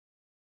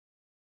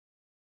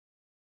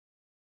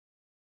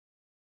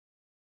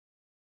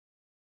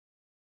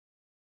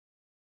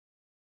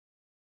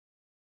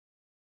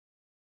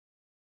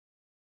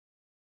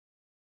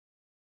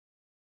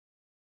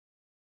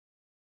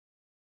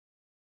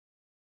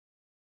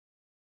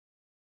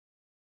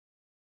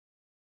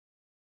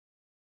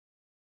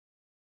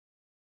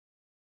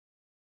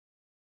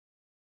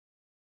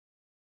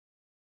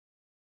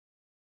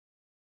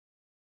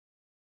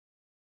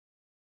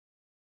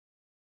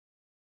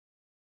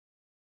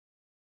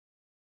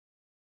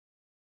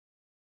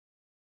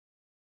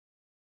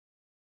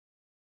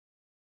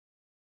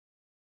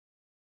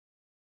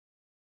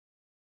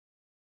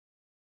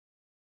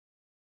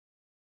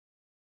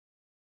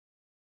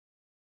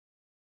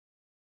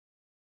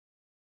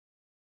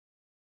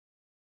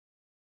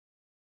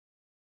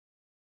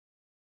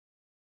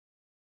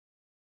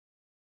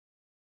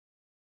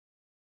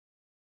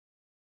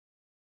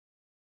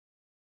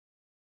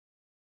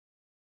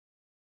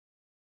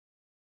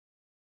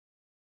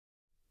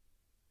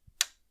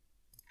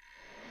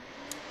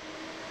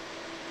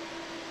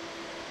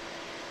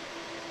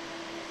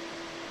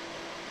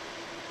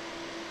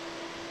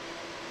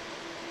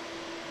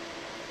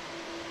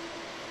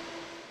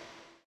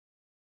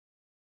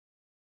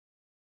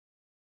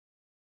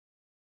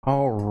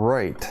All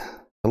right.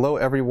 Hello,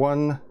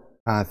 everyone.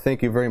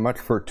 Thank you very much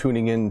for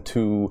tuning in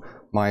to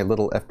my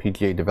little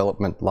FPGA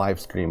development live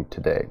stream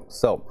today.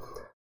 So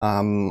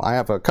I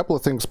have a couple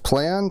of things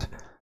planned.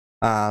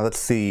 Let's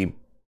see.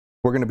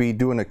 We're going to be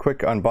doing a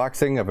quick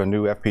unboxing of a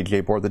new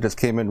FPGA board that just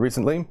came in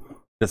recently,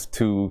 just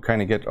to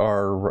kind of get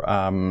our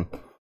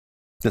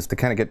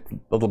get a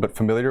little bit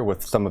familiar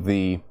with some of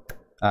the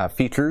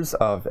features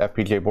of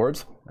FPGA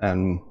boards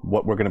and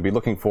what we're going to be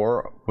looking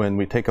for when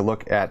we take a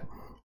look at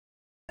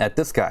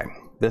this guy.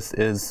 This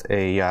is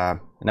an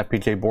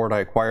FPGA board I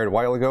acquired a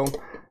while ago,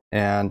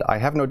 and I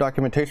have no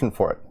documentation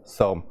for it.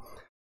 So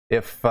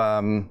if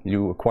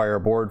you acquire a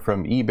board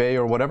from eBay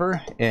or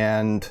whatever,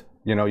 and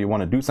you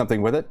want to do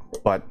something with it,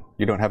 but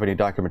you don't have any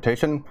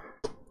documentation,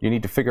 you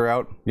need to figure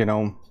out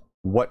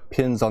what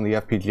pins on the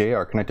FPGA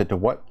are connected to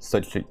what,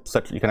 such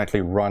you can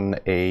actually run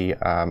a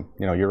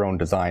your own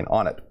design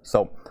on it.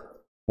 So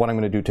what I'm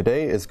going to do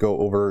today is go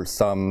over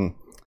some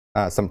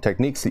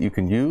techniques that you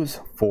can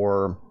use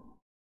for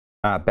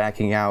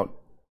backing out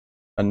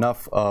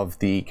enough of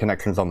the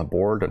connections on the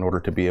board in order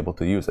to be able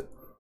to use it.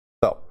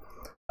 So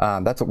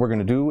that's what we're going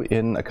to do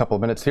in a couple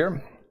of minutes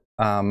here.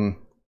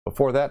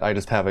 Before that, I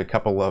just have a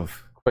couple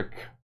of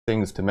quick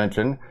things to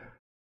mention.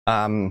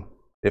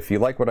 If you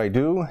like what I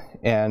do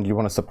and you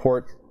want to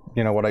support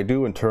what I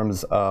do in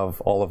terms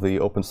of all of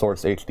the open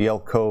source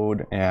HDL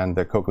code and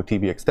the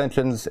CocoaTV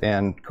extensions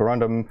and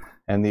Corundum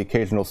and the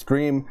occasional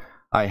stream,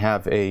 I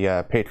have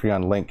a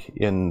Patreon link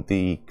in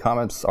the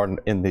comments or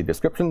in the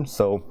description,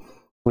 so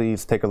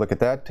please take a look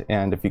at that,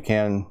 and if you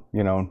can,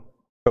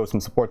 show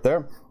some support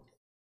there.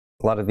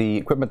 A lot of the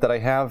equipment that I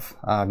have,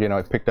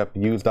 I picked up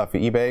used off of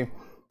eBay.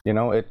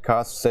 It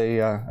costs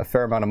a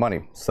fair amount of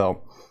money.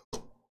 So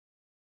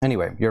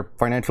anyway, your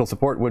financial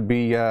support would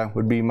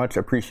be much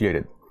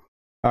appreciated.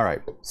 All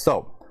right,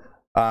 so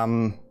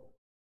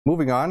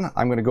moving on,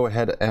 I'm going to go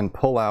ahead and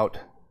pull out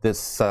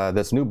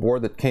this new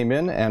board that came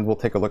in, and we'll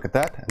take a look at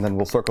that, and then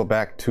we'll circle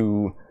back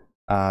to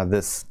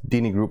this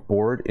Dini Group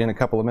board in a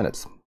couple of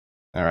minutes.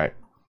 All right.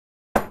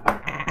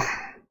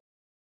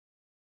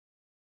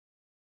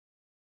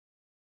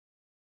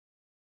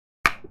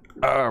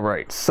 All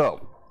right,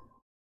 so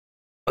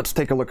let's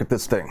take a look at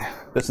this thing.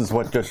 This is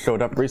what just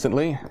showed up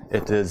recently.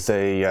 It is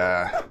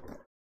a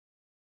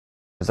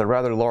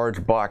rather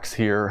large box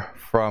here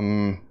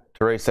from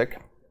Terasic.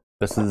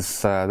 This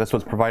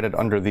was provided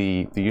under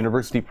the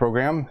university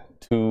program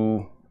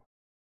to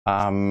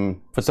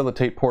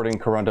facilitate porting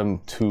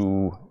Corundum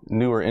to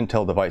newer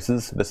Intel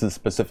devices. This is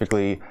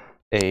specifically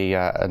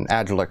an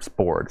Agilex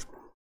board.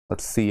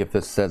 Let's see if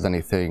this says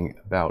anything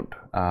about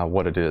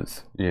what it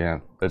is. Yeah,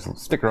 there's a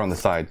sticker on the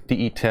side,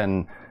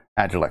 DE10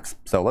 Agilex.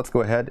 So let's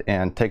go ahead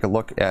and take a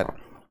look at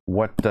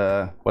what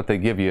they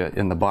give you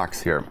in the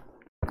box here.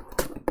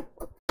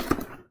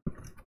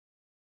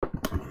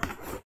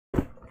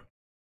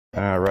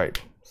 All right,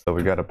 so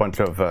we got a bunch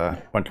of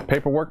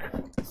paperwork,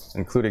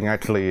 including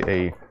actually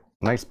a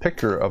nice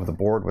picture of the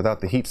board without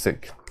the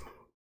heatsink.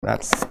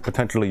 That's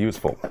potentially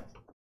useful.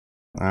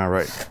 All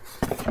right.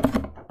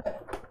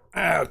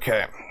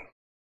 Okay.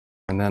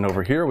 And then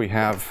over here we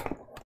have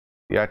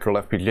the actual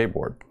FPGA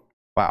board.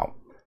 Wow.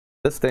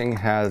 This thing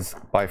has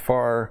by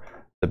far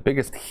the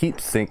biggest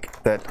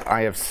heatsink that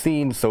I have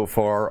seen so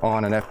far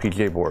on an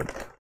FPGA board.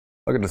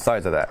 Look at the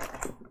size of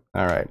that.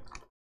 All right.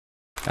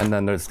 And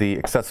then there's the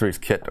accessories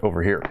kit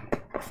over here,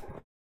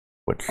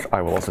 which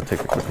I will also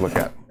take a quick look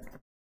at.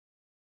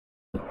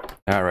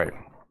 All right.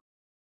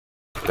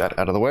 Get that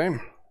out of the way.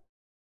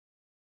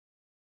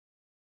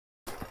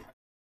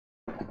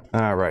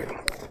 All right.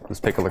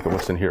 Let's take a look at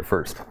what's in here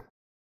first.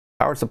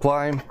 Power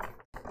supply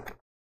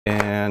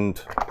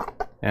and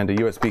a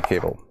USB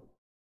cable.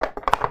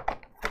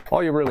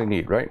 All you really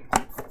need, right?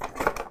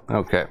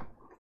 Okay.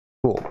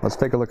 Cool. Let's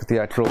take a look at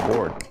the actual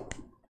board.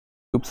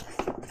 Oops.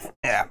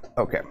 Yeah.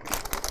 Okay.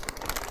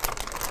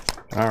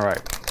 All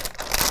right.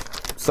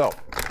 So,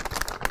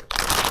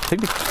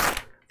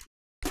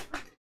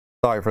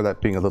 sorry for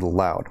that being a little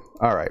loud.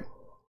 All right.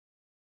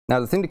 Now,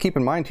 the thing to keep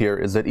in mind here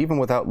is that even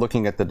without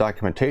looking at the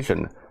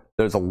documentation,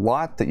 there's a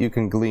lot that you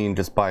can glean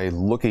just by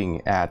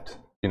looking at,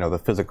 the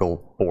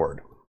physical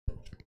board.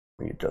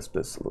 Let me adjust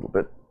this a little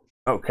bit.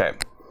 Okay.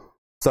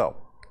 So,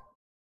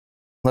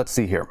 let's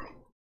see here.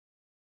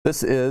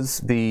 This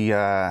is the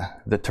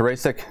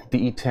Terasic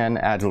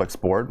DE10 Agilex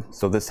board.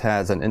 So this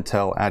has an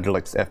Intel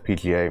Agilex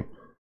FPGA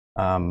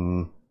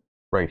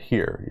right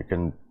here. You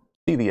can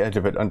see the edge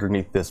of it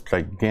underneath this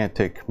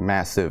gigantic,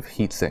 massive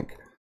heatsink.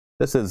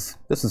 This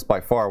is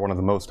by far one of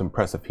the most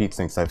impressive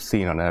heatsinks I've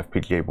seen on an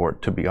FPGA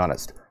board, to be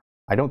honest.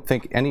 I don't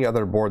think any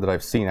other board that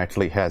I've seen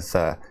actually has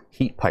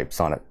heat pipes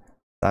on it.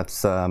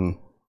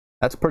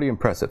 That's pretty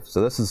impressive.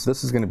 So this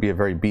is going to be a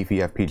very beefy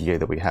FPGA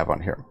that we have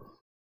on here.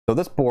 So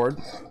this board,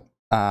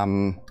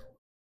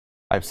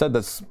 I've said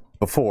this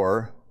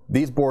before,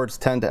 these boards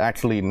tend to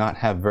actually not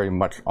have very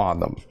much on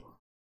them.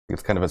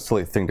 It's kind of a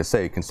silly thing to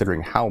say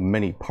considering how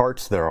many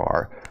parts there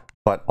are,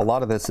 but a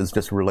lot of this is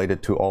just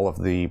related to all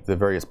of the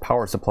various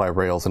power supply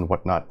rails and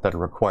whatnot that are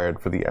required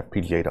for the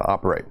FPGA to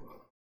operate.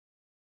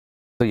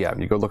 So yeah,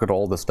 you go look at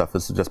all this stuff.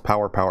 This is just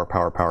power, power,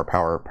 power, power,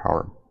 power,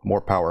 power,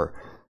 more power.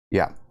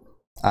 Yeah.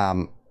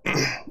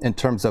 In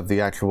terms of the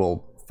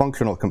actual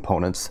functional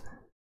components,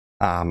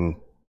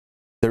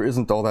 there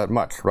isn't all that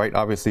much, right?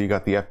 Obviously, you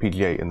got the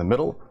FPGA in the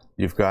middle.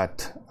 You've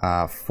got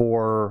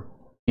 4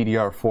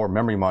 DDR4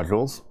 memory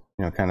modules,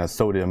 you know, kind of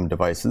SODIMM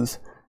devices.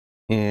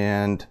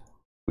 And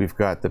we've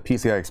got the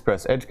PCI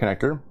Express edge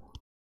connector.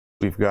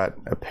 We've got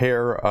a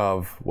pair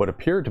of what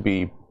appear to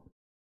be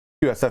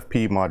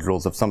QSFP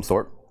modules of some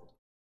sort.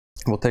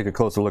 We'll take a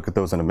closer look at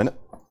those in a minute.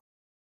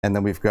 And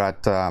then we've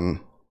got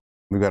a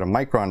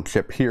Micron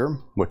chip here,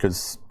 which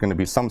is going to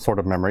be some sort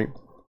of memory.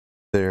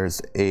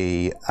 There's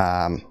a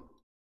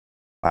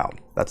wow,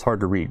 that's hard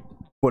to read.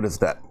 What is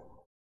that?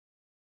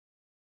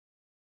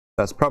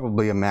 That's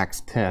probably a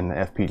Max 10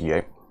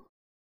 FPGA.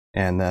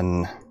 And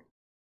then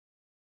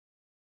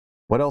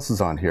what else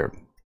is on here?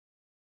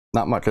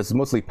 Not much. This is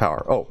mostly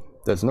power. Oh,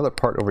 there's another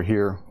part over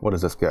here. What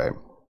is this guy?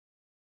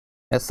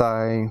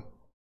 SI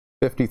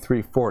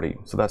 5340.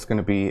 So that's going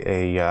to be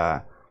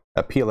a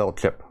PLL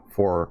chip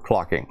for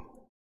clocking.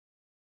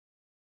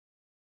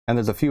 And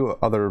there's a few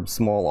other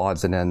small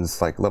odds and ends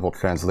like level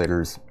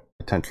translators,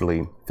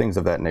 potentially, things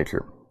of that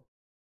nature.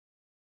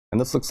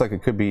 And this looks like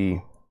it could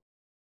be,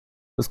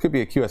 this could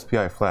be a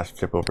QSPI flash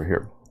chip over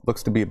here.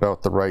 Looks to be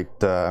about the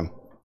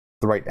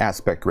right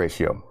aspect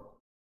ratio.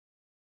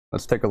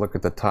 Let's take a look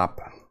at the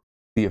top,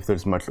 see if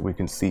there's much that we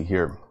can see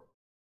here.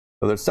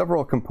 So there's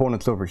several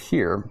components over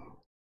here.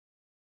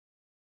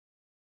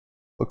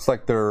 Looks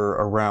like they're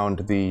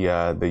around the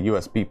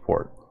USB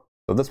port.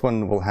 So this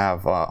one will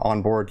have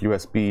onboard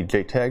USB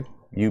JTAG,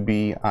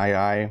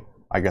 UBII.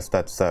 I guess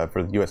that's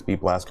for the USB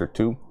Blaster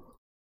 2.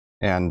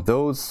 And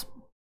those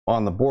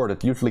on the board,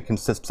 it usually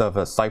consists of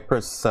a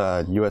Cypress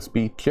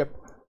USB chip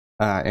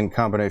in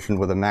combination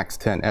with a Max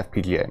 10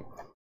 FPGA.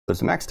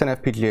 There's a Max 10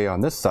 FPGA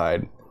on this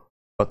side,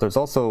 but there's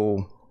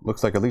also,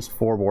 looks like at least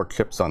 4 more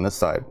chips on this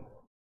side.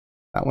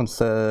 That one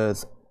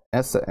says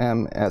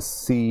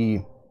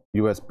SMSC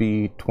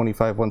USB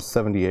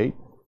 25178.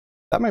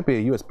 That might be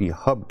a USB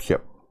hub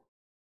chip.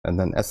 And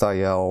then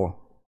SIL,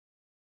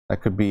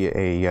 that could be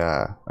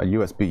a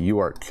USB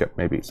UART chip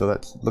maybe. So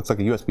that looks like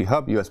a USB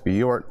hub, USB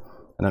UART,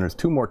 and then there's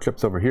 2 more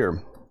chips over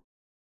here.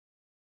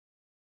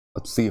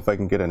 Let's see if I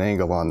can get an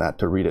angle on that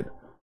to read it.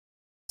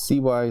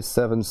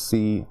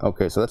 CY7C,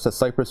 okay, so that's a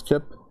Cypress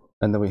chip,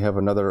 and then we have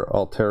another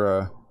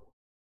Altera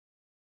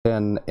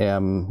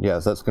 10M,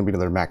 yes, that's going to be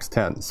another Max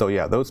 10. So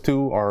yeah, those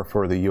 2 are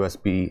for the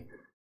USB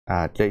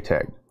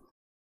JTAG.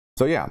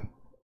 So yeah,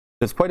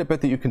 there's quite a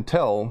bit that you can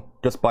tell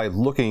just by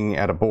looking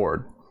at a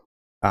board,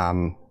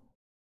 and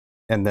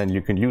then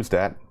you can use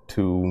that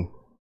to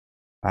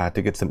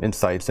get some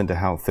insights into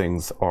how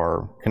things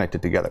are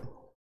connected together.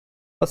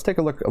 Let's take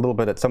a look a little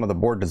bit at some of the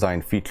board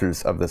design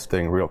features of this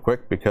thing real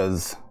quick,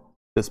 because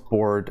this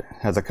board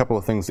has a couple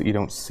of things that you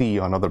don't see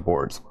on other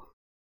boards,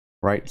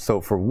 right?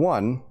 So for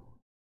one,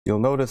 you'll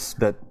notice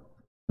that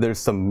there's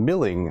some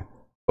milling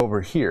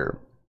over here,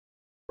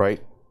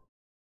 right?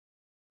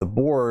 The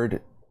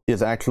board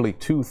is actually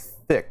too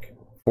thick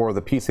for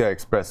the PCI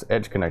Express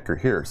edge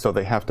connector here, so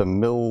they have to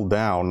mill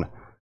down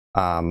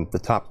the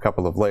top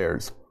couple of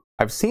layers.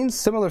 I've seen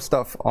similar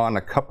stuff on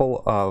a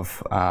couple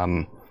of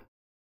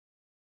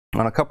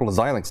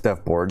Xilinx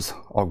dev boards.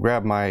 I'll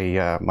grab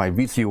my my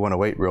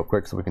VCU108 real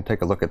quick so we can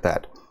take a look at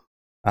that.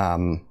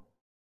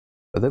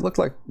 But they looks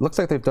like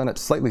they've done it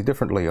slightly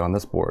differently on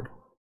this board.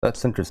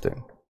 That's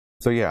interesting.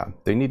 So yeah,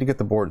 they need to get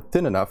the board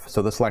thin enough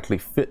so this will actually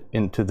fit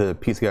into the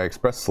PCI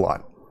Express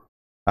slot.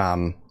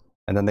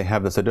 And then they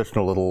have this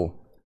additional little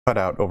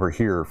cutout over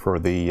here for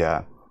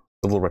the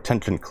little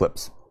retention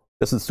clips.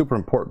 This is super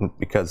important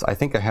because I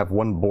think I have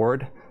one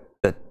board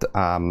that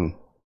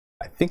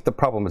I think the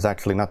problem is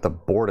actually not the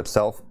board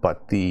itself,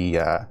 but the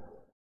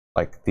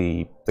like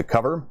the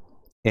cover,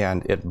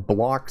 and it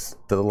blocks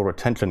the little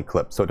retention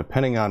clip. So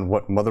depending on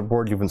what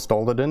motherboard you've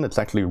installed it in, it's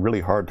actually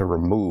really hard to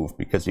remove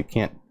because you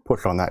can't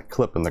push on that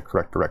clip in the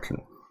correct direction.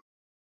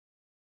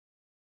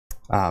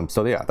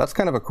 So yeah, that's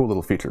kind of a cool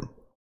little feature.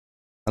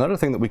 Another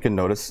thing that we can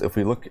notice if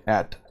we look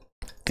at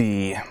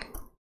the,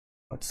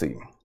 let's see,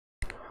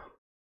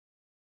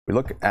 we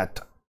look at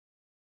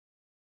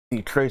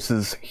the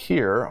traces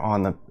here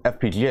on the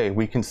FPGA,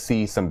 we can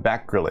see some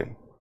back drilling.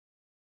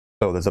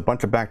 So there's a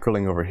bunch of back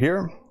drilling over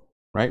here,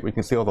 right? We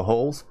can see all the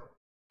holes,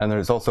 and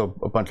there's also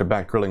a bunch of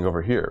back drilling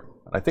over here.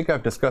 I think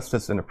I've discussed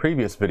this in a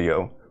previous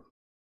video.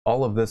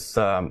 All of this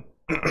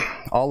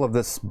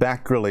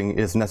back drilling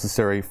is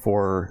necessary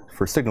for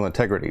signal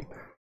integrity.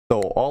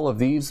 So all of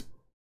these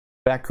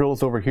back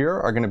drills over here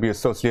are going to be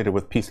associated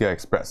with PCI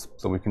Express.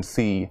 So we can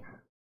see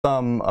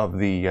some of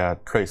the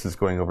traces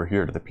going over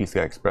here to the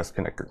PCI Express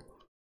connector.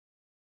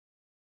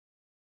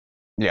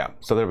 Yeah,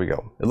 so there we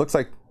go. It looks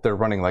like they're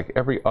running like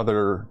every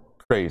other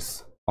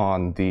trace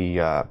on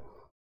the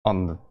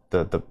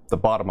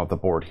bottom of the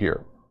board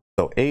here.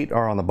 So 8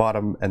 are on the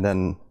bottom, and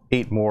then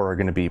 8 more are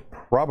going to be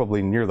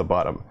probably near the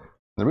bottom.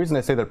 The reason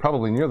I say they're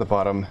probably near the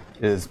bottom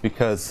is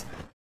because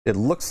it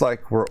looks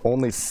like we're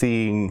only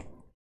seeing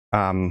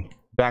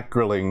back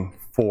drilling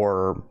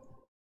for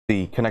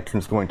the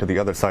connections going to the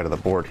other side of the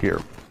board here.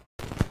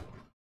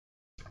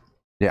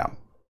 Yeah.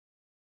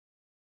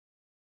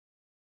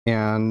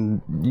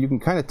 And you can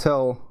kind of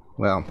tell,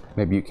 well,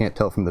 maybe you can't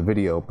tell from the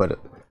video, but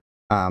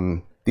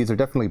these are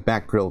definitely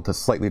back drilled to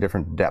slightly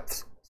different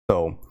depths.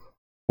 So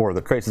for the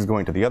traces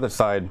going to the other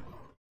side,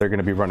 they're going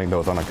to be running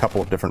those on a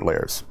couple of different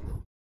layers.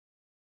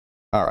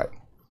 All right,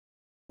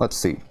 let's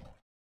see.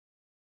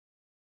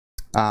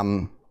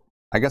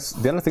 I guess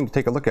the other thing to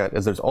take a look at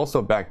is there's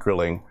also back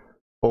drilling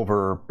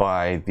over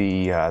by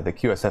the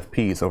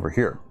QSFPs over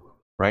here,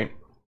 right?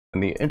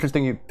 And the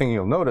interesting thing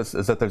you'll notice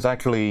is that there's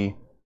actually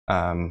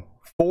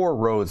 4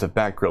 rows of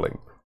back drilling.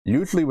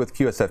 Usually with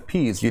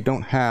QSFPs, you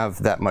don't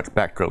have that much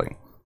back drilling.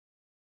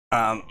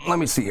 Let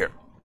me see here.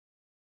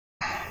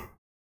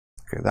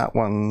 Okay, that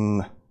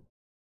one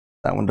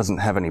doesn't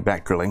have any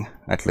back drilling.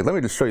 Actually, let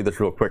me just show you this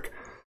real quick.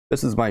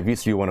 This is my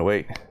VCU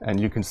 108, and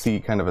you can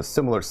see kind of a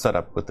similar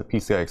setup with the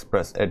PCI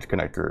Express Edge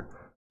connector,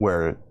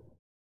 where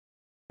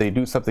they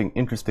do something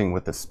interesting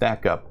with the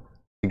stack up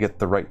to get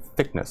the right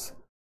thickness.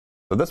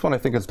 So this one I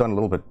think is done a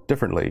little bit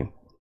differently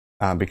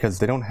because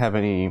they don't have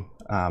any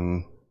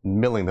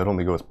milling that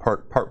only goes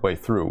part way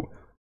through.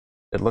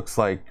 It looks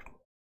like,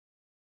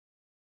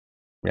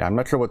 yeah, I'm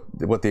not sure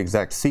what the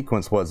exact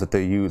sequence was that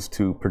they used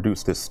to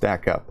produce this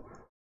stack up,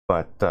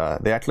 but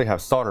they actually have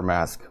solder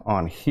mask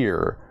on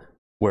here,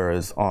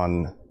 whereas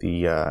on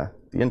the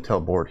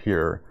Intel board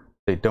here,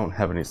 they don't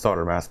have any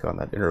solder mask on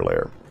that inner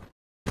layer.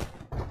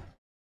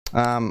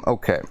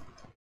 Okay,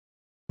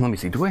 let me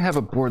see. Do I have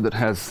a board that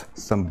has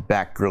some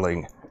back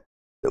drilling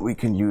that we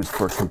can use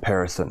for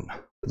comparison?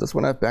 Does this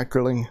one have back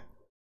drilling?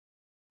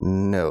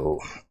 No.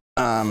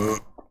 Hang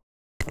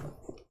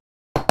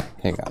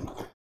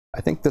on. I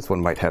think this one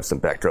might have some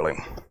back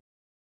drilling.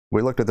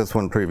 We looked at this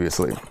one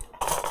previously.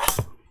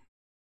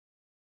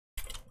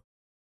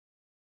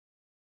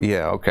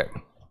 Yeah, okay.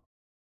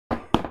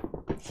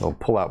 So I'll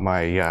pull out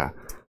my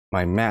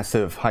my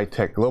massive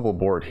high-tech global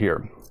board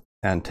here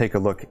and take a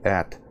look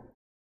at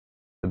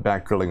the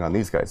back drilling on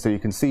these guys. So you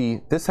can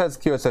see this has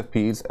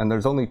QSFPs and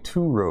there's only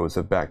 2 rows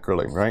of back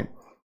drilling, right?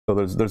 So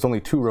there's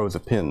only 2 rows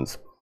of pins.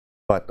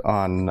 But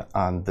on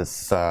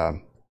this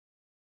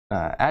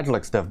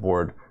Agilex dev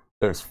board,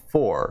 there's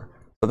 4.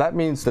 So that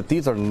means that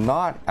these are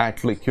not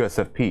actually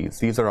QSFPs.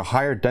 These are a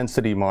higher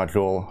density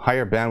module,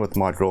 higher bandwidth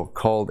module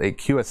called a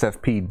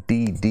QSFP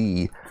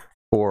DD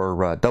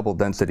for double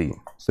density.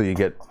 So you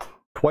get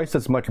twice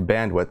as much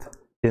bandwidth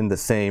in the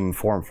same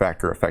form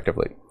factor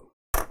effectively.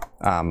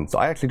 So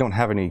I actually don't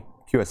have any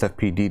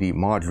QSFP DD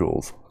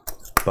modules,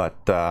 but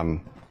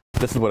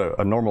this is what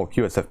a normal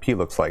QSFP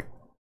looks like.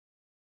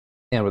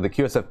 And with the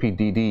QSFP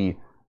DD,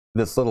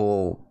 this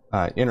little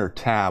inner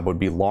tab would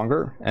be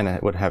longer and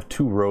it would have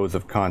 2 rows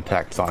of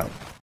contacts on it.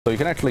 So you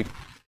can actually,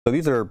 so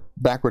these are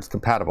backwards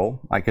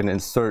compatible. I can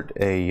insert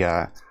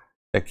a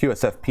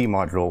QSFP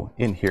module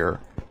in here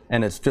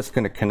and it's just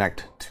going to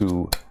connect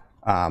to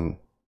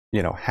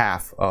you know,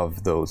 half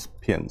of those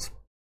pins.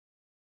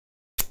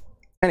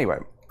 Anyway,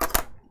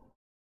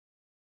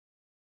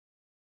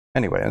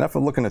 enough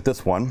of looking at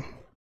this one.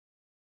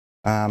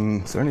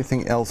 Is there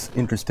anything else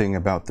interesting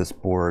about this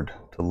board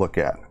to look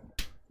at?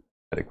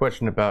 I had a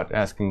question about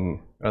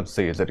asking, let's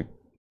see, is it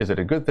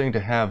a good thing to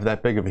have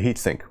that big of a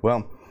heatsink?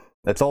 Well,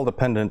 it's all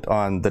dependent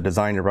on the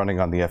design you're running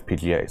on the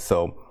FPGA.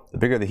 So the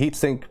bigger the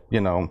heatsink, you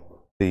know,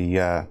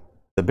 the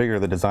bigger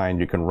the design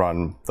you can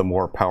run, the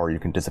more power you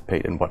can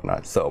dissipate and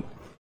whatnot. So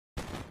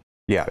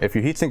yeah, if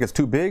your heatsink is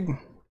too big,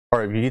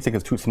 or if your heatsink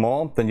is too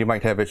small, then you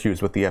might have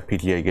issues with the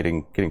FPGA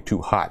getting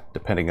too hot,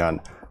 depending on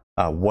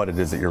what it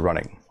is that you're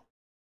running.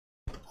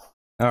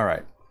 All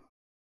right,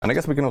 and I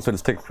guess we can also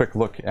just take a quick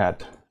look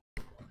at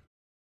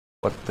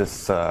what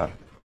this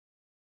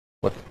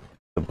what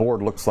the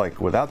board looks like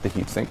without the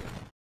heatsink.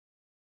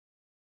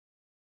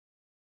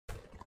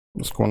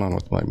 What's going on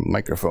with my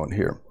microphone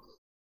here?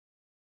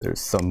 There's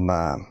some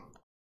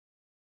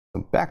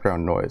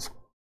background noise.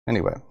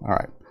 Anyway, all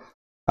right.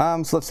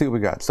 So let's see what we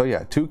got. So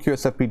yeah, 2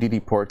 QSFP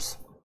DD ports,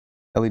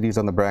 LEDs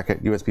on the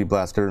bracket, USB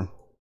blaster,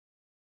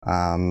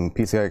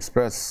 PCI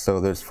Express. So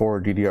there's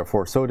 4 DDR4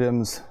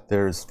 SODIMMs.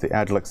 There's the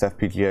Agilex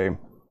FPGA.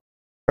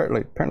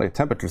 Apparently a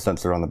temperature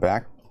sensor on the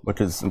back, which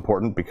is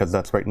important because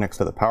that's right next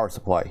to the power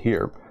supply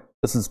here.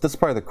 This is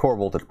probably the core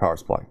voltage power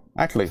supply.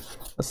 Actually,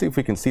 let's see if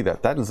we can see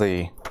that. That is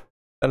a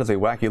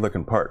wacky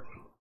looking part.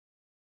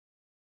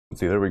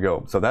 Let's see, there we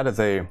go. So that is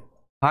a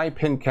high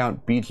pin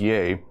count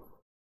BGA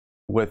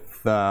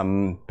with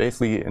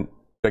basically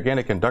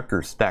gigantic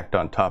inductors stacked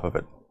on top of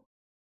it.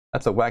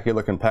 That's a wacky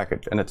looking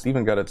package, and it's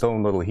even got its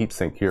own little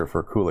heatsink here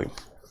for cooling.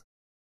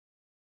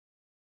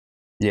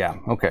 Yeah,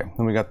 okay.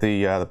 Then we got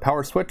the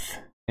power switch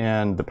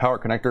and the power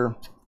connector,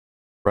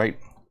 right?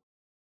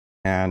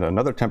 And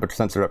another temperature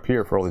sensor up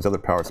here for all these other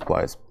power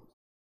supplies. It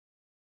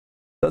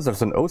says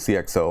there's an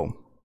OCXO.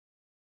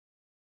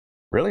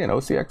 Really, an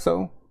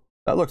OCXO?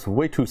 That looks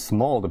way too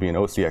small to be an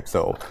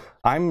OCXO.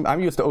 I'm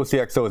used to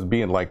OCXO as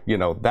being like, you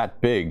know, that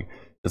big,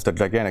 just a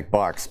gigantic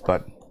box,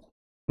 but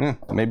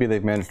maybe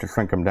they've managed to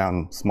shrink them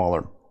down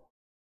smaller.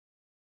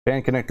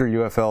 Band connector,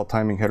 UFL,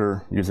 timing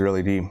header, user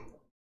LED.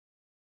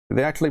 Do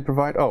they actually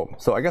provide? Oh,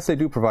 so I guess they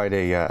do provide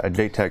a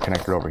JTAG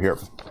connector over here.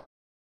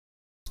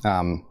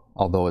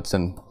 Although it's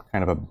in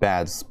kind of a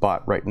bad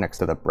spot right next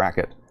to the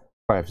bracket.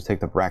 Probably have to take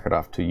the bracket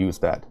off to use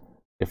that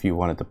if you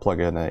wanted to plug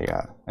in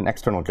an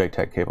external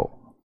JTAG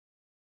cable.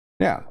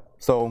 Yeah,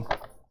 so,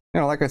 you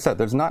know, like I said,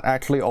 there's not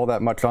actually all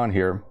that much on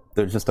here.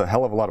 There's just a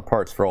hell of a lot of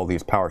parts for all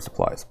these power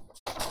supplies.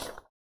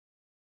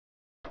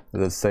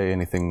 Does it say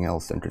anything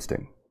else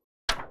interesting?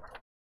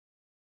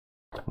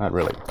 Not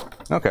really.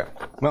 Okay,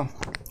 well,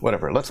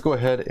 whatever. Let's go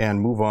ahead and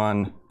move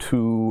on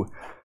to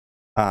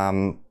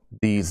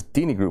these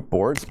Dini Group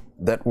boards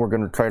that we're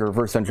going to try to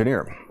reverse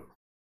engineer.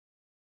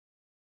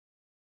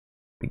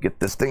 Let me get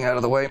this thing out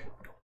of the way.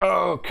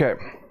 Okay.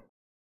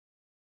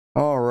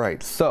 All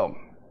right, so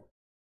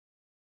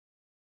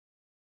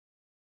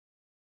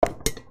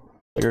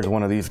here's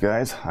one of these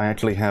guys. I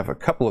actually have a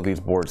couple of these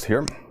boards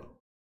here.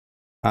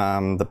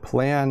 The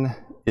plan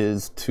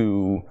is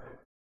to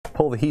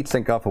pull the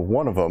heatsink off of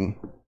one of them,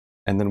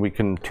 and then we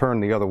can turn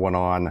the other one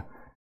on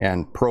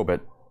and probe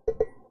it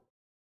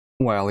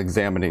while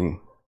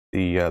examining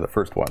the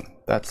first one.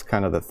 That's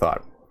kind of the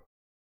thought.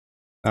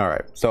 All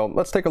right, so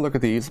let's take a look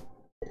at these.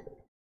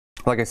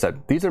 Like I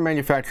said, these are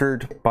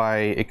manufactured by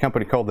a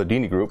company called the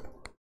Dini Group.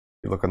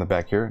 If you look on the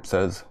back here, it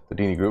says the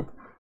Dini Group.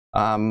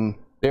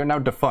 They are now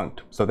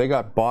defunct, so they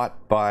got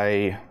bought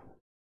by,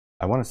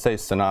 I want to say,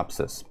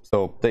 Synopsys.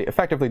 So they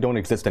effectively don't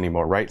exist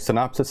anymore, right?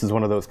 Synopsys is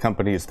one of those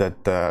companies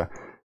that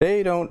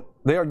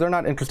they're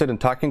not interested in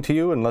talking to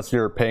you unless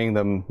you're paying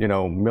them, you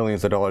know,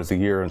 millions of dollars a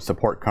year in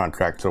support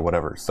contracts or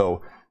whatever.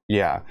 So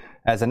yeah,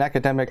 as an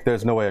academic,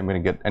 there's no way I'm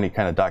going to get any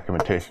kind of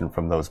documentation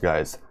from those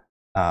guys,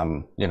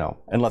 you know,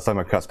 unless I'm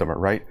a customer,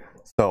 right?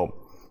 So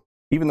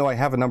even though I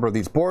have a number of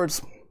these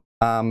boards,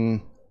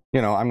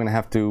 you know, I'm going to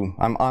have to,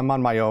 I'm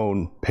on my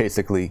own,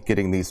 basically,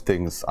 getting these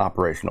things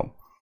operational.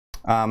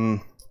 All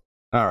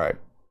right.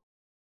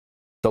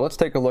 So let's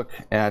take a look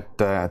at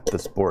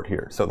this board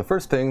here. So the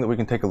first thing that we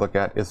can take a look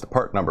at is the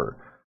part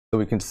number. So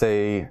we can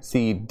see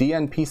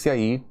DN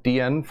PCIe,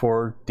 DN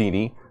for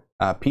Dini,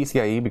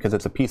 PCIe because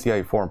it's a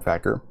PCIe form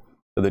factor.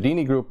 So the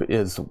Dini Group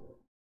is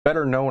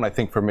better known, I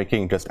think, for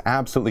making just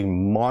absolutely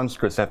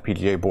monstrous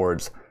FPGA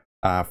boards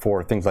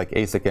for things like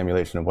ASIC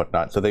emulation and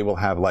whatnot. So they will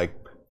have like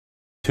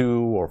 2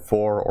 or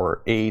 4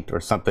 or 8 or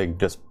something,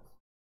 just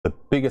the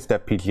biggest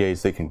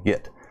FPGAs they can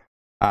get.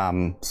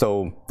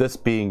 So this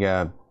being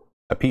a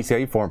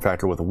PCIe form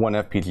factor with one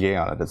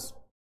FPGA on it is,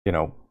 you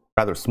know,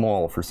 rather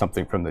small for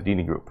something from the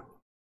Dini Group.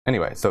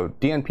 Anyway, so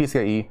DN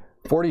PCIe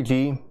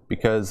 40G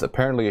because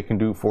apparently it can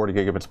do 40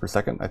 gigabits per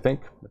second, I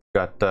think. It's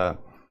got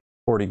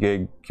 40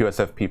 gig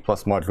QSFP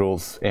plus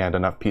modules and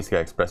enough PCI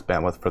Express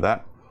bandwidth for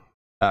that.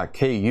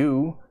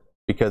 KU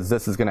because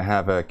this is going to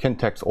have a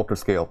Kintex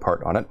ultrascale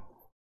part on it.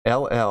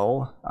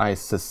 LL, I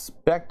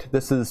suspect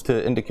this is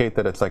to indicate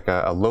that it's like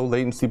a low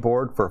latency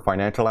board for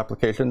financial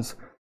applications,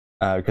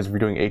 because if you're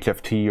doing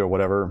HFT or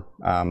whatever,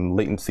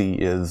 latency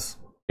is,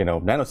 you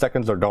know,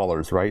 nanoseconds or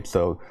dollars, right?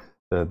 So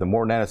the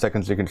more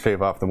nanoseconds you can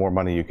shave off, the more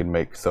money you can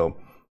make. So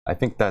I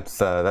think that's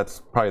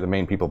probably the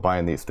main people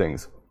buying these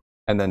things.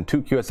 And then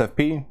 2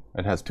 QSFP,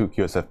 it has 2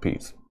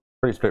 QSFPs.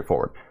 Pretty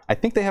straightforward. I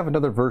think they have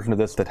another version of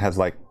this that has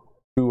like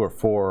 2 or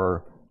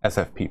 4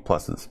 SFP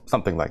pluses,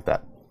 something like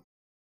that.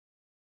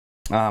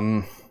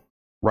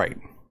 Right.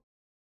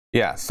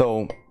 Yeah,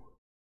 so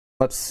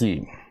let's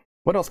see.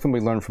 What else can we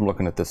learn from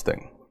looking at this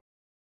thing?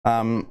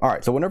 All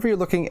right, so whenever you're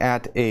looking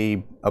at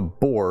a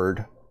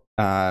board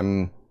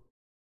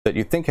that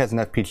you think has an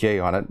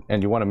FPGA on it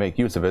and you want to make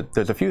use of it,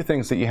 there's a few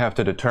things that you have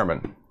to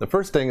determine. The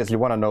first thing is you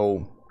want to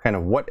know kind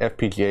of what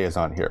FPGA is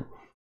on here,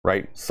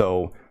 right?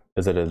 So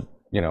is it a,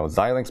 you know,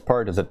 Xilinx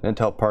part? Is it an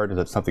Intel part? Is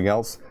it something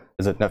else?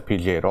 Is it an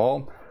FPGA at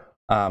all?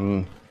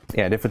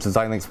 And if it's a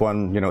Xilinx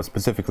one, you know,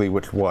 specifically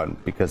which one,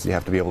 because you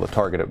have to be able to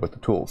target it with the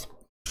tools.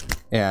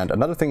 And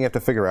another thing you have to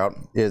figure out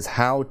is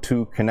how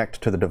to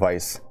connect to the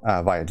device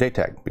via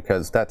JTAG,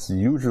 because that's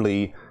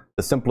usually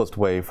the simplest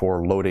way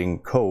for loading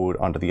code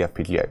onto the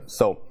FPGA.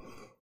 So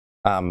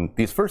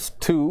these first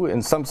two,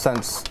 in some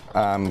sense,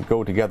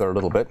 go together a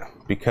little bit,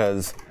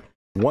 because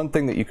one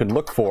thing that you can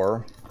look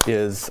for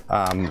is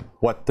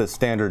what the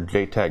standard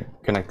JTAG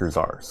connectors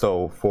are.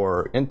 So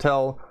for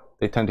Intel,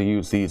 they tend to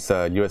use these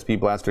USB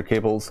blaster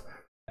cables,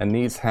 and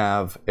these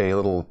have a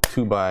little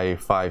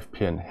 2x5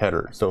 pin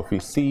header. So if you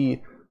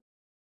see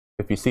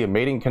a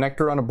mating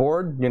connector on a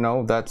board, you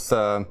know, that's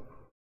an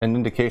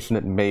indication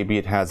that maybe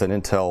it has an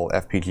Intel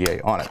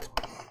FPGA on it.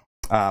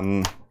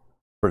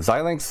 For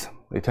Xilinx,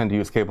 they tend to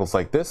use cables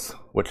like this,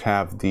 which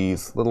have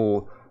these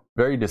little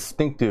very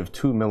distinctive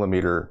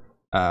 2mm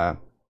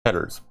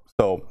headers.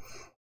 So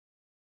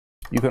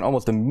you can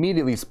almost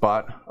immediately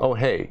spot, oh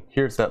hey,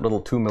 here's that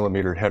little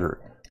 2mm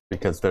header,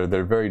 because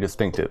they're very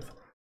distinctive.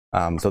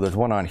 So there's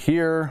one on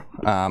here.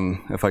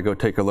 If I go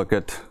take a look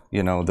at,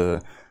 you know,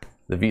 the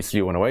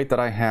VCU108 that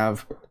I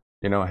have,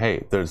 you know,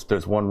 hey,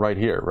 there's one right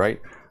here, right?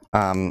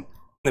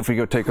 If we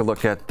go take a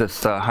look at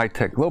this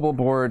high-tech global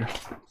board,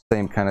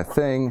 same kind of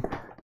thing.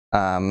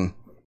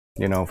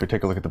 you know, if we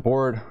take a look at the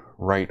board,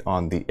 right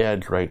on the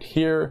edge right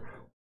here,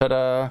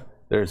 ta-da,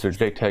 there's your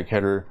JTAG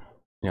header.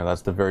 You know,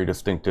 that's the very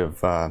distinctive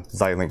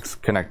Xilinx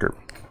connector.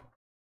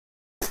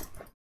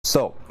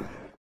 So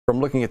from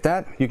looking at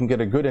that, you can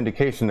get a good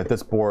indication that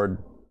this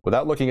board,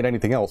 without looking at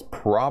anything else,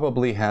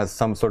 probably has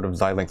some sort of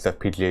Xilinx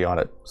FPGA on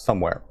it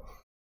somewhere.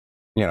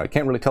 You know, I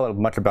can't really tell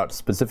much about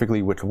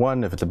specifically which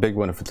one, if it's a big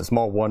one, if it's a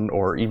small one,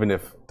 or even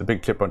if the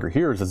big chip under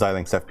here is a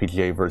Xilinx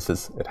FPGA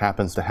versus it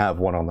happens to have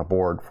one on the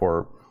board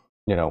for,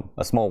 you know,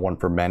 a small one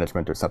for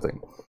management or something.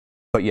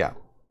 But yeah,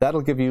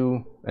 that'll give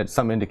you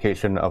some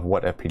indication of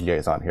what FPGA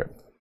is on here.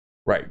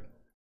 Right.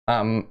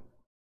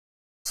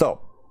 So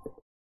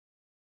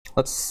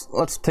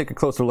let's take a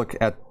closer look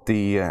at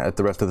the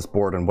rest of this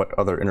board and what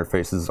other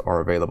interfaces are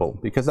available,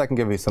 because that can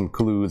give you some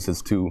clues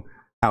as to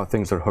how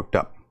things are hooked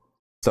up.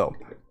 So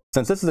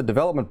since this is a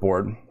development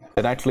board,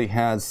 it actually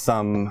has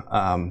some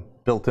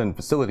built-in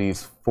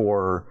facilities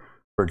for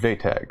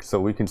JTAG. So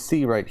we can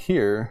see right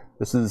here,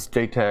 this is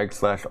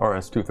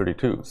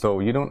JTAG/RS-232. So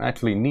you don't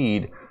actually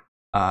need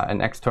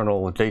an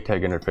external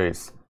JTAG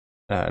interface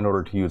in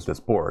order to use this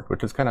board,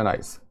 which is kind of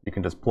nice. You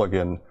can just plug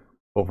in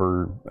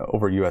over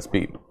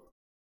USB.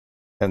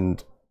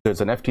 And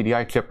there's an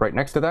FTDI chip right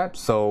next to that,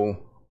 so,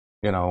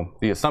 you know,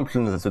 the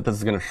assumption is that this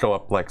is going to show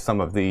up like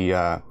some of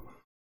the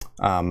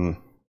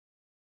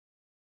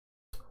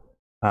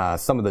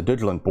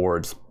Digilent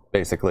boards,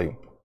 basically,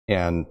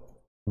 and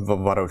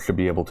Vivado should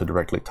be able to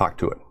directly talk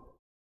to it.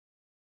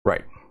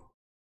 Right.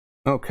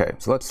 Okay,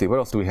 so let's see, what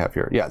else do we have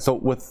here? Yeah, so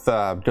with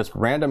just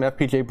random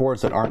FPGA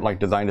boards that aren't like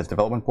designed as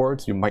development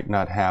boards, you might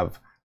not have,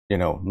 you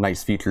know,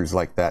 nice features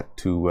like that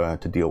to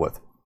deal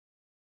with.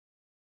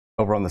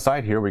 Over on the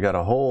side here, we got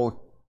a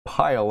whole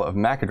pile of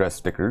MAC address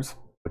stickers,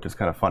 which is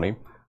kind of funny.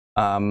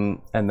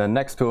 And then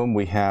next to them,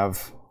 we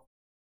have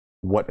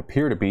what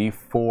appear to be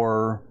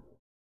 4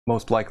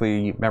 most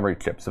likely memory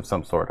chips of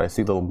some sort. I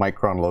see little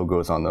Micron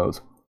logos on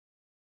those.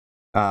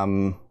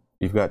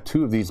 You've got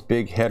 2 of these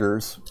big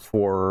headers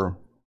for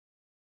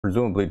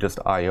presumably just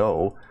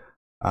I/O.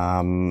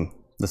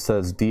 This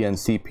says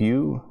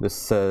DN-CPU, this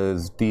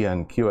says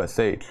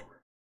DN-QSH.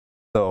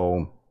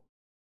 So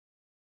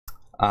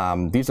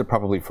these are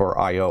probably for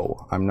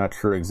I/O. I'm not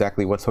sure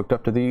exactly what's hooked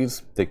up to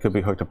these. They could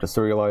be hooked up to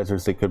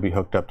serializers, they could be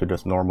hooked up to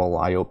just normal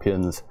I/O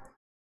pins.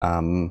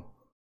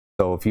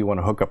 So if you want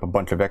to hook up a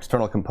bunch of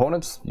external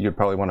components, you'd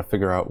probably want to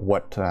figure out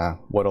what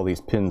all these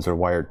pins are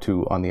wired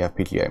to on the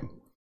FPGA.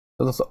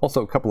 So there's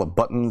also a couple of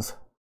buttons.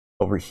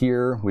 Over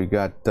here, we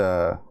got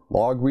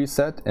log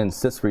reset and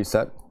sys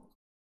reset.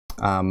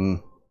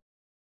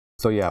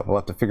 So yeah, we'll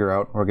have to figure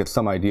out or get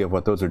some idea of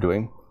what those are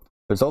doing.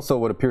 There's also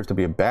what appears to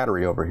be a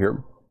battery over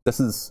here.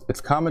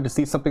 It's common to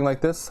see something like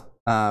this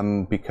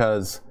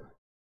because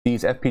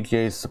these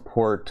FPGAs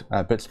support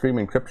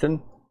bitstream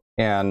encryption,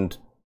 and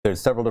there's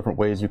several different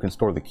ways you can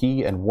store the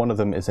key, and one of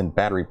them is in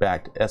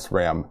battery-backed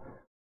SRAM.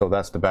 So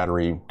that's the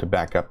battery to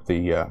back up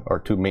the or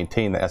to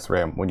maintain the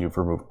SRAM when you've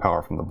removed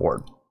power from the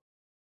board.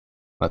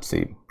 Let's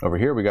see. Over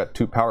here we got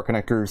 2 power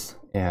connectors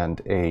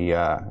and a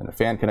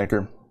fan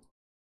connector.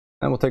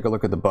 And we'll take a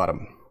look at the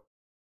bottom.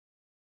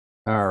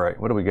 All right,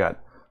 what do we got?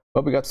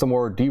 Well, we got some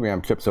more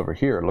DRAM chips over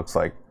here, it looks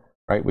like.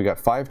 Right, we got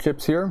 5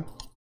 chips here,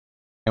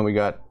 and we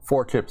got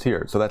 4 chips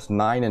here. So that's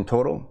 9 in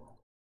total.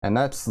 And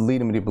that's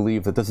leading me to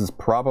believe that this is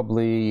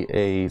probably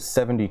a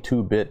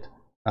 72-bit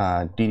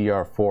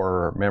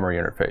DDR4 memory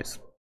interface.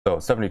 So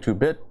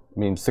 72-bit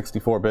means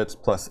 64 bits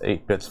plus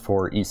 8 bits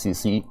for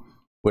ECC,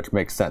 which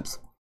makes sense.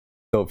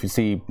 So if you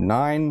see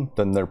 9,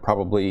 then they're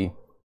probably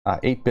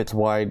 8 bits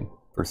wide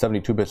for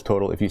 72 bits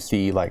total. If you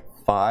see like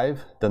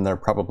 5, then they're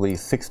probably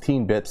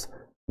 16 bits.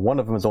 One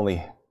of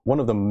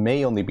them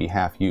may only be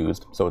half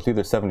used, so it's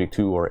either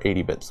 72 or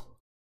 80 bits.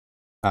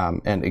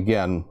 And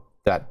again,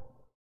 that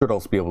should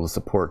also be able to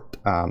support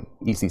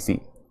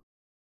ECC.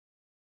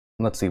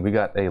 Let's see, we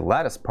got a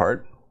lattice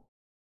part.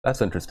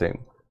 That's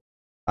interesting.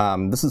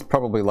 This is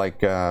probably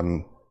like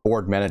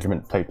board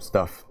management type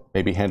stuff,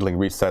 maybe handling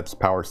resets,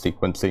 power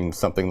sequencing,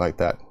 something like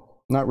that.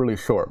 Not really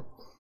sure.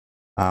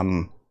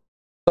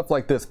 Stuff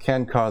like this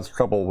can cause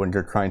trouble when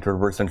you're trying to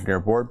reverse engineer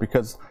a board,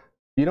 because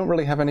you don't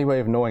really have any way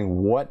of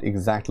knowing what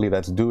exactly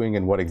that's doing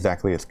and what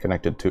exactly it's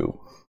connected to.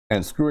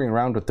 And screwing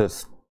around with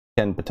this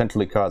can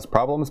potentially cause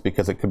problems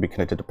because it could be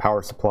connected to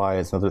power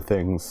supplies and other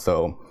things.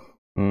 So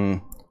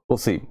we'll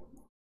see.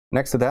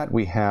 Next to that,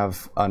 we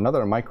have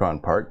another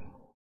Micron part.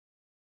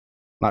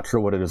 Not sure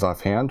what it is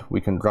offhand.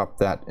 We can drop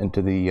that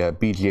into the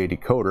BGA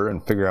decoder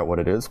and figure out what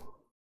it is.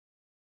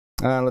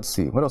 Let's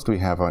see, what else do we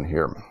have on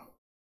here?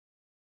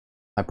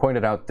 I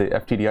pointed out the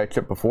FTDI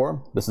chip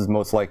before. This is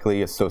most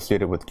likely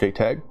associated with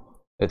JTAG.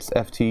 It's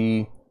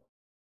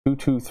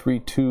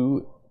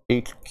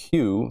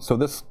FT2232HQ. So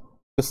this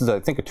is,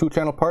 I think, a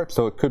 2-channel part.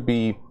 So it could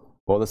be,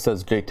 well, this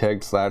says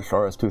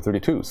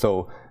JTAG/RS-232.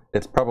 So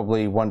it's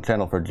probably 1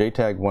 channel for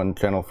JTAG, 1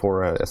 channel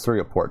for a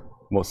serial port,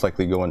 most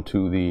likely going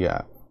to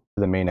the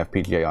main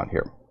FPGA on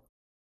here.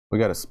 We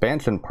got a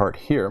expansion part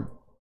here.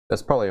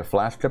 That's probably a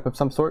flash chip of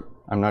some sort.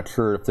 I'm not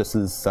sure if this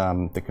is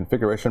the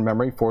configuration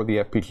memory for the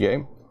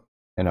FPGA.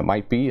 and it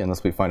might be,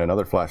 unless we find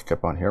another flash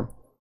chip on here.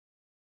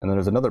 And then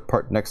there's another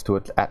part next to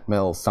it,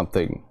 Atmel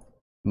something.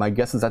 My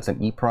guess is that's an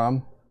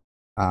EEPROM.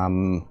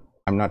 I'm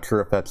not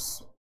sure if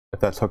that's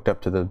hooked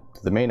up to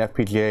the main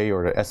FPGA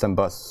or the SM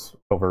bus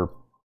over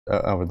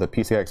the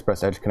PCI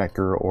Express Edge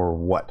connector or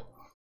what.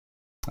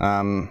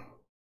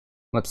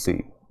 Let's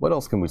see, what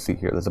else can we see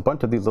here? There's a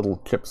bunch of these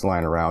little chips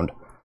lying around.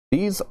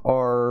 These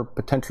are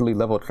potentially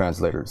level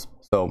translators.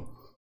 So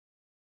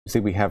you see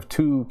we have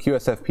two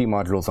QSFP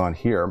modules on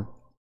here.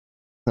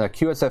 The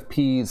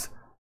QSFPs,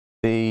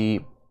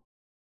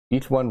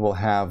 each one will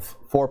have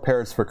 4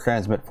 pairs for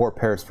transmit, 4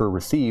 pairs for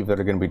receive that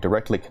are going to be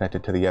directly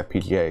connected to the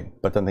FPGA.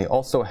 But then they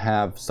also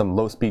have some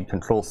low-speed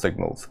control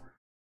signals.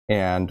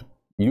 And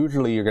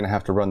usually you're going to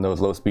have to run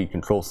those low-speed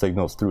control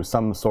signals through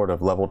some sort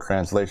of level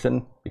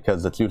translation,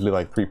 because it's usually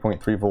like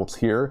 3.3 volts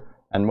here.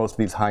 And most of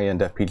these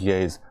high-end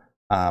FPGAs,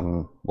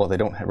 well, they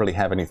don't really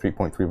have any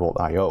 3.3 volt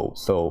I/O.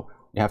 So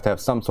you have to have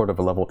some sort of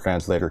a level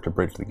translator to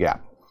bridge the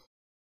gap.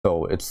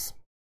 So it's,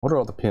 what are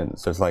all the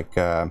pins? There's like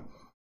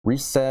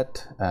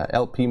reset,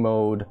 LP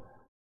mode,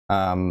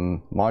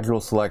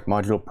 module select,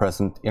 module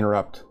present,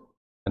 interrupt,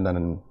 and then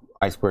an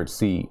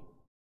I2C,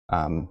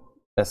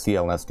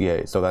 SCL and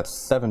SDA. So that's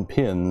 7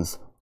 pins.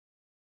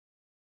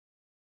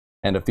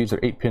 And if these are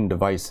 8-pin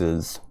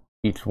devices,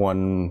 each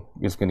one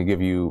is going to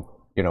give you,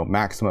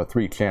 maximum of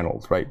 3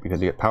 channels, right?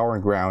 Because you get power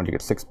and ground, you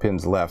get 6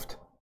 pins left.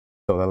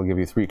 So that'll give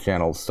you 3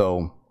 channels.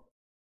 So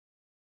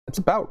it's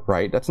about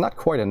right. That's not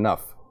quite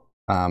enough.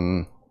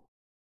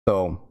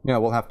 So,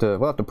 we'll have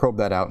to probe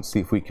that out and see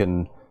if we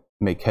can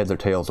make heads or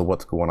tails of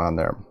what's going on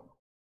there.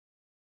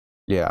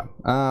 Yeah,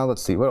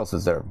 let's see, what else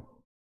is there?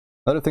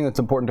 Another thing that's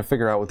important to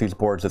figure out with these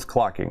boards is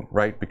clocking,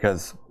 right?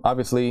 Because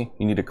obviously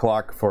you need a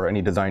clock for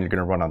any design you're going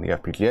to run on the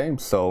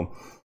FPGA, so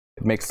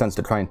it makes sense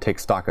to try and take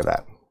stock of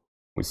that.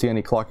 We see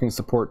any clocking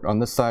support on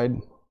this side?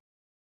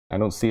 I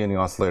don't see any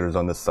oscillators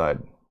on this side.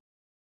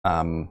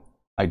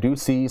 I do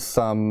see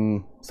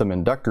some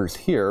inductors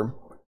here.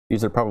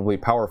 These are probably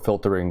power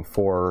filtering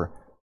for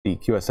the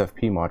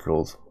QSFP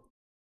modules.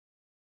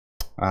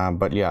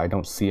 But yeah, I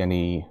don't see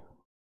any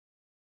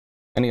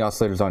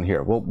oscillators on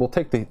here. We'll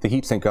take the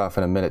heatsink off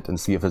in a minute and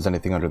see if there's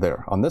anything under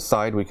there. On this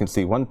side, we can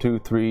see 1, 2,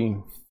 3,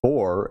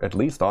 4 at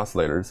least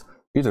oscillators.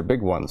 These are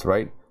big ones,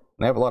 right? And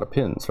they have a lot of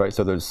pins, right?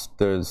 So there's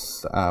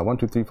 1,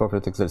 2, 3, 4,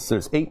 5, 6,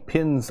 there's 8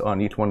 pins on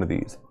each one of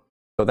these.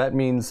 So that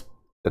means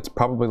it's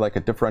probably like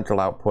a differential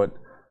output,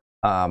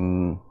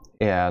 and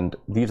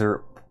these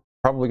are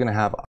probably going to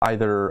have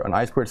either an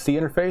I2C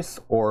interface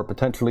or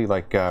potentially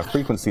like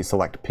frequency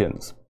select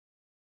pins.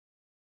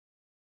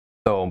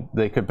 So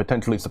they could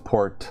potentially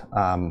support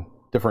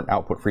different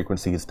output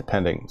frequencies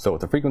depending. So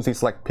with the frequency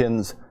select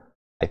pins,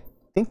 I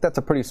think that's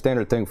a pretty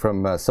standard thing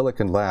from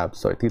Silicon Labs.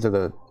 So these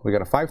are we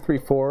got a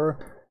 534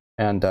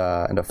 and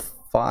a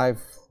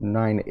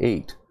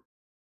 598.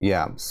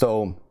 Yeah,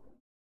 so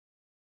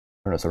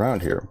turn us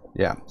around here.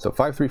 Yeah, so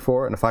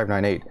 534 and a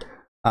 598.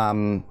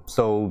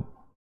 So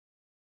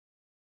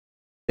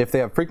if they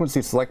have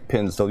frequency select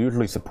pins, they'll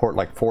usually support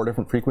like 4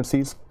 different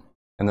frequencies.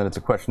 And then it's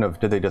a question of,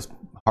 did they just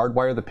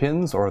hardwire the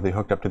pins or are they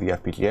hooked up to the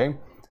FPGA?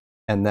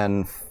 And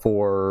then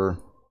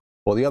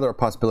the other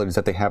possibility is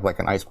that they have like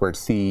an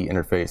I2C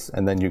interface,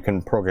 and then you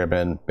can program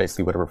in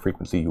basically whatever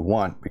frequency you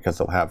want because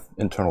they'll have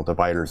internal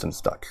dividers and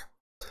such.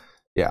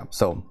 Yeah,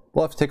 so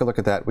we'll have to take a look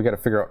at that. We got to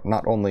figure out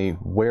not only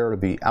where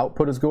the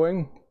output is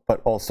going,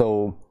 but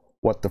also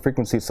what the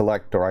frequency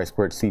select or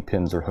I2C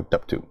pins are hooked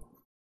up to.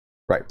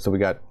 Right, so we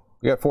got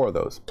 4 of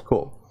those.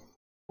 Cool.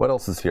 What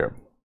else is here?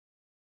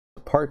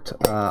 Part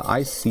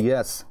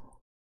ICS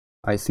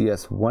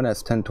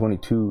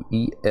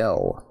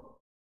 1S1022EL.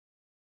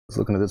 Let's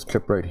look at this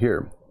chip right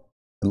here.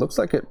 It looks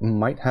like it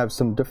might have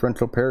some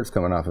differential pairs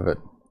coming off of it.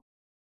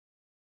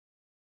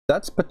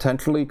 That's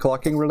potentially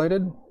clocking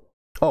related.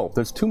 Oh,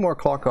 there's 2 more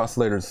clock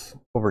oscillators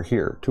over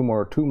here. Two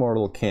more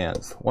little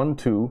cans. 1,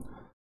 2.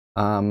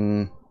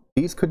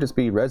 These could just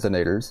be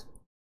resonators.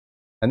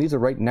 And these are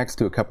right next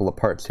to a couple of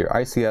parts here.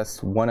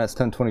 ICS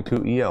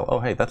 1S1022EL.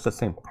 Oh, hey, that's the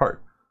same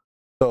part.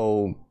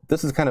 So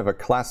this is kind of a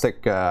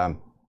classic,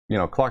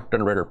 clock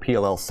generator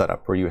PLL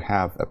setup where you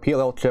have a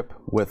PLL chip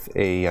with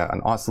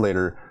an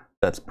oscillator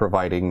that's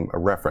providing a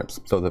reference.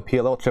 So the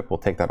PLL chip will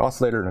take that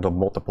oscillator and it'll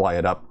multiply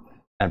it up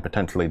and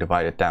potentially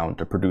divide it down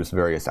to produce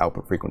various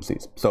output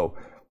frequencies. So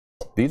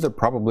these are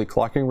probably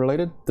clocking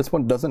related. This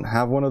one doesn't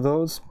have one of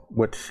those,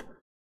 which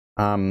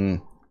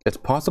it's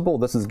possible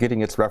this is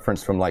getting its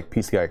reference from like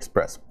PCI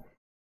Express,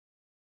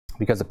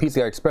 because the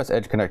PCI Express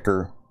edge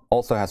connector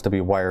also has to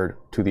be wired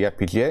to the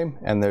FPGA,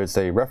 and there's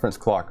a reference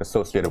clock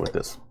associated with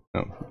this.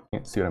 Oh, you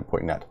can't see what I'm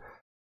pointing at.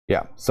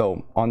 Yeah,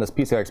 so on this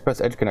PCI Express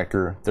edge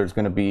connector, there's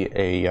going to be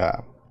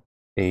a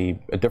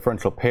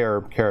differential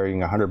pair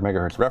carrying a 100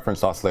 megahertz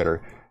reference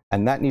oscillator,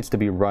 and that needs to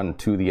be run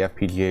to the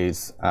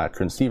FPGA's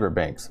transceiver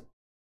banks,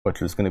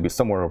 which is going to be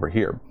somewhere over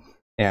here.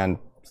 And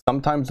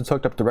sometimes it's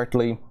hooked up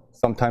directly.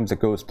 Sometimes it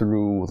goes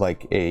through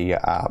like a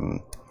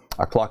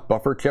clock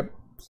buffer chip.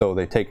 So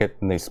they take it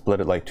and they split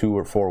it like 2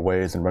 or 4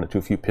 ways and run it to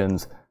a few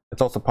pins.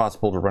 It's also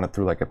possible to run it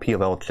through like a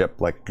PLL chip,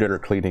 like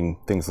jitter cleaning,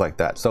 things like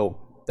that. So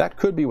that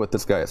could be what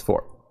this guy is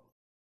for.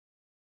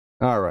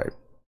 All right.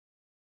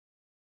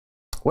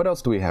 What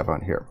else do we have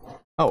on here?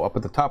 Oh, up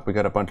at the top, we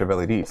got a bunch of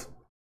LEDs.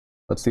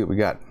 Let's see what we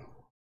got.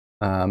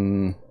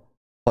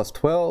 Plus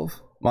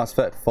 12,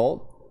 MOSFET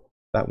fault.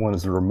 That one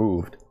is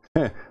removed.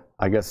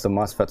 I guess the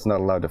MOSFET's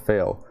not allowed to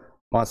fail.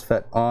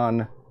 MOSFET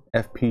on,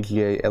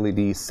 FPGA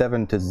LED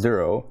 7 to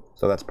 0.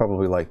 So that's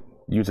probably like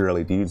user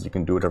LEDs. You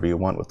can do whatever you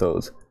want with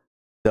those.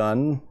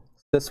 Done.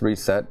 Sys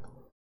reset.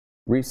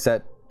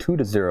 Reset 2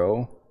 to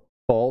 0.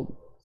 Fault.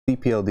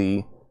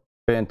 CPLD.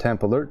 Fan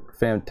temp alert.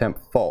 Fan temp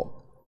fault.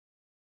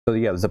 So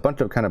yeah, there's a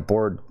bunch of kind of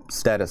board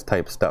status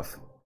type stuff.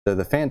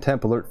 The fan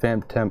temp alert,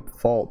 fan temp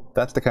fault,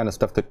 that's the kind of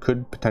stuff that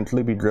could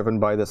potentially be driven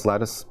by this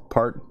lattice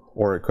part,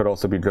 or it could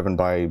also be driven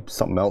by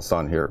something else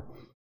on here.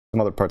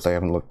 Some other parts I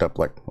haven't looked up,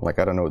 like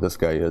I don't know what this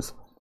guy is.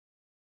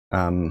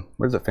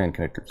 Where's the fan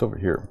connector? It's over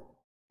here.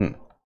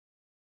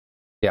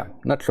 Yeah,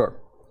 not sure.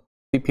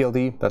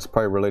 CPLD, that's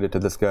probably related to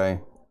this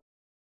guy.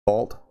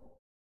 Fault,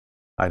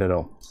 I don't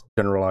know,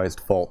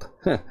 generalized fault.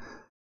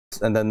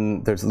 And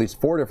then there's at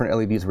least 4 different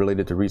LEDs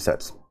related to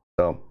resets.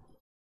 So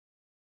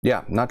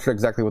yeah, not sure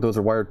exactly what those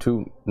are wired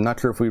to. Not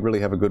sure if we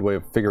really have a good way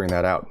of figuring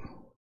that out.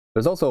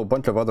 There's also a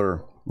bunch of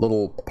other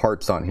little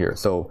parts on here.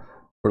 So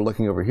we're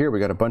looking over here,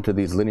 we got a bunch of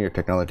these linear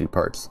technology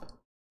parts.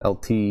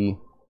 LT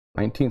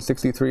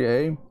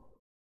 1963A,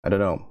 I don't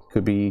know,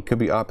 could be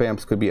op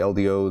amps, could be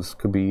LDOs,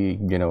 could be,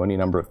 you know, any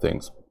number of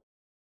things.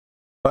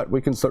 But we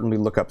can certainly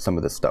look up some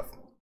of this stuff.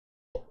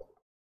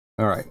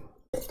 All right.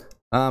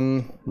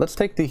 Let's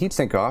take the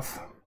heatsink off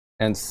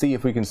and see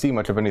if we can see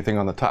much of anything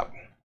on the top.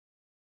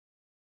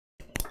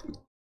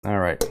 All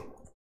right,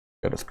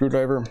 got a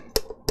screwdriver.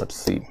 Let's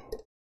see.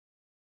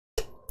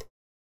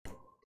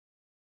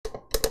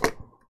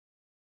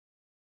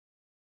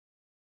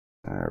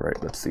 All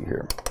right, let's see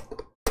here.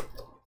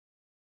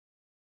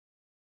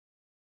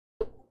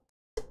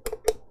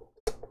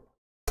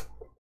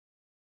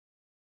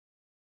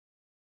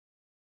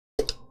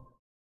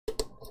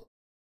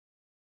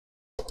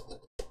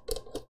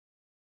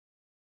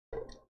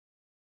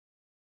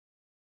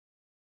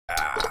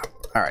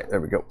 All right, there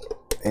we go.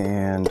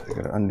 And I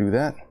gotta undo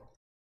that.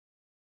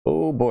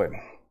 Oh boy.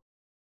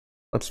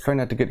 Let's try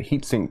not to get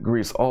heatsink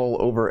grease all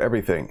over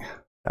everything.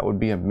 That would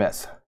be a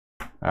mess.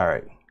 All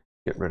right,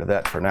 get rid of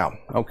that for now.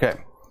 Okay,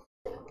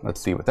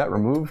 let's see. With that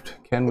removed,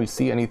 can we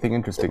see anything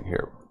interesting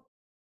here?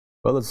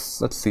 Well,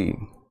 let's see.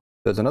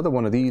 There's another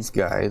one of these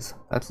guys.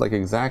 That's like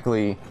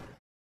exactly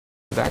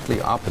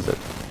opposite.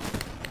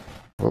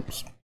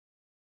 Whoops.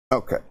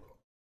 Okay.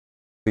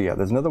 So yeah,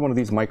 there's another one of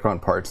these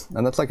micron parts,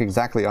 and that's like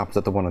exactly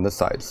opposite the one on this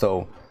side.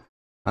 So,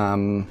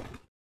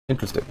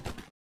 interesting.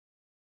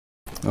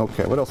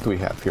 Okay, what else do we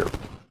have here?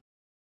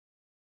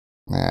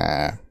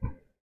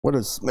 What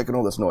is making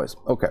all this noise?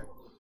 Okay,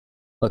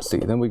 let's see.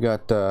 Then we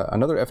got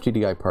another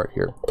FTDI part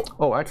here.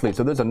 Oh, actually,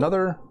 so there's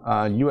another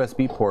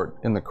USB port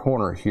in the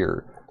corner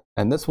here,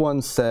 and this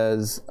one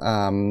says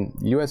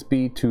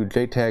USB to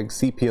JTAG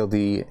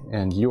CPLD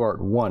and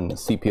UART1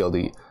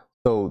 CPLD.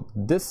 So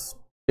this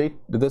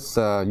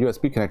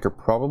USB connector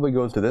probably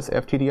goes to this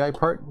FTDI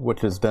part,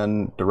 which is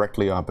then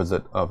directly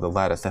opposite of the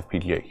lattice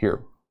FPGA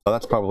here. So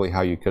that's probably how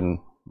you can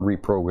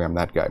reprogram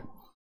that guy.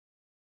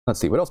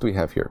 Let's see, what else do we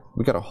have here?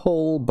 We got a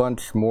whole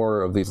bunch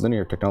more of these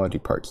linear technology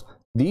parts.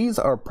 These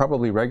are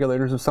probably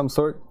regulators of some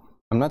sort.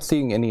 I'm not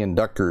seeing any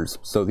inductors,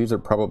 so these are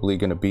probably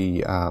going to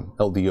be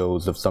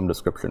LDOs of some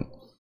description.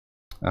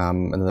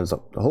 And then there's a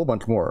whole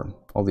bunch more.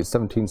 All these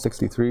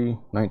 1763,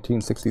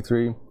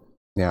 1963.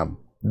 Yeah.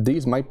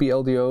 These might be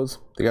LDOs.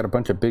 They got a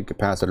bunch of big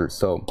capacitors,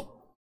 so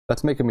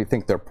that's making me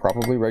think they're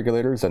probably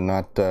regulators and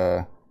not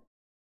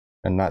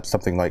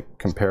something like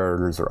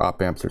comparators or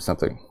op amps or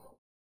something.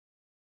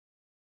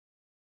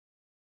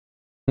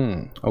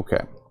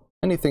 Okay.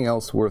 Anything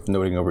else worth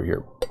noting over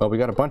here? Well, we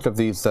got a bunch of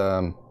these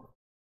look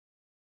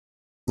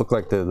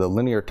like the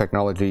linear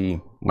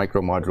technology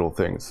micro module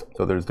things.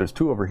 So there's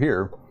 2 over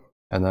here,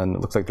 and then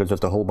it looks like there's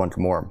just a whole bunch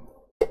more.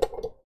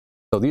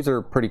 So these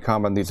are pretty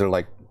common. These are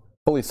like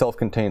fully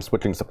self-contained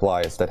switching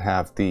supplies that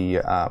have the you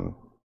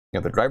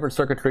know, the driver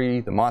circuitry,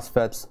 the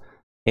MOSFETs,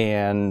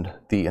 and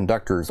the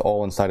inductors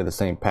all inside of the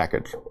same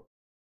package.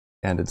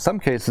 And in some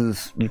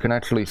cases, you can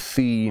actually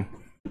see,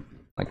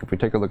 like if we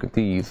take a look at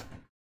these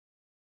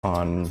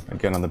on,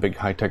 again, on the big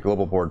high-tech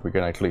global board, we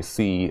can actually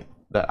see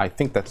that I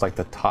think that's like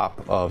the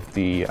top of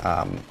the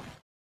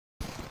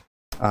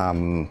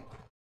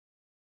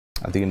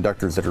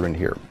inductors that are in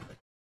here.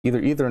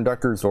 Either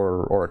inductors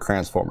or a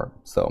transformer.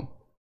 So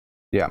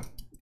yeah.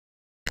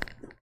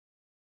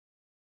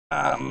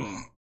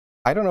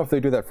 I don't know if they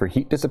do that for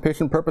heat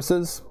dissipation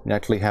purposes. You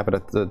actually have it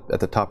at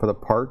the top of the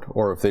part,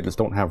 or if they just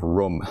don't have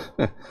room.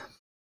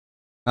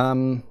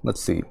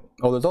 Let's see.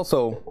 Oh, there's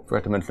also,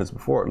 forgot to mention this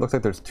before, it looks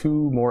like there's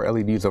 2 more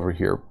LEDs over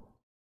here.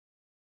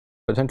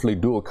 Potentially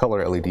dual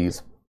color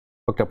LEDs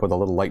hooked up with a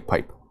little light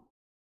pipe.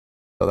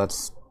 So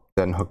that's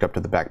then hooked up to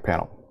the back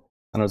panel.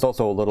 And there's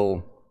also a little,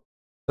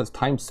 it says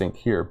time sync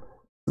here.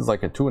 This is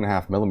like a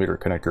 2.5mm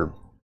connector.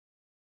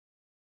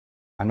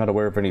 I'm not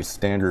aware of any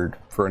standard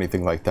for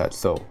anything like that,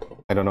 so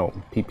I don't know,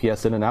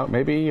 PPS in and out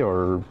maybe,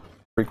 or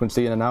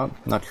frequency in and out,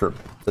 not sure.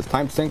 It says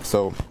time sync,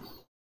 so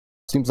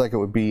seems like it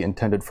would be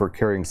intended for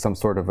carrying some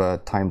sort of a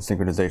time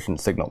synchronization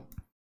signal.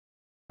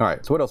 All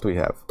right, so what else do we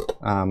have?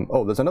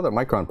 Oh, there's another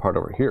micron part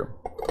over here.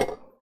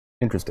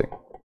 Interesting.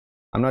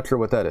 I'm not sure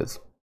what that is.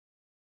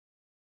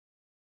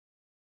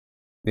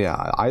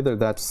 Yeah, either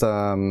that's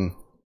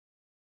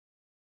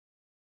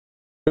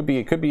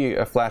it could be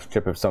a flash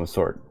chip of some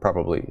sort,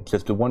 probably. It's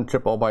just a one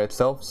chip all by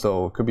itself,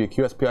 so it could be a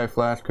QSPI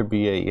flash, could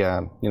be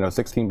a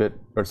 16-bit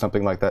or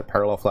something like that,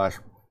 parallel flash.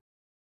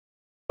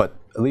 But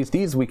at least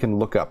these we can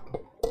look up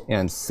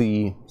and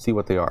see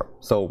what they are.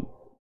 So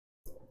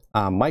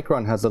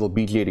Micron has a little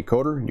BGA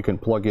decoder. You can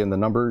plug in the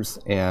numbers,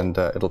 and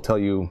it'll tell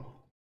you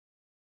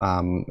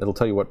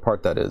what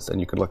part that is, and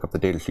you can look up the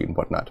datasheet and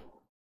whatnot.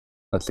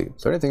 Let's see.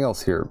 Is there anything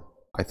else here?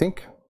 I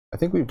think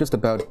we've just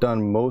about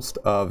done most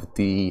of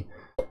the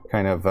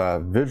kind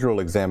of visual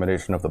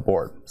examination of the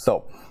board.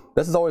 So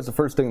this is always the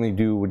first thing you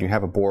do when you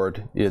have a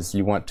board, is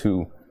you want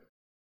to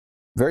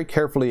very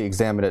carefully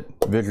examine it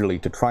visually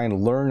to try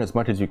and learn as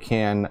much as you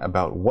can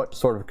about what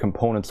sort of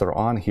components are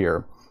on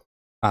here,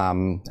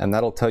 and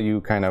that'll tell you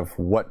kind of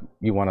what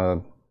you want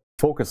to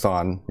focus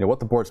on, what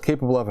the board's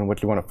capable of and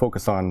what you want to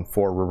focus on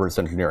for reverse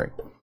engineering.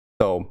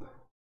 So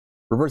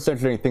reverse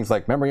engineering things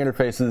like memory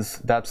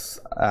interfaces, that's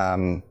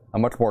a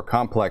much more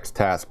complex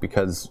task,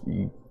 because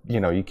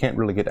you can't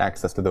really get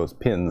access to those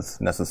pins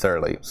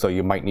necessarily, so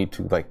you might need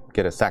to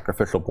get a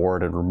sacrificial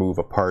board and remove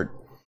a part,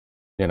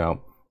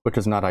 which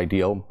is not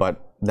ideal,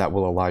 but that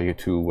will allow you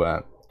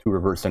to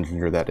reverse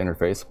engineer that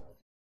interface.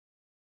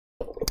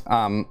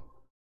 But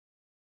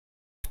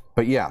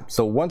yeah,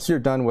 so once you're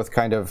done with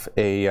kind of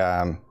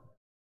a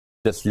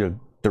just your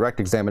direct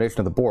examination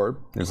of the board,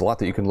 there's a lot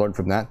that you can learn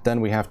from that.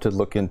 Then we have to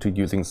look into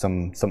using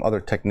some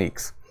other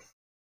techniques,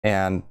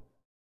 and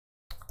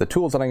the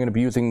tools that I'm going to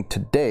be using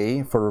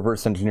today for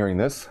reverse engineering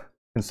this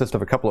consist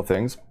of a couple of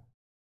things.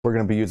 We're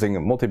going to be using a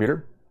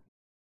multimeter.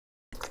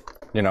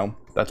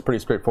 That's pretty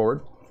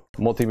straightforward.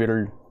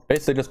 Multimeter,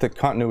 basically just a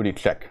continuity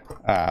check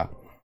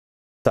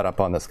setup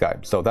on this guy.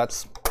 So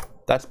that's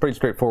pretty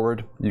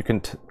straightforward. You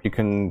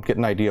can get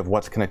an idea of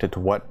what's connected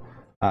to what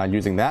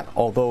using that.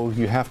 Although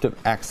you have to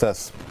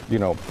access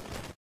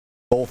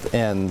both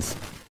ends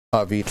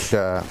of each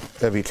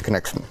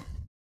connection.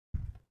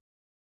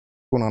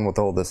 What's going on with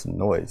all this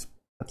noise?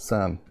 That's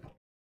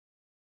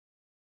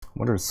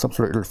what is some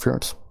sort of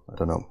interference? I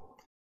don't know.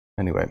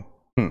 Anyway,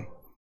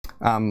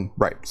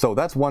 right. So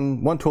that's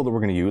one tool that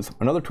we're going to use.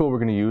 Another tool we're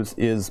going to use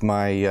is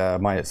my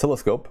my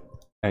oscilloscope.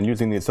 And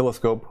using the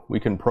oscilloscope, we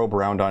can probe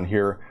around on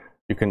here.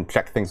 You can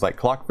check things like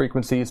clock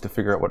frequencies to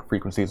figure out what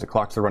frequencies the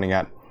clocks are running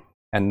at.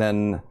 And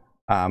then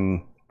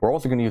we're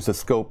also going to use the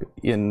scope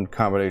in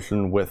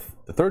combination with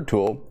the third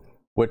tool,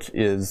 which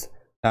is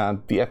the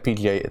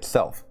FPGA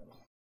itself.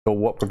 So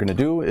what we're going to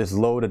do is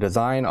load a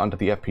design onto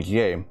the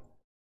FPGA,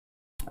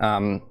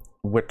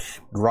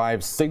 which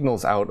drives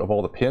signals out of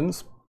all the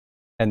pins,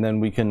 and then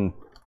we can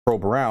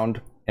probe around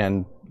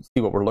and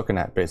see what we're looking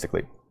at,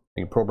 basically.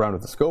 We can probe around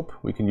with the scope,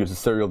 we can use a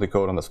serial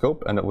decode on the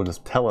scope, and it will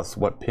just tell us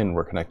what pin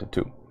we're connected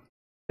to.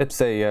 It's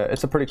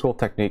a pretty cool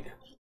technique.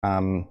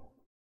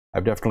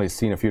 I've definitely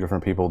seen a few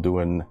different people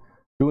doing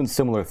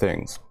similar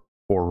things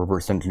for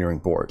reverse engineering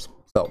boards.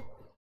 So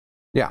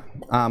yeah.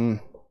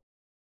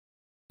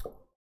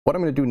 What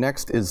I'm going to do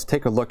next is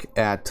take a look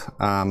at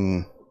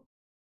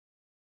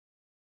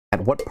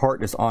what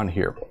part is on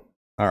here.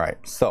 All right,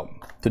 so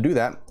to do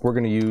that, we're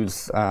going to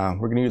use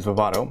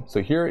Vivado.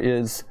 So here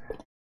is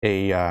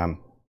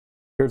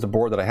here's a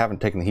board that I haven't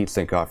taken the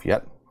heatsink off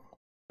yet.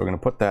 We're going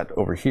to put that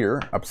over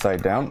here,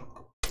 upside down,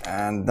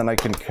 and then I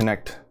can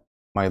connect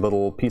my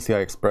little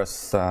PCI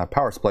Express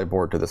power supply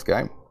board to this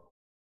guy.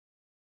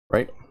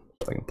 Right,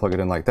 so I can plug it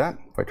in like that.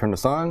 If I turn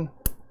this on,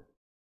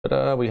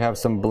 ta-da, we have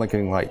some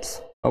blinking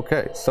lights.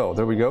 Okay, so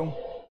there we go.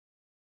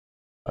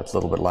 That's a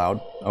little bit loud.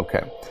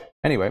 Okay.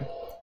 Anyway,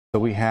 so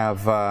we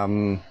have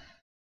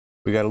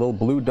we got a little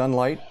blue done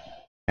light,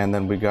 and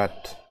then we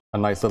got a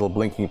nice little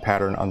blinking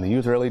pattern on the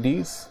user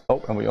LEDs.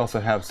 Oh, and we also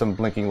have some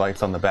blinking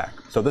lights on the back.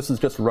 So this is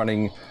just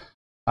running,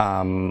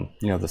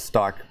 the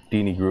stock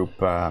Dini Group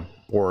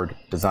board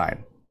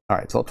design. All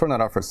right, so I'll turn that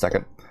off for a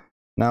second.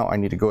 Now I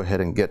need to go ahead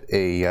and get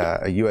a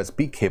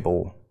USB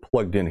cable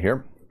plugged in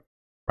here,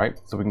 right?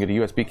 So we can get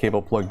a USB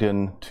cable plugged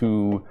in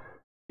to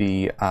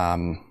the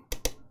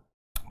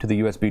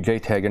USB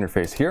JTAG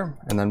interface here,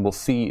 and then we'll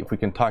see if we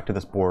can talk to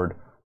this board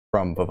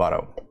from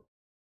Vivado.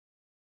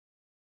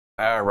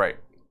 All right,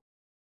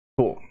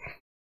 cool.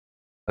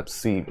 Let's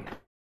see.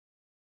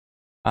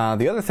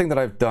 The other thing that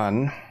I've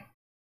done,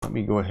 let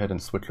me go ahead and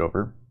switch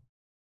over.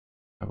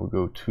 I will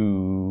go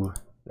to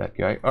that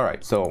guy. All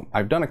right, so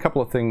I've done a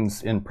couple of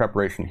things in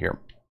preparation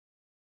here.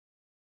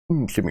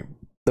 Excuse me.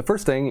 The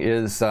first thing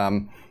is,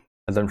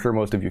 as I'm sure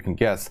most of you can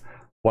guess,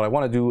 what I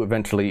want to do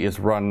eventually is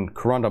run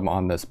Corundum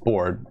on this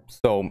board.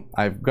 So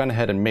I've gone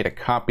ahead and made a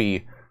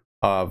copy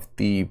of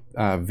the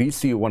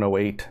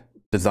VC108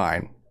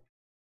 design.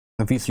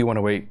 The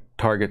VC108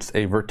 targets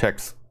a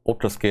vertex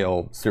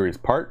UltraScale series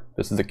part.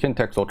 This is a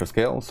Kintex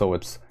UltraScale, so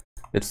it's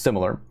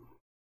similar.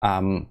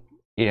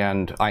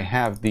 And I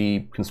have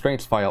the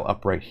constraints file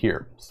up right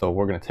here. So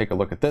we're going to take a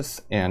look at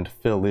this and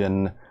fill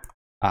in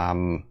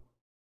all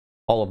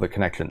of the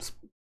connections.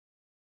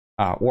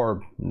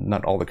 Or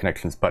not all the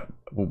connections, but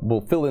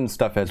we'll fill in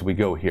stuff as we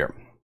go here.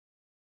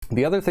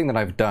 The other thing that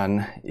I've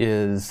done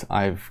is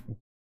I've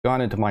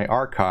gone into my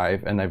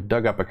archive and I've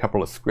dug up a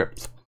couple of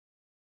scripts.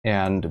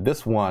 And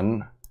this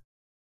one,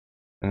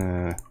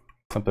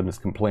 something is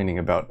complaining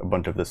about a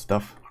bunch of this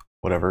stuff,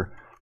 whatever.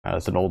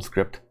 It's an old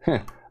script.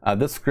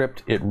 This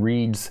script, it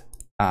reads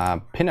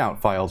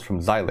pinout files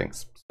from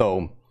Xilinx.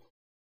 So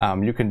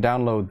you can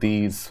download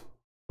these,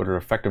 what are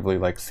effectively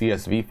like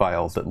CSV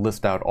files that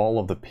list out all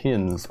of the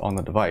pins on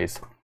the device.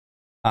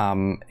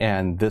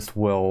 And this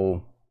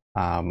will,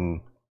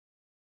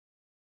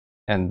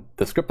 and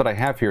the script that I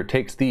have here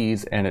takes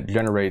these and it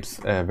generates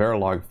a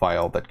Verilog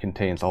file that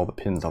contains all the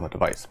pins on the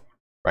device.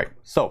 Right,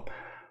 so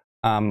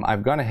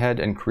I've gone ahead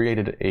and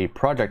created a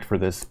project for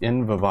this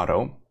in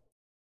Vivado.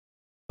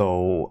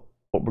 So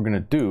what we're going to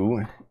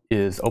do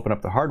is open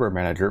up the hardware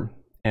manager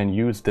and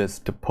use this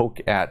to poke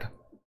at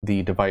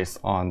the device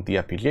on the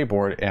FPGA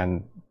board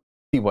and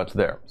see what's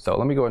there. So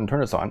let me go ahead and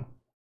turn this on.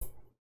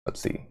 Let's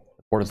see,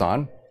 the board is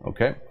on.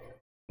 Okay,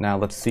 now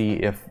let's see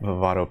if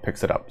Vivado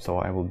picks it up. So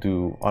I will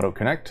do auto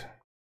connect,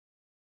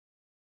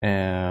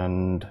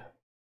 and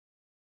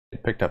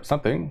it picked up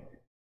something.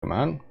 Come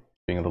on,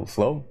 being a little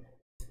slow.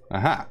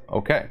 Aha,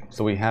 okay,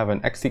 so we have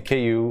an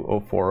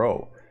XCKU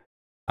 040.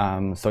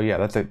 So yeah,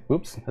 that's a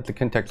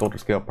Kintex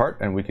UltraScale part,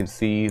 and we can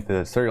see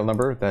the serial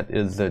number that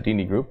is the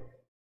Dini group,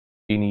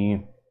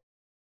 Dini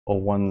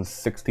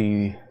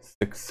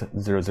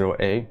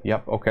 0160600A.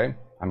 Yep, okay.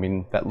 I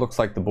mean, that looks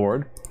like the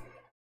board,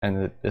 and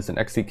it is an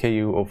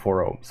XCKU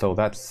 040. So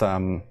that's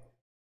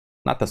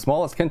not the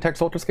smallest Kintex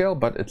UltraScale,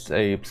 but it's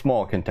a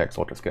small Kintex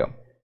UltraScale,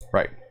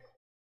 right?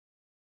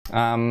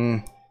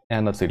 And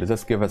let's see, does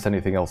this give us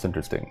anything else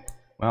interesting?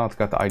 Well, it's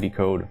got the ID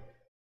code,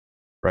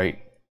 right?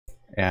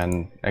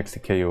 And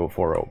XCKU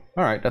 040.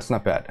 All right, that's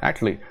not bad.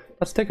 Actually,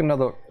 let's take a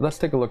look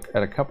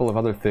at a couple of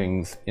other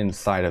things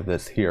inside of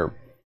this here,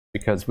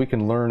 because we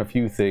can learn a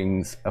few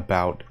things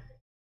about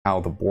how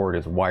the board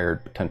is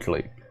wired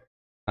potentially.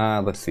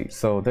 Let's see.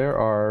 So there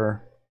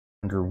are,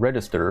 under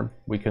register,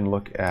 we can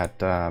look at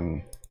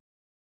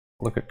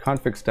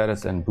config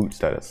status and boot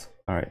status.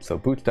 All right, so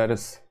boot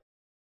status.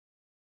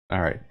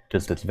 All right,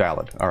 just it's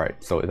valid. All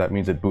right, so that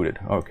means it booted.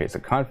 Okay, so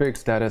config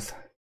status.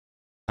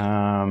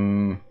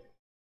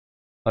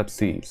 Let's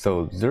see,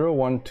 so 0,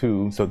 1,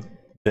 2, so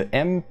the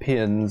M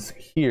pins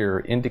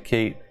here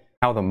indicate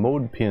how the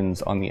mode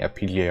pins on the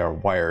FPGA are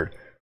wired,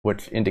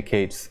 which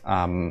indicates,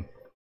 you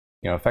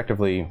know,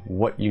 effectively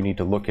what you need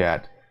to look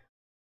at,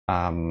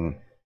 or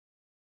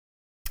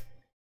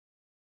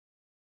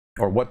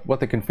what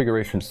the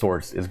configuration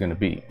source is going to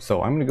be.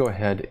 So I'm going to go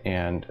ahead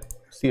and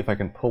see if I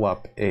can pull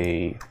up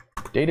a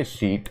data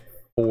sheet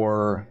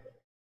for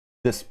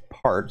this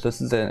part.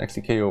 This is an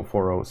XCKU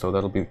 040, so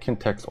that'll be the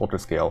Kintex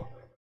UltraScale.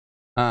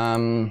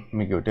 Let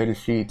me go data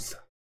sheets.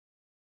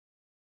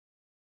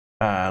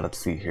 Let's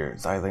see here,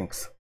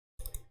 Xilinx.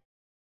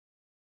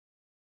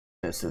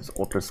 This is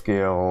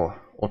UltraScale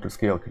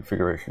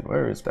configuration.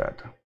 Where is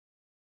that?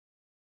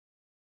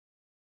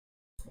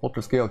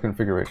 UltraScale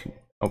configuration.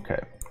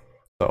 Okay,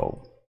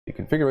 so the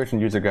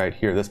configuration user guide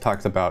here, this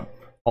talks about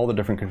all the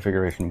different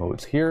configuration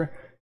modes here,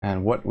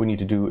 and what we need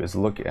to do is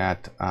look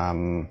at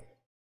the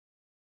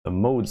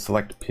mode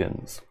select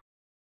pins.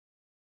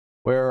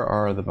 Where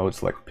are the mode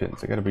select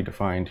pins? They got to be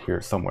defined here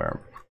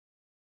somewhere.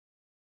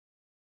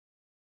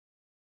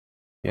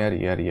 Yada,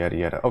 yada, yada,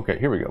 yada. Okay,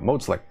 here we go.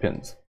 Mode select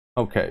pins.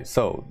 Okay,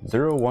 so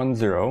 0, 1,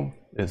 0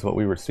 is what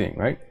we were seeing,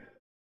 right?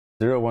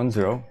 0, 1,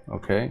 0.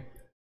 Okay.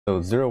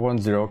 So 0, 1,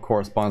 0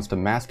 corresponds to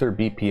master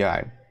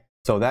BPI.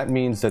 So that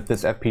means that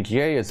this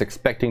FPGA is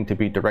expecting to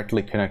be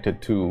directly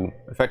connected to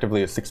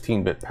effectively a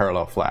 16-bit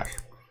parallel flash.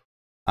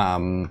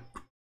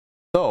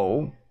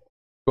 So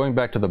going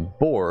back to the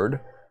board,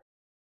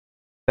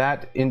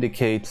 that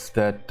indicates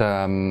that,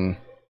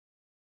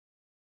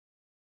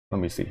 let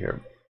me see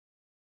here.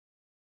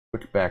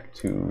 Switch back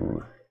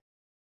to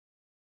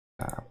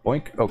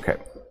boink. Okay.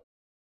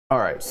 All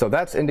right. So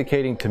that's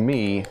indicating to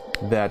me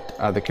that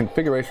the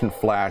configuration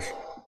flash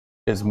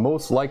is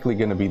most likely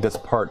going to be this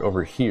part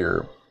over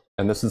here.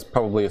 And this is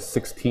probably a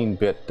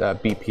 16-bit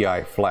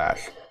BPI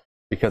flash.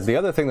 Because the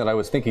other thing that I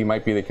was thinking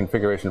might be the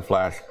configuration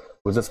flash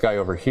was this guy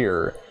over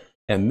here.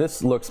 And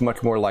this looks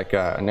much more like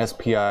an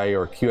SPI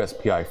or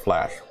QSPI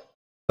flash.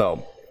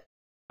 So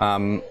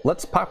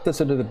let's pop this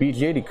into the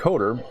BGA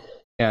decoder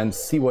and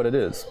see what it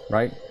is,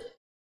 right?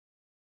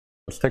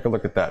 Let's take a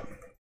look at that.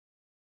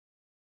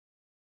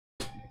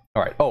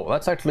 All right. Oh,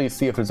 let's actually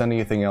see if there's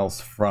anything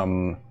else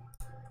from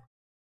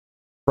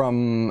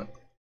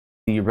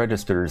the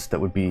registers that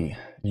would be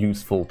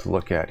useful to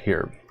look at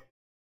here.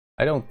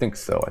 I don't think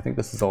so. I think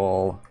this is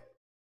all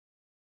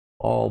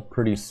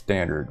pretty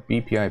standard.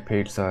 BPI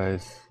page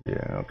size.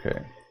 Yeah,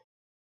 okay.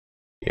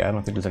 Yeah, I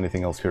don't think there's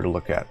anything else here to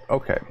look at.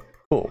 Okay,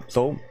 cool.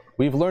 So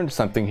we've learned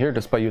something here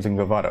just by using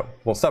Vivado.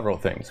 Well, several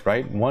things,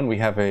 right? One, we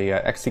have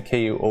a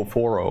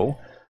XCKU040.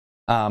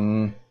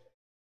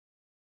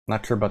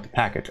 Not sure about the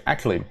package.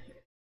 Actually,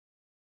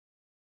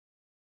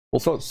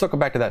 we'll circle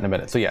back to that in a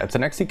minute. So yeah, it's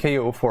an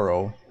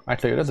XCKU040.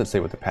 Actually, it doesn't say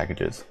what the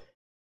package is.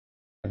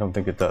 I don't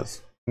think it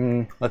does.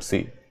 Let's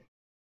see.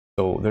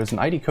 So there's an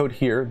ID code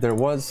here. There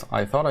was,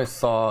 I thought I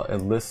saw a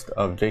list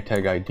of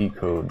JTAG ID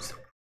codes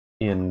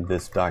in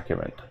this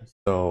document.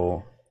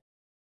 So,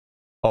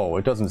 oh,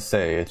 it doesn't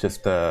say. It's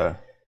just, oh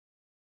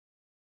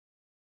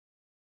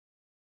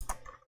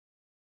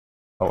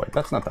wait,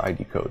 that's not the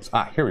ID codes.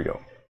 Ah, here we go.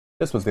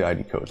 This was the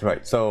ID codes,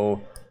 right?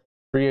 So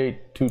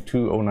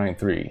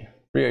 3822093,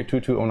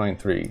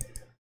 3822093.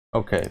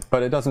 Okay,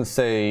 but it doesn't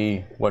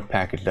say what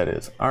package that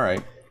is. All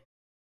right,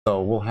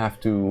 so we'll have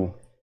to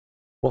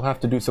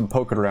do some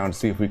poking around to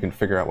see if we can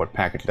figure out what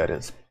package that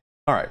is.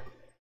 All right.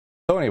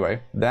 So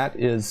anyway, that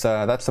is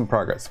that's some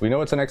progress. We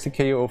know it's an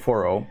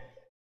XCKU040,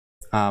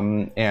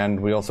 and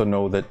we also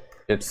know that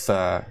it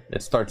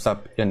starts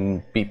up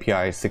in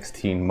BPI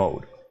 16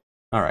 mode.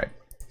 All right.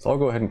 So I'll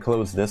go ahead and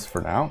close this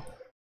for now,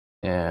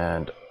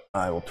 and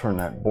I will turn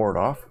that board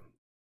off.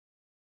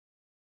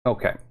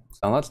 Okay.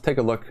 So let's take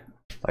a look.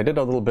 I did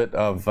a little bit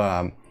of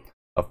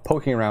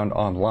poking around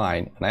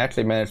online, and I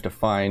actually managed to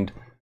find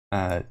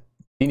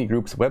Dini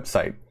Group's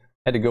website.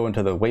 I had to go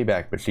into the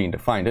Wayback Machine to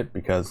find it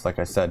because, like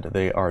I said,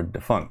 they are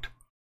defunct.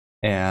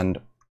 And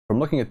from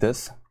looking at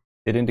this,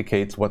 it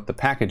indicates what the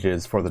package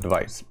is for the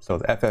device. So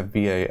the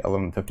FFVA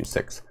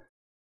 1156.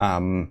 I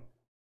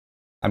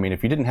mean,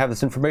 if you didn't have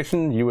this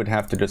information, you would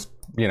have to just,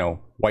 you know,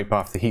 wipe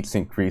off the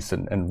heatsink grease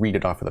and read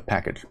it off of the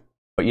package.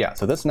 But yeah,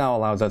 so this now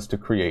allows us to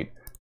create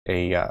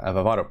a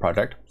Vivado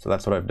project. So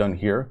that's what I've done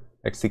here.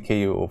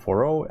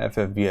 XCKU040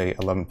 FFVA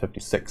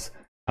 1156.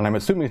 And I'm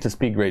assuming it's a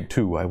speed grade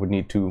 2. I would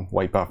need to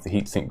wipe off the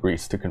heatsink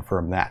grease to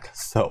confirm that.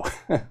 So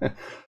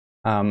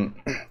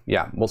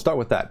yeah, we'll start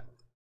with that.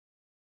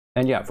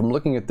 And yeah, from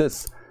looking at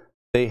this,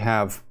 they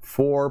have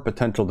 4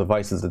 potential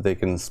devices that they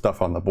can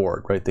stuff on the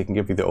board, right? They can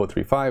give you the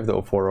 035,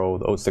 the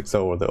 040, the 060,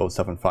 or the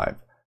 075.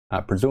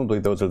 Presumably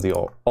those are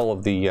all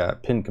of the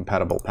pin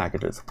compatible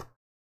packages.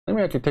 Let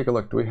me actually take a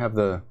look. Do we have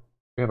a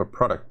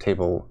product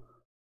table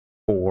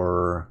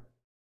for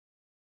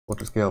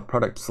Ultra Scale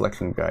product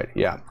selection guide?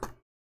 Yeah.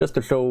 Just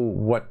to show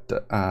what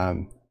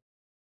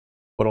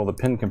all the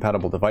pin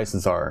compatible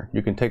devices are,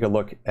 you can take a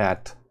look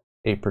at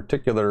a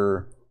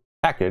particular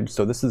package.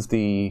 So this is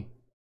the,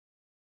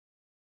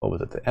 what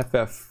was it, the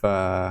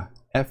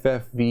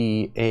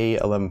FFVA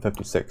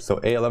 1156. So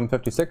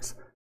A1156,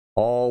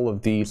 all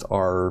of these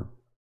are,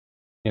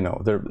 you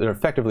know, they're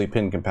effectively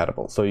pin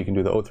compatible. So you can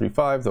do the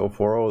 035, the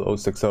 040, the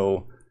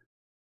 060.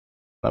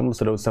 I almost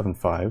said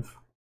 075.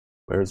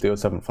 Where's the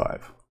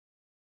 075?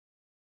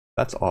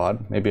 That's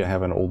odd. Maybe I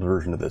have an old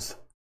version of this.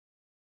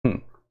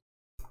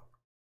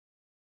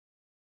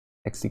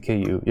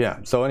 XCKU. Yeah.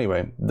 So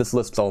anyway, this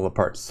lists all the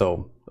parts.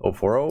 So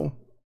 040,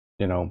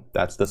 you know,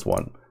 that's this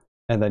one.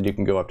 And then you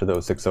can go up to the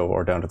 060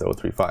 or down to the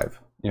 035,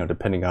 you know,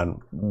 depending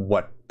on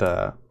what,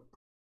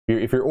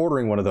 if you're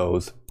ordering one of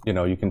those, you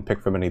know, you can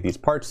pick from any of these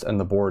parts and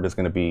the board is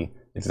going to be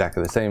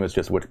exactly the same. It's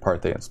just which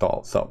part they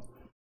install. So,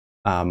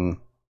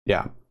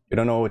 yeah, you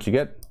don't know what you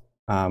get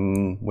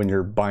when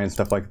you're buying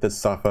stuff like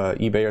this off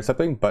eBay or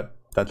something, but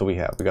that's what we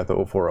have. We got the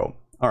 040.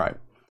 All right.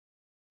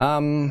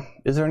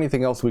 Is there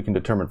anything else we can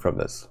determine from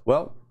this?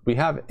 Well, we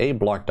have a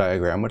block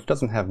diagram, which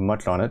doesn't have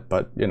much on it,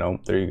 but, you know,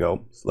 there you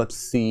go. So let's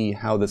see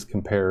how this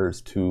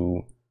compares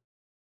to,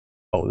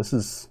 oh,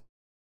 this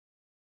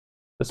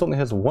only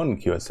has one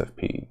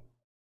QSFP.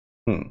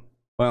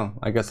 Well,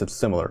 I guess it's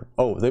similar.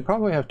 Oh, they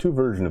probably have 2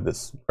 versions of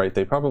this, right?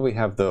 They probably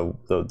have the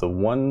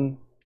one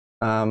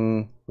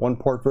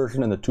port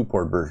version and the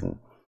 2-port version.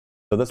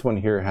 So this one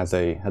here has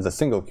a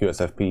single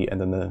QSFP,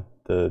 and then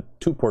the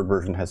 2-port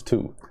version has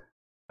 2.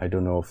 I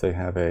don't know if they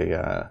have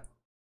a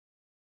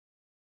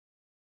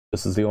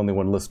this is the only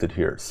one listed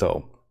here.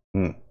 So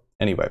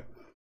anyway,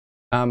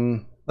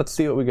 let's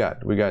see what we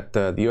got. We got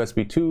the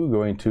USB 2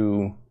 going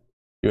to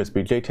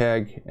USB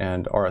JTAG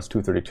and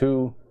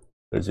RS232.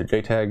 There's your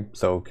JTAG.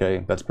 So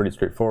okay, that's pretty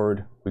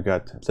straightforward. We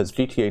got, it says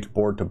GTH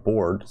board to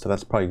board, so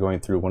that's probably going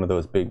through one of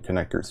those big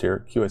connectors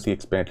here. QSE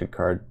expansion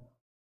card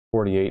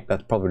 48.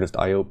 That's probably just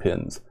I/O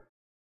pins.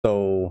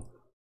 So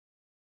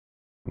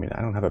I mean,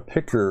 I don't have a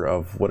picture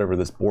of whatever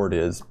this board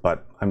is,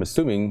 but I'm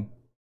assuming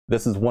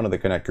this is one of the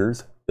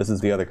connectors. This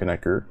is the other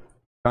connector.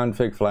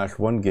 Config flash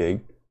 1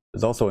 gig.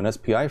 There's also an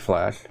SPI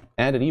flash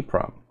and an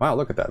EEPROM. Wow,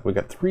 look at that. We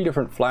got 3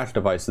 different flash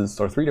devices,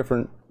 or 3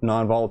 different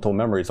non-volatile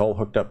memories all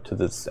hooked up to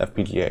this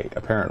FPGA,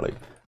 apparently.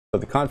 So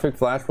the config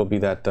flash will be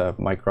that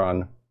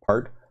Micron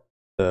part.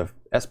 The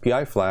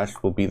SPI flash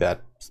will be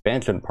that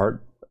expansion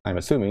part, I'm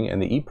assuming,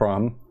 and the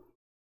EEPROM,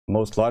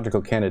 most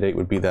logical candidate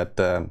would be that,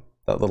 that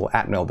little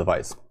Atmel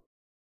device.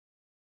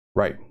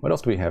 Right, what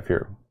else do we have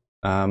here?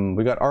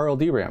 We got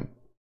RLDRAM,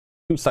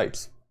 2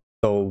 sites.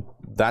 So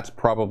that's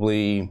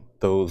probably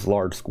those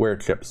large square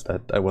chips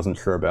that I wasn't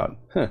sure about.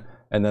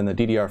 And then the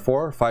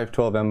DDR4,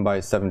 512M by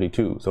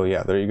 72. So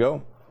yeah, there you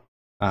go.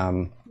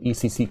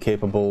 ECC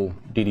capable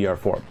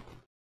DDR4.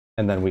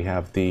 And then we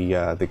have the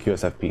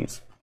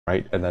QSFPs,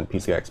 right? And then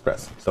PCI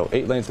Express. So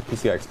 8 lanes of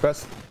PCI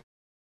Express,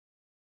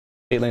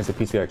 8 lanes of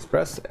PCI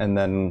Express, and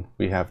then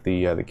we have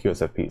the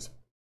QSFPs.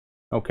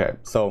 Okay,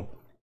 so,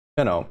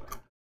 you know,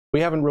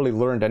 we haven't really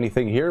learned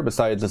anything here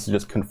besides this is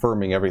just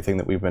confirming everything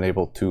that we've been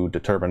able to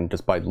determine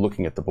just by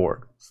looking at the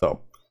board.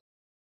 So,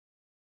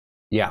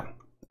 yeah,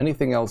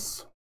 anything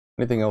else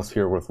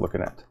here worth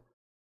looking at?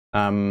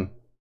 So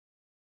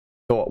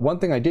one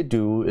thing I did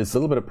do is a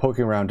little bit of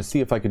poking around to see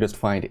if I could just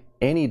find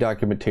any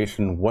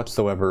documentation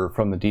whatsoever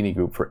from the Dini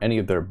group for any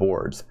of their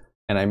boards.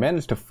 And I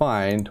managed to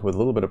find, with a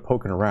little bit of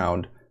poking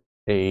around,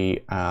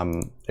 a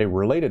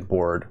related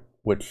board,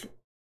 which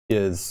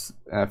is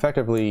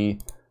effectively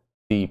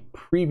the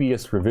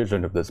previous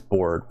revision of this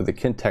board with the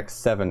Kintex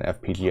 7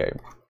 FPGA.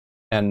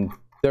 And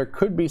there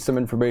could be some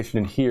information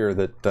in here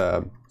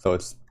that, so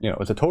it's, you know,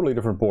 it's a totally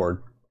different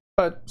board,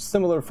 but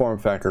similar form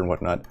factor and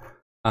whatnot.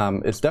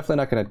 It's definitely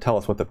not going to tell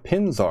us what the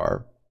pins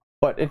are,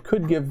 but it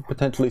could give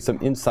potentially some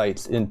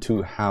insights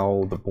into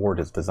how the board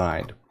is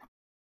designed.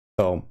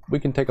 So we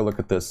can take a look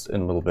at this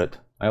in a little bit.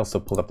 I also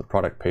pulled up the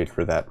product page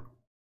for that.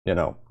 You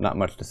know, not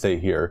much to say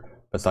here,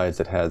 besides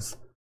it has,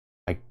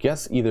 I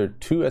guess, either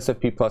 2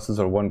 SFP pluses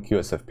or 1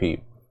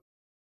 QSFP,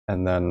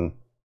 and then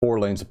 4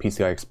 lanes of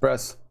PCI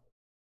Express,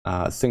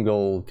 a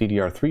single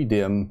DDR3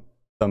 DIMM,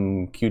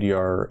 some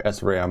QDR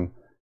SRAM,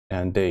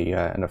 and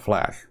a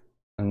flash.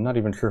 I'm not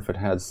even sure if it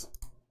has,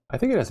 I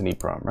think it has an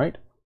EEPROM, right?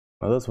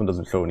 Well, this one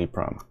doesn't show an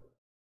EEPROM.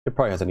 It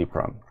probably has an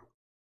EEPROM.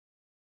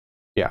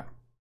 Yeah.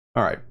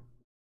 All right.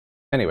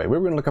 Anyway, we're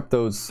going to look up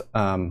those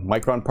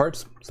Micron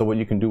parts. So what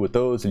you can do with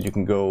those is you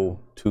can go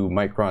to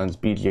Micron's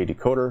BGA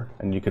decoder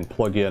and you can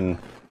plug in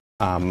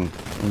one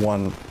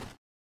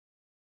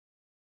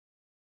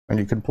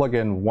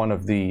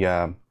of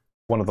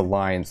the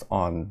lines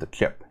on the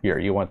chip here.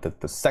 You want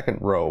the second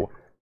row.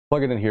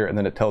 Plug it in here, and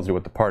then it tells you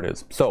what the part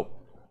is. So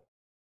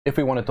if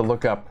we wanted to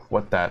look up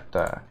what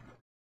that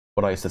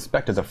what I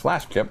suspect is a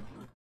flash chip,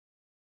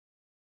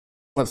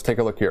 let's take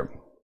a look here.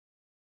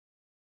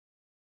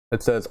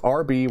 It says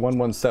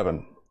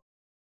RB117.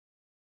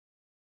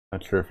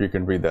 Not sure if you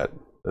can read that.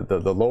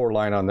 The lower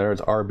line on there is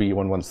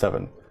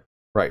RB117.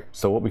 Right,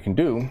 so what we can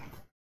do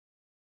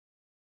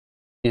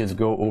is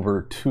go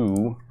over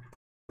to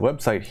the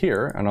website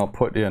here, and I'll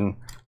put in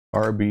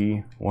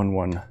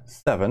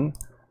RB117.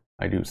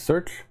 I do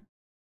search,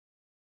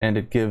 and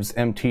it gives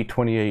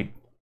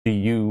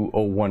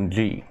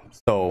MT28GU01G.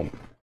 So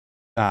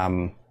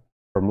from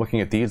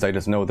looking at these, I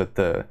just know that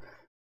the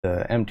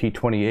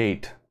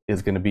MT28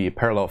 is going to be a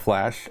parallel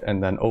flash,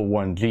 and then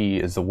 01G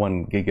is the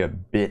 1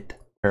 gigabit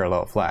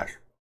parallel flash.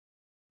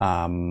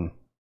 I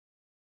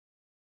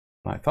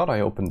thought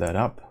I opened that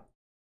up.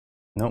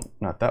 Nope,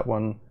 not that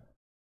one.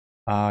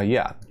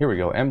 Yeah, here we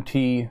go.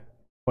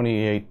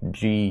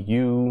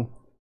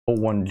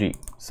 MT28GU01G.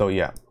 So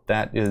yeah,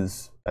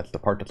 that's the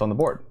part that's on the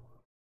board.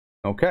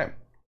 Okay.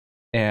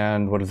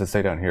 And what does it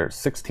say down here?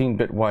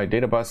 16-bit wide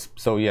data bus.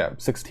 So yeah,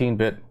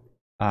 16-bit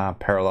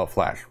parallel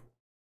flash.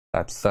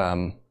 That's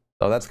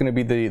so that's going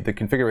to be the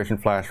configuration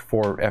flash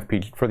for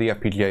the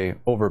FPGA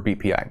over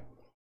BPI.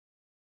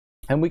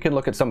 And we can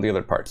look at some of the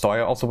other parts. So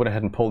I also went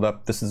ahead and pulled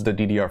up, this is the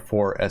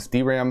DDR4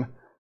 SDRAM.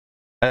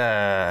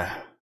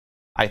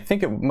 I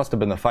think it must have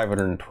been the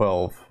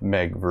 512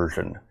 meg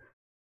version.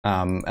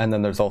 And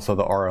then there's also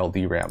the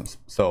RLD RAMs.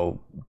 So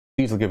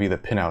these will give you the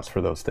pinouts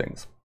for those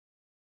things.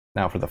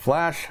 Now for the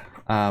flash,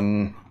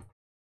 yeah,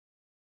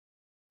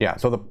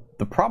 so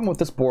the problem with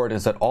this board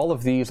is that all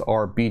of these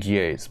are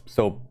BGAs.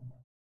 So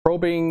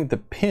probing the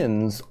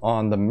pins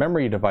on the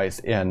memory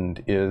device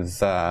end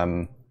is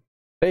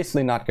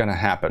basically not going to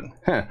happen.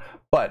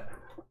 But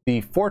the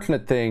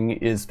fortunate thing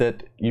is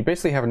that you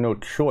basically have no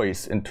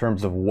choice in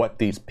terms of what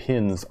these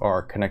pins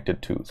are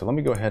connected to. So let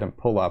me go ahead and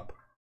pull up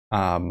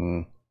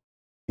the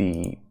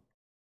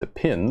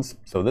pins.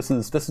 So this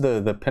is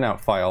the pinout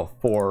file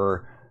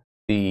for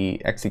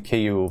the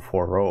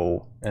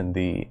XEKU40 and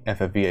the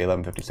FFVA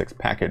 1156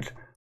 package.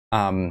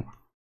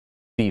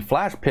 The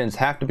flash pins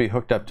have to be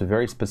hooked up to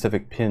very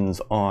specific pins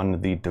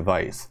on the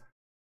device.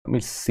 Let me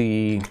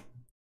see.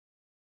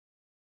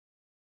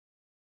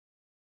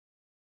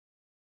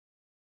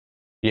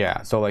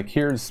 Yeah, so like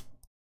here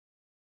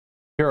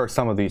are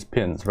some of these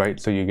pins, right?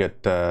 So you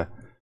get D04,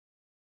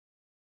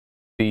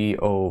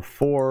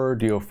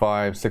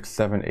 D05, 6,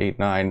 7, 8,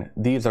 9.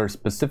 These are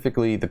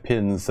specifically the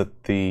pins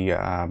that the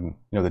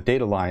the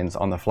data lines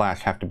on the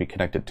flash have to be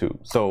connected to.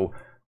 So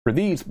for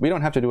these, we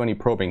don't have to do any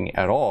probing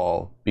at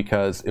all,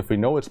 because if we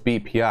know it's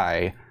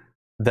BPI,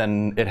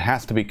 then it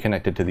has to be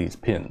connected to these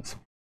pins.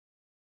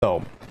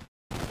 So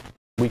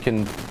we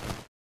can.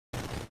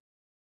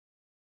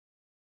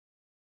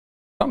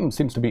 Something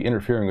seems to be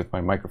interfering with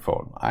my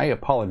microphone. I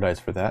apologize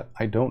for that.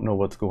 I don't know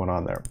what's going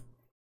on there.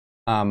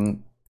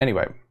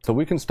 Anyway, so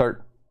we can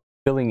start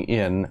filling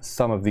in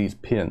some of these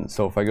pins.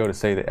 So if I go to,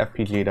 say, the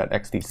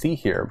FPGA.xdc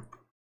here,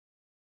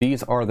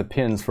 these are the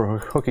pins for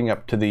hooking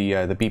up to the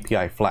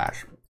BPI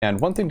flash. And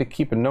one thing to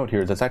keep in note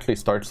here is this actually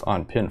starts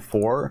on pin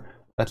 4,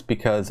 That's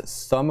because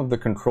some of the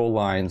control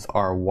lines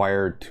are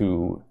wired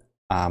to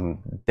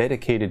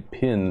dedicated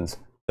pins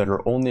that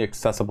are only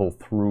accessible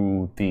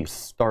through the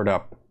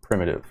startup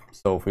primitive.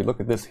 So if we look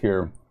at this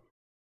here,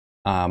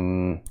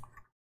 startup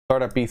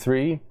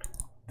B3,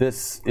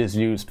 this is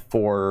used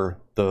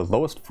for the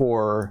lowest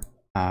 4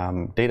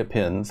 data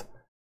pins,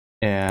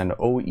 and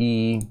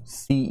OE,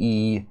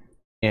 CE,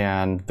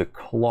 and the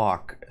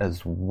clock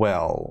as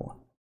well.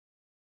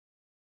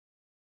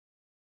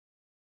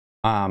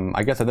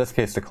 I guess in this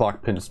case the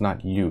clock pin is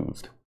not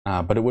used,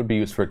 but it would be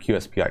used for a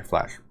QSPI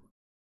flash.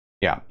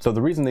 Yeah, so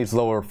the reason these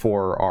lower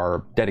 4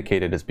 are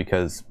dedicated is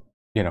because,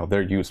 you know,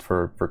 they're used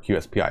for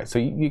QSPI. So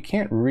you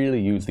can't really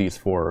use these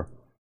for,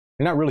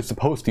 you're not really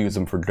supposed to use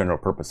them for general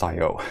purpose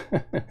I/O.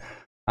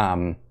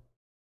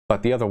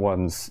 But the other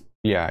ones,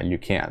 yeah, you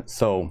can.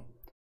 So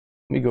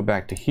let me go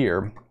back to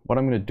here. What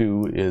I'm going to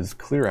do is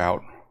clear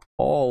out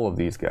all of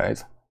these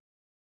guys.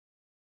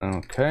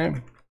 Okay.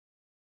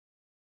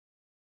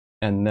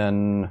 And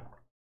then,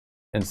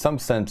 in some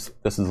sense,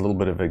 this is a little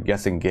bit of a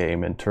guessing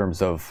game in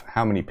terms of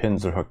how many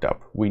pins are hooked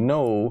up. We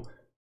know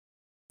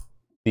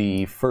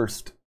the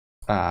first,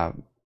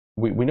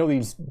 we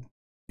know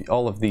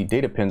all of the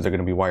data pins are going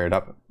to be wired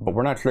up, but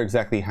we're not sure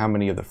exactly how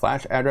many of the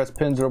flash address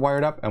pins are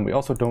wired up, and we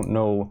also don't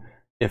know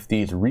if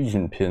these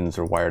region pins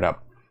are wired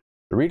up.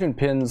 The region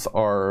pins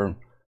are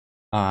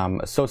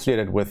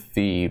associated with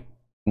the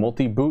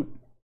multi-boot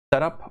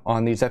setup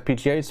on these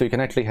FPGAs, so you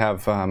can actually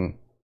have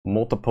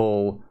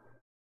multiple.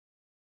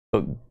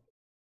 So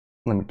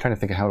I'm trying to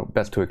think of how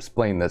best to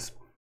explain this.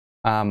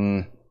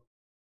 They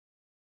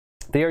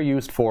are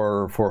used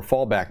for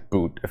fallback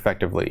boot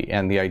effectively,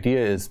 and the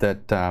idea is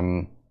that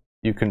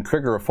you can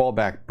trigger a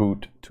fallback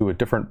boot to a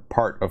different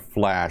part of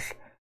flash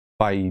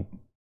by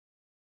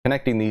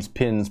connecting these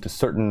pins to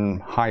certain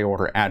high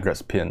order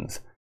address pins.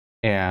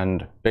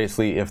 And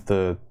basically, if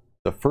the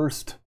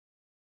first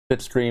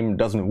bit stream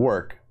doesn't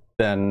work,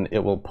 then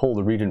it will pull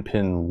the region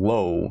pin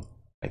low,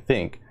 I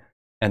think,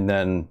 and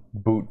then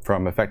boot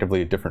from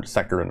effectively a different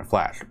sector in the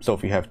flash. So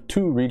if you have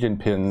 2 region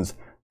pins,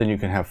 then you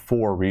can have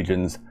 4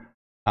 regions.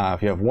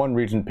 If you have 1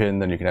 region pin,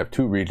 then you can have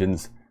 2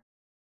 regions.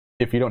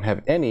 If you don't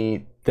have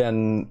any,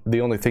 then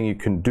the only thing you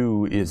can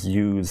do is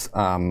use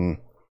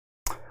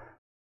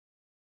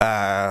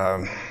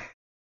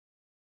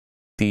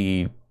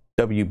the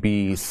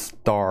WB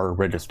star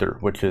register,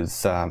 which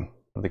is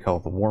what they call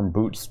it, the warm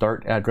boot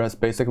start address,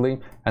 basically.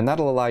 And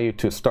that'll allow you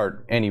to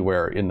start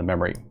anywhere in the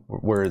memory,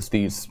 whereas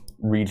these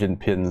region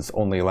pins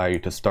only allow you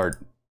to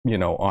start, you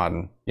know,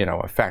 on, you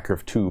know, a factor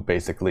of 2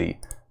 basically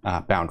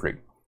boundary.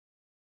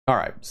 All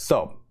right,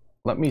 so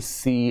let me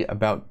see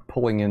about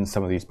pulling in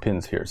some of these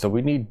pins here. So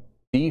we need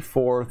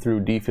D4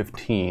 through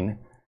D15,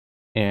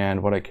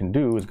 and what I can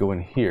do is go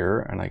in here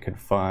and I can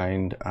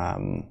find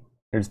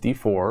here's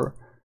D4,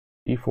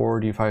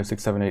 D5,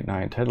 6, 7, 8,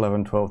 9, 10,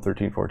 11, 12,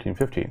 13, 14,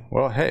 15.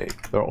 Well, hey,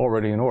 they're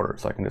already in order,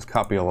 so I can just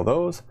copy all of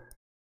those,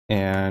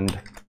 and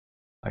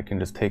I can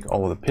just take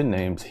all of the pin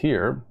names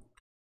here,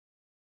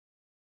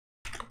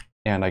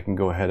 and I can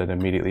go ahead and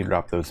immediately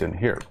drop those in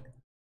here.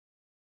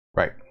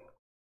 Right.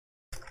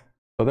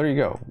 So there you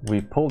go.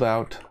 We pulled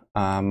out,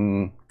 how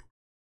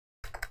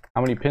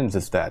many pins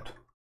is that?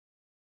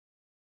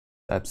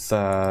 That's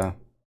 12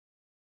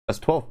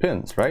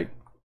 pins, right?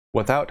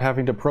 Without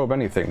having to probe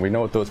anything, we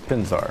know what those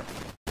pins are.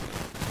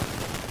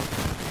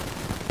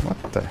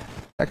 What the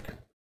heck?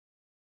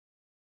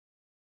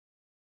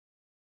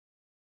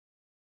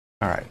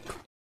 All right.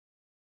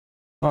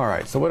 All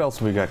right, so what else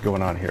have we got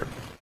going on here?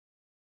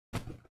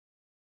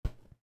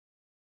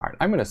 All right,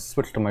 I'm going to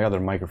switch to my other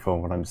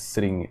microphone when I'm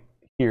sitting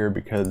here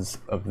because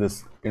of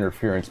this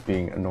interference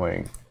being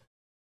annoying.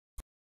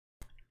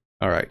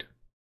 All right,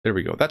 there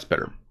we go. That's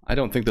better. I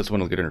don't think this one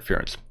will get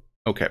interference.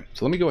 Okay,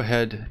 so let me go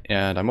ahead,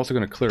 and I'm also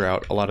going to clear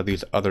out a lot of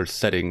these other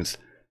settings,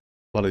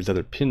 a lot of these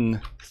other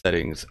pin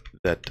settings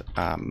that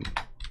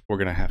we're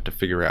going to have to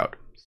figure out.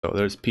 So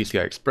there's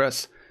PCI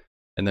Express,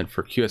 and then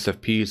for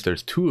QSFPs,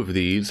 there's 2 of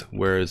these,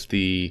 whereas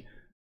the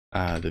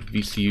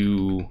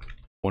VCU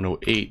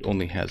 108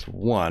 only has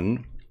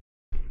 1.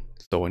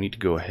 So I need to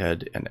go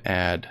ahead and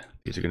add,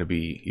 these are going to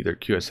be either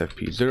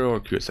QSFP0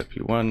 or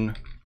QSFP1.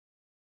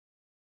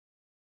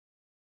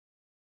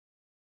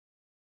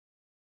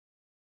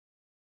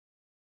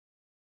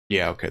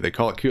 Yeah, okay, they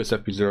call it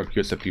QSFP0 and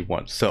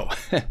QSFP1. So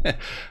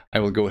I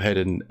will go ahead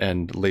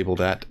and label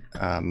that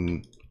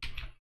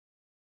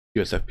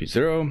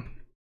QSFP0.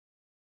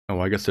 Oh,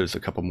 I guess there's a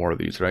couple more of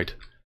these, right?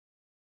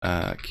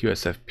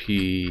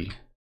 QSFP0.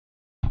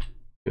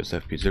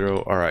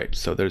 All right,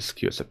 so there's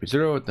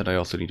QSFP0. Then I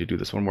also need to do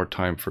this one more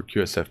time for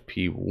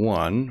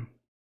QSFP1.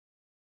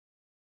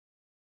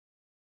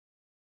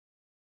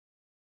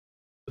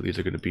 So these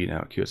are going to be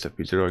now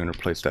QSFP0. I'm going to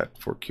replace that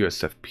for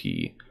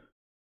QSFP1.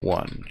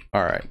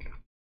 All right.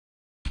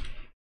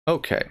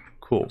 Okay,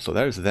 cool. So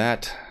there's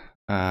that.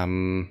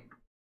 Oh,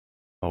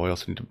 I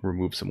also need to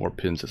remove some more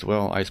pins as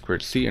well.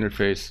 I2C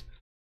interface.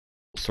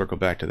 We'll circle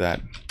back to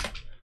that.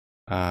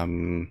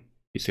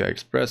 PCI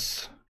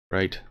Express,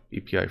 right?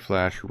 EPI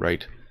Flash,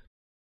 right?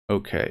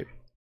 Okay.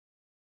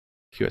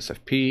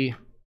 QSFP.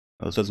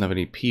 Well, this doesn't have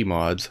any P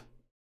mods.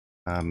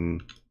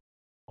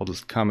 I'll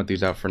just comment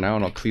these out for now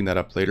and I'll clean that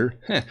up later.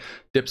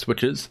 Dip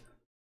switches.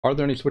 Are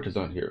there any switches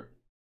on here?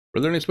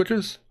 Were there any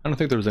switches? I don't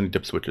think there was any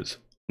dip switches.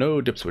 No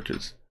dip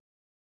switches.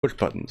 Push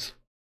buttons.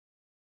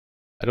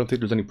 I don't think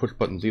there's any push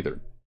buttons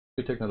either. Let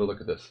me take another look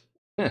at this.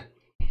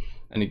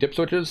 Any dip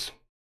switches?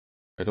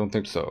 I don't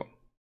think so.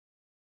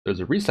 There's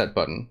a reset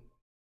button,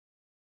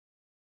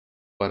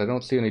 but I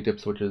don't see any dip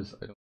switches.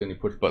 I don't see any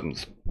push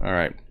buttons. All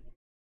right.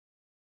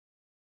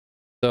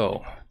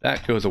 So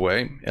that goes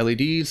away.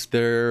 LEDs,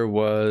 there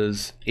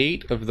was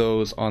 8 of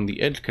those on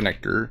the edge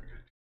connector,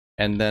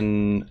 and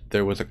then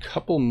there was a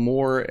couple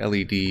more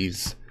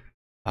LEDs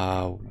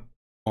on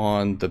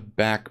the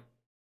back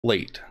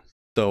plate.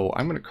 So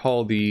I'm going to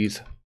call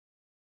these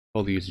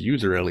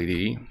user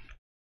LED.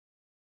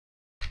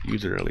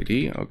 User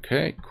LED,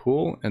 okay,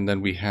 cool. And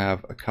then we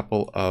have a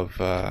couple of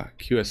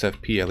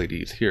QSFP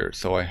LEDs here.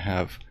 So I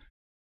have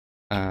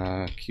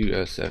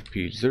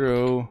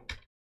QSFP0,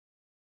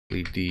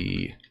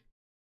 LED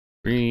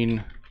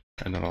green,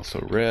 and then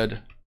also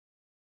red.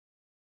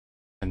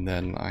 And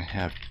then I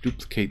have to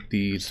duplicate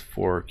these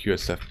for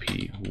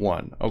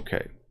QSFP1.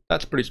 Okay,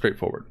 that's pretty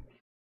straightforward.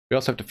 We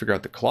also have to figure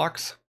out the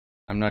clocks.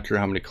 I'm not sure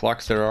how many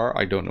clocks there are.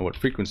 I don't know what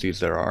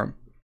frequencies there are.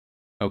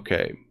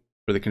 Okay,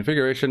 for the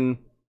configuration,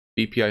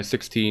 BPI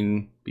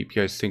 16,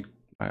 BPI sync,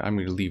 I'm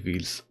going to leave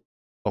these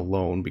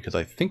alone because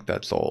I think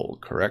that's all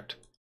correct.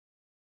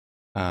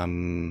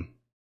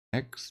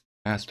 X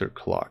master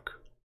clock.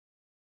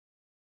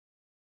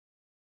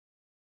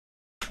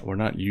 We're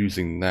not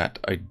using that,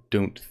 I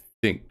don't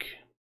think.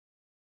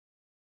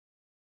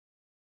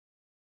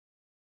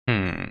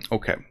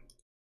 Okay.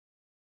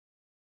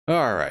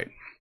 All right.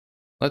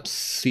 Let's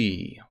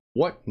see.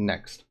 What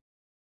next?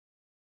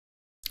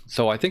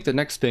 So I think the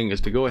next thing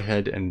is to go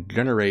ahead and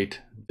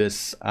generate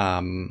this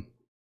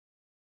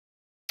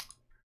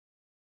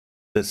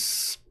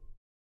this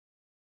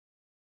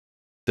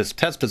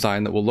test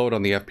design that will load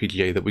on the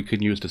FPGA that we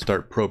can use to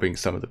start probing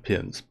some of the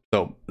pins.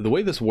 So the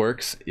way this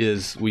works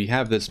is we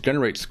have this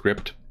generate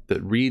script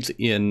that reads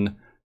in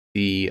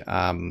the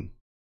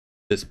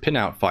this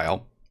pinout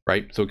file,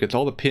 right? So it gets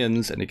all the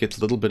pins and it gets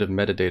a little bit of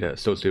metadata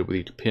associated with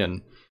each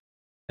pin.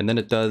 And then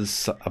it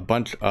does a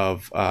bunch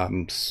of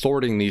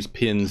sorting these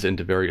pins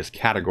into various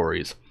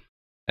categories.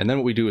 And then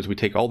what we do is we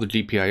take all the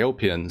GPIO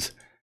pins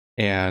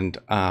and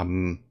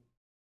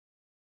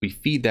we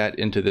feed that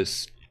into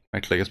this.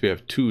 Actually, I guess we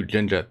have 2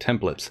 Jinja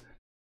templates.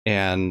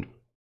 And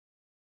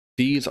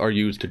these are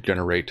used to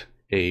generate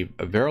a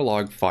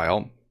Verilog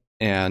file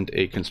and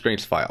a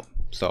constraints file.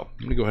 So I'm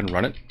going to go ahead and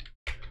run it.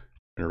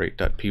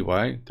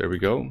 Generate.py. There we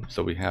go.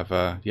 So we have,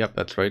 yep,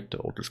 that's right,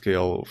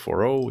 ultrascale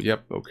 40.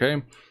 Yep,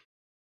 okay.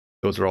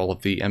 Those are all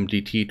of the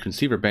MDT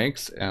transceiver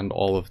banks and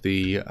all of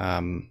the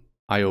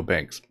IO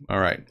banks. All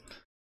right.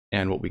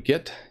 And what we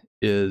get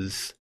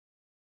is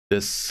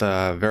this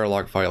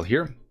Verilog file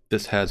here.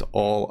 This has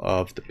all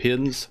of the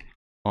pins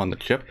on the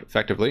chip,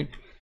 effectively.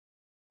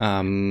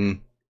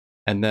 And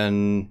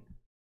then,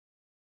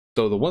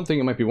 so the one thing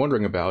you might be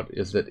wondering about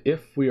is that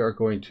if we are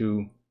going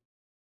to,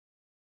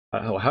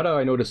 how do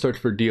I know to search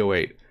for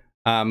D08?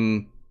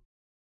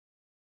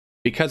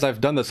 Because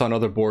I've done this on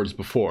other boards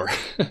before.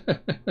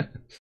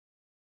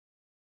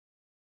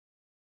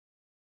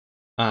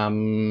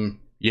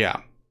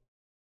 Yeah.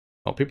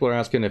 Well, people are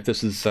asking if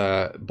this is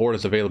board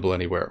is available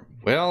anywhere.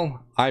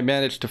 Well, I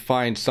managed to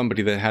find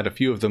somebody that had a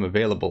few of them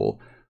available.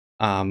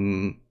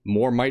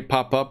 More might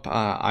pop up.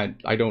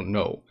 I don't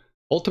know.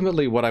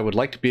 Ultimately, what I would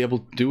like to be able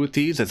to do with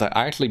these is I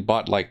actually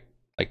bought like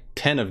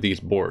 10 of these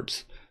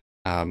boards.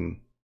 It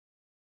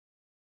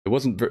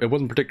wasn't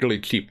particularly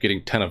cheap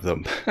getting 10 of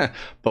them.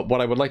 But what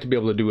I would like to be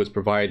able to do is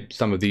provide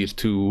some of these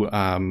to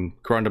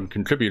Corundum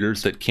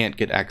contributors that can't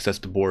get access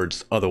to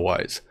boards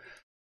otherwise.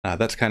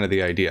 That's kind of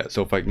the idea.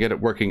 So if I can get it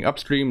working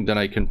upstream, then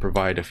I can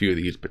provide a few of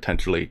these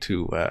potentially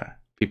to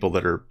people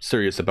that are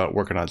serious about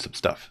working on some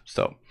stuff.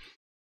 So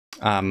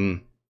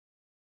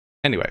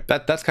anyway,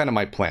 that's kind of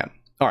my plan.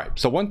 All right,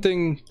 so one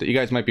thing that you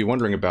guys might be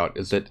wondering about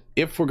is that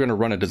if we're going to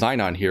run a design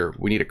on here,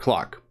 we need a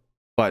clock.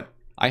 But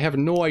I have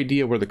no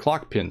idea where the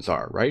clock pins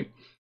are, right?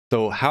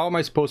 So how am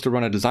I supposed to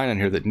run a design on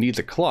here that needs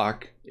a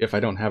clock if I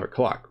don't have a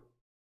clock?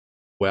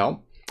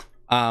 Well,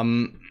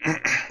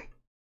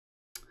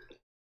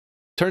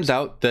 turns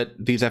out that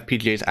these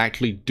FPGAs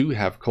actually do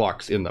have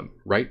clocks in them,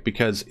 right?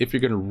 Because if you're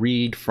going to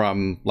read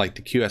from like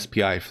the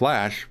QSPI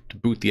flash to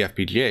boot the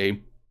FPGA,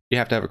 you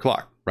have to have a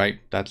clock, right?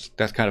 That's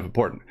kind of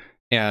important.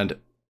 And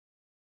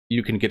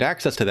you can get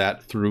access to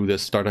that through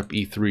this startup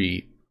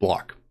E3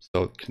 block.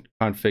 So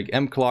config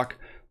mclock,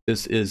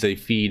 this is a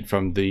feed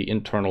from the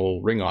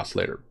internal ring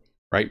oscillator,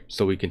 right?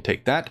 So we can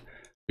take that,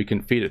 we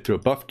can feed it through a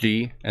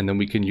buffg, and then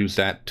we can use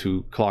that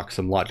to clock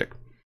some logic.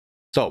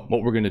 So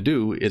what we're going to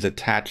do is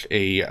attach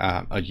a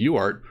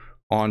UART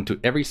onto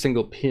every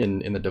single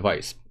pin in the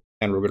device,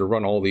 and we're going to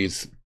run all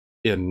these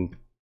in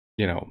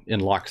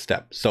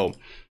lockstep. So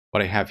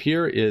what I have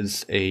here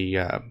is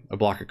a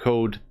block of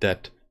code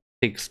that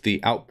takes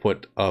the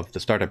output of the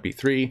startup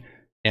E3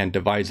 and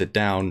divides it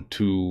down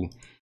to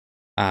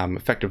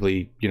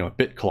effectively, a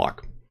bit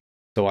clock.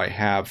 So I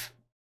have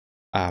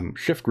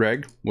shift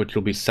reg, which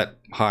will be set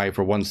high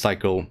for one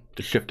cycle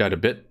to shift out a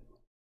bit,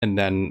 and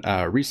then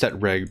reset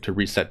reg to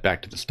reset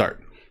back to the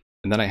start.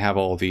 And then I have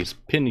all these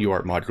pin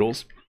UART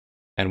modules,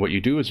 and what you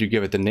do is you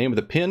give it the name of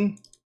the pin,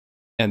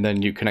 and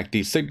then you connect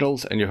these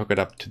signals and you hook it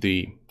up to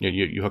the,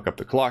 you hook up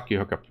the clock, you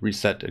hook up the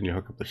reset, and you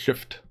hook up the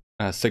shift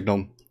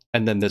signal,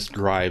 and then this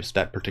drives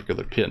that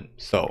particular pin.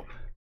 So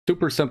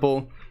super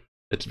simple.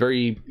 It's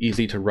very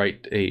easy to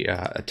write a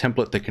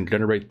template that can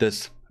generate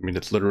this. I mean,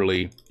 it's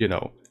literally,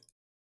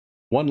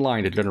 one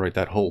line to generate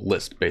that whole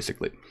list,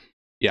 basically.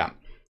 Yeah.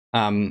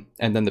 And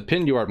then the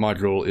pin UART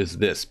module is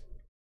this.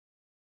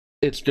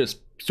 It's just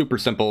super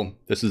simple.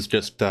 This is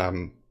just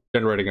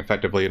generating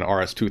effectively an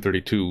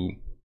RS-232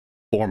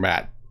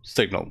 format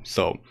signal.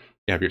 So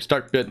you have your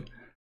start bit,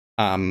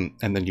 and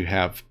then you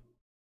have,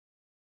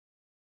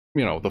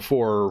 the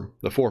four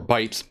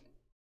bytes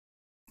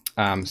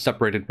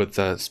separated with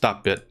the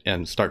stop bit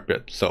and start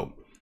bit. So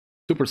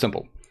super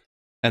simple.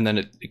 And then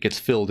it gets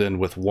filled in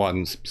with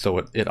ones, so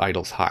it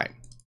idles high.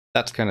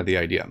 That's kind of the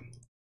idea.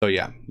 So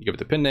yeah, you give it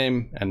the pin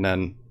name, and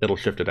then it'll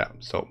shift it out.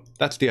 So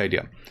that's the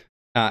idea.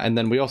 And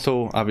then we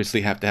also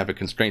obviously have to have a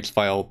constraints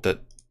file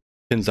that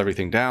pins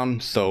everything down.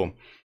 So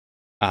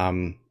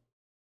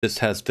this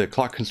has the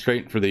clock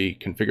constraint for the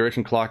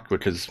configuration clock,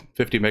 which is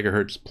 50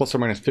 megahertz plus or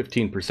minus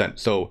 15%.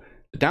 So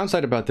the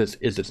downside about this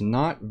is it's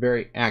not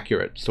very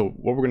accurate. So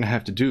what we're going to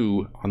have to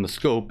do on the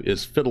scope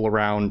is fiddle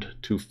around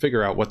to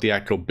figure out what the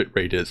actual bit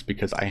rate is,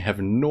 because I have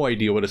no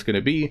idea what it's going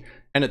to be,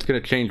 and it's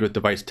going to change with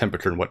device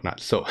temperature and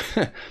whatnot. So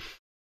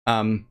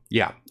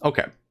yeah,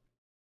 okay.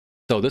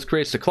 So this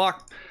creates the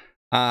clock,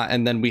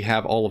 and then we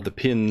have all of the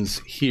pins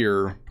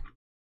here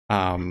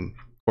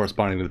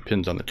corresponding to the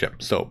pins on the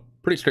chip. So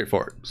pretty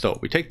straightforward. So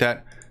we take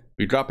that,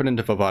 we drop it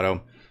into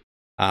Vivado.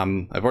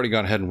 I've already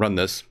gone ahead and run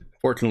this.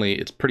 Fortunately,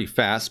 it's pretty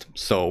fast,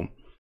 so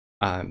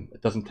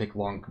it doesn't take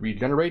long to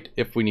regenerate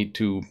if we need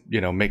to,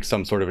 make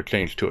some sort of a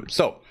change to it.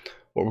 So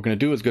what we're going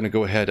to do is going to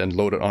go ahead and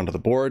load it onto the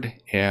board,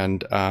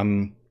 and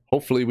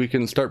hopefully we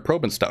can start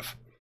probing stuff.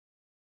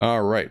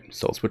 All right,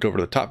 so I'll switch over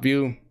to the top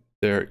view.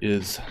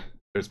 There's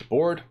the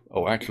board.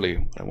 Oh, actually,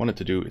 what I wanted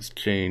to do is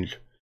change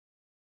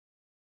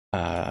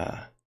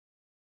that.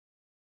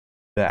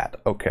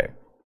 Okay,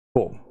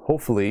 cool.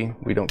 Hopefully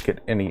we don't get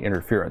any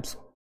interference,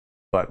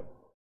 but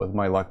with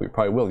my luck, we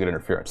probably will get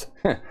interference.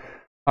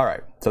 All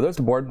right, so there's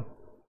the board. I'm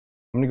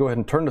going to go ahead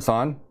and turn this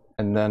on,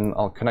 and then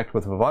I'll connect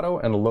with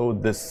Vivado and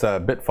load this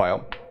bit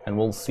file, and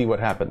we'll see what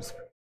happens.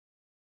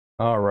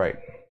 All right,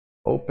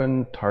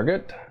 open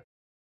target.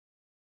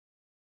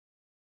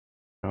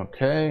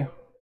 Okay,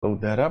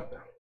 load that up.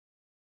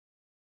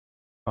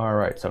 All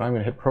right, so now I'm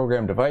going to hit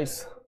program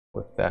device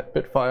with that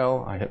bit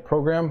file. I hit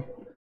program.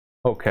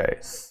 Okay,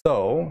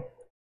 so,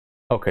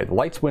 the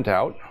lights went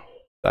out.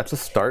 That's a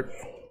start.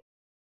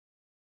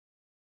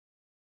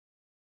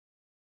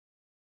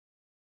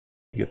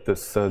 Get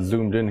this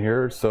zoomed in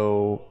here.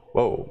 So,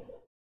 whoa.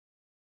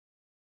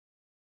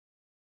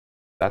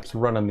 That's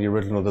running the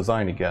original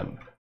design again.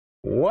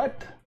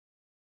 What?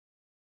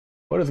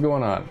 What is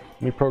going on?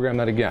 Let me program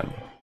that again.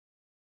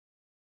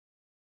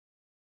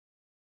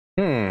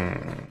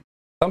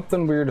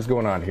 Something weird is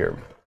going on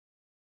here.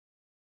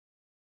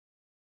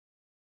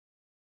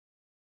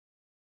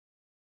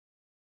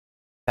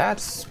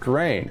 That's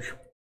strange.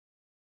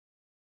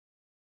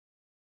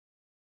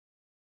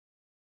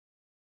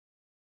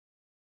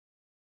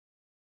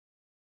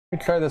 Let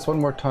me try this one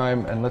more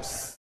time, and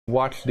let's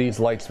watch these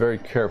lights very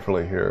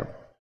carefully here.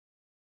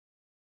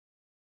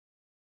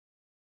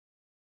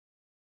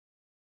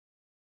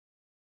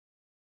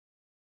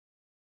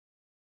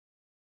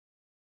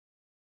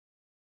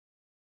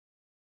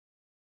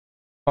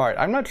 All right,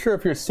 I'm not sure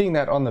if you're seeing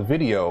that on the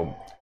video,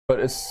 but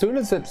as soon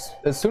as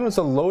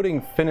the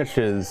loading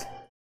finishes,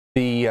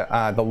 the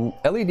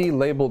LED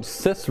labeled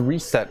sys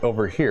reset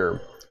over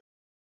here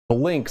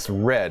blinks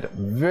red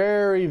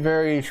very,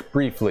 very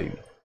briefly.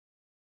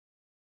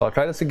 I'll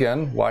try this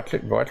again. Watch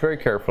it. Watch very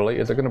carefully.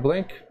 Is it going to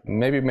blink?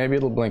 Maybe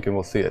it'll blink and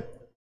we'll see it.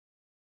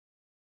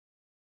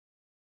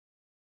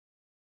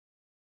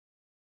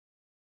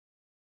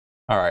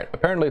 All right.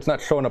 Apparently it's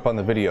not showing up on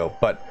the video,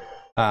 but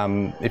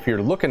if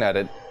you're looking at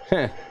it,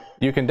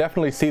 you can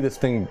definitely see this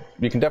thing.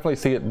 You can definitely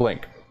see it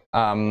blink.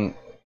 So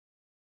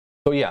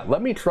yeah,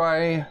 let me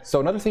try. So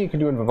another thing you can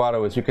do in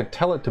Vivado is you can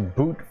tell it to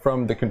boot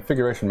from the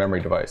configuration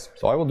memory device.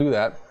 So I will do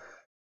that.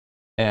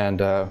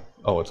 And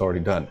oh, it's already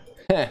done.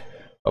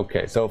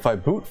 Okay, so if I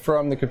boot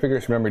from the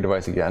configuration memory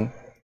device again,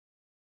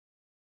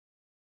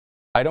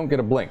 I don't get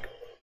a blink.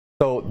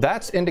 So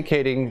that's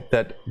indicating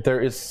that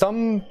there is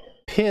some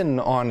pin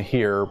on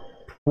here,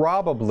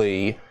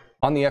 probably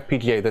on the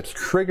FPGA, that's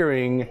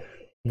triggering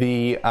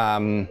the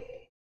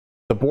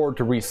board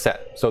to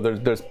reset. So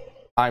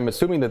I'm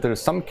assuming that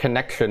there's some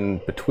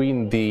connection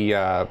between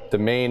the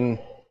main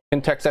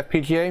Intex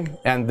FPGA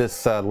and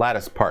this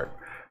lattice part.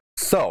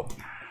 So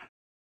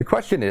the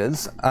question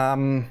is,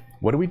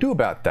 what do we do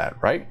about that,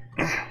 right?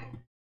 Let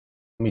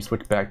me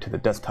switch back to the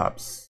desktop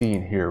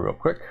scene here real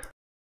quick.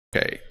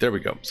 Okay, there we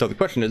go. So the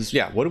question is,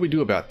 yeah, what do we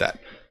do about that?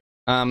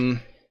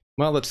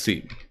 Well, let's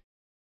see.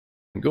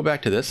 Go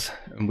back to this,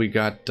 and we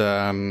got,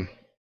 how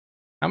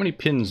many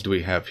pins do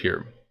we have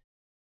here?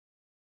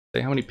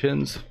 Say how many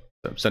pins?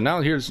 So now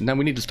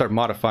we need to start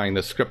modifying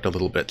the script a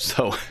little bit.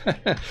 So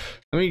let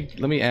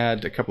me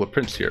add a couple of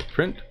prints here.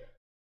 Print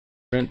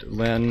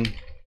len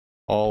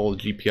all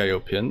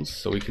GPIO pins,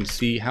 so we can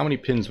see how many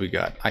pins we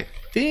got. I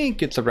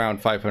think it's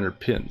around 500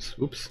 pins.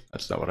 Oops,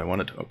 that's not what I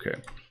wanted. Okay.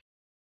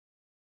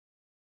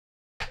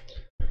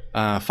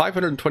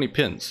 520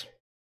 pins.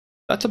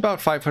 That's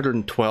about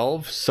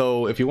 512.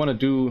 So if you want to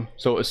do,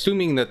 so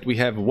assuming that we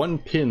have one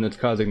pin that's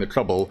causing the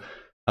trouble,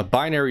 a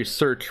binary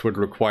search would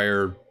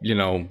require, you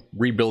know,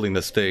 rebuilding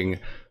this thing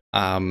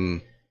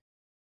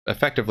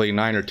effectively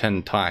 9 or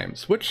 10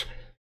 times, which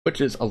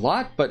is a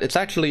lot, but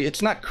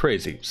it's not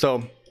crazy.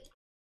 So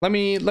let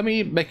me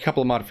make a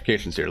couple of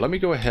modifications here. Let me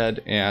go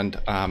ahead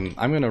and I'm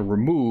going to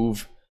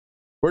remove,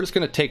 we're just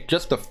going to take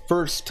just the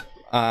first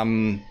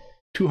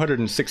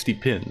 260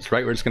 pins,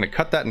 right? We're just going to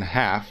cut that in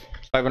half.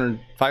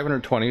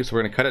 520, so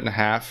we're going to cut it in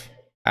half.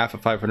 Half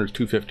of 500 is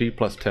 250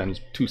 plus 10 is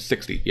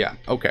 260. Yeah,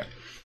 okay.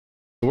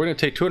 So we're going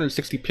to take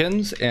 260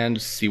 pins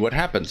and see what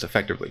happens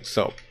effectively.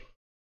 So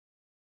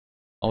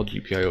all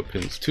GPIO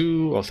pins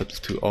 2. I'll set this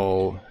to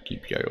all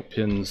GPIO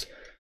pins.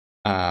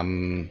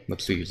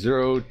 Let's see,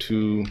 0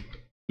 to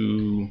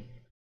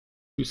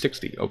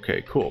 260.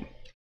 Okay, cool.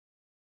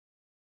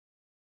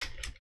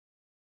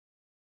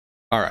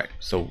 All right,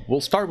 so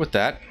we'll start with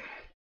that.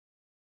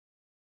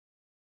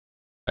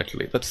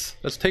 Actually, let's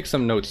take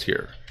some notes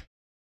here.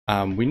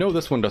 We know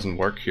this one doesn't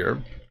work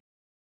here,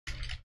 so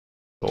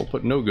we'll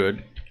put no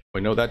good. We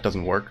know that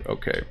doesn't work.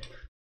 Okay,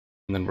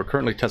 and then we're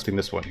currently testing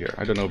this one here.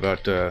 I don't know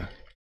about.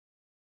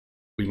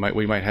 We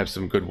might have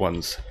some good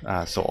ones.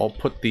 So I'll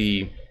put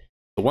the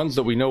ones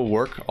that we know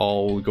work.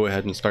 I'll go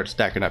ahead and start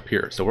stacking up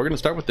here. So we're going to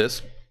start with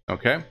this.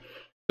 Okay,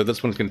 so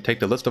this one's going to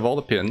take the list of all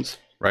the pins,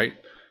 right?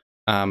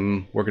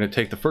 We're going to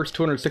take the first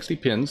 260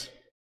 pins,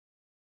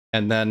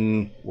 and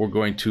then we're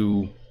going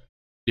to,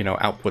 you know,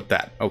 output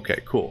that. Okay,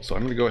 cool. So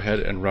I'm going to go ahead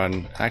and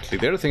run. Actually,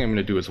 the other thing I'm going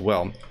to do as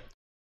well,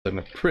 I'm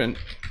going to print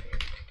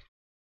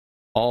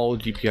all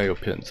GPIO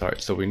pins. All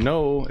right, so we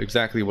know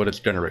exactly what it's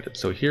generated.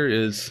 So here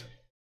is,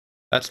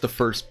 that's the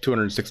first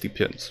 260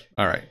 pins.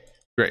 All right,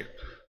 great.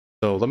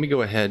 So let me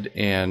go ahead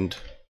and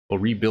we'll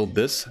rebuild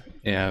this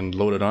and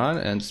load it on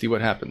and see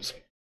what happens.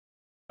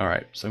 All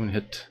right, so I'm going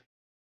to hit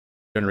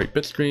generate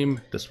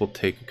bitstream. This will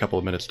take a couple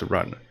of minutes to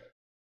run.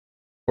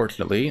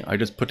 Fortunately, I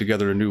just put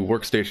together a new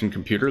workstation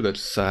computer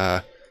that's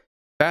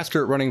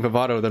faster at running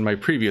Vivado than my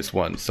previous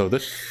one, so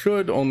this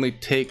should only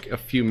take a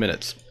few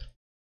minutes.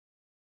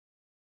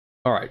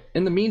 All right,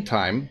 in the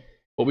meantime,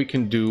 what we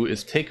can do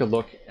is take a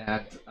look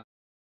at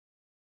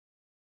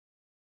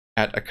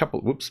a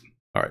couple, whoops,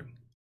 all right,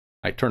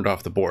 I turned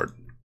off the board,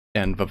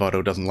 and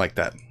Vivado doesn't like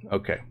that.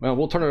 Okay, well,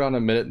 we'll turn it on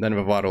in a minute, and then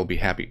Vivado will be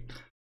happy.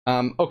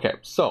 Okay,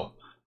 so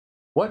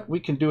what we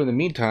can do in the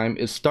meantime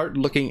is start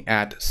looking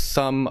at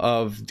some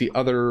of the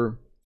other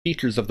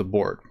features of the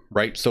board,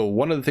 right? So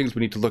one of the things we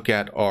need to look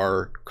at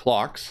are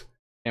clocks,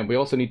 and we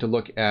also need to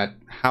look at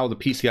how the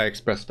PCI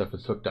Express stuff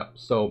is hooked up.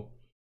 So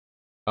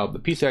the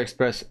PCI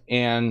Express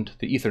and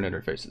the Ethernet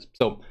interfaces.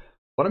 So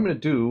what I'm going to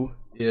do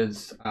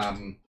is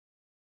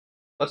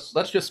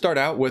let's just start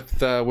out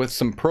with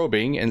some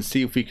probing and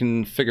see if we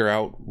can figure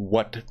out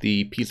what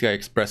the PCI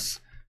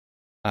Express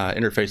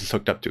interface is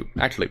hooked up to.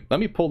 Actually, let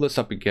me pull this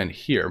up again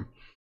here.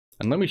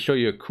 And let me show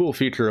you a cool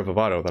feature of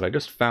Vivado that I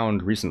just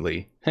found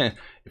recently.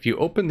 If you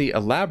open the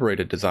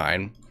elaborated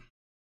design,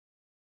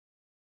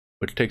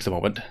 which takes a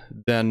moment,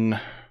 then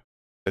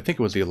I think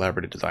it was the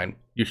elaborated design,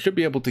 you should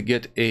be able to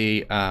get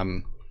a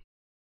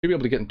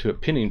into a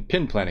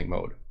pin planning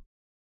mode.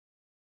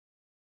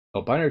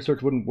 Oh, binary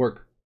search wouldn't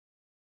work.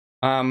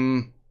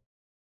 So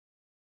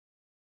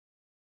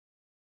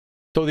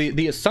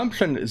the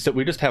assumption is that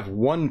we just have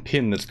one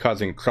pin that's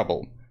causing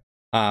trouble.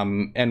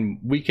 And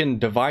we can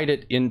divide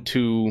it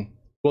into,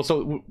 well,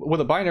 so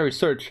with a binary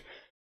search,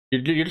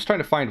 you're just trying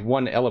to find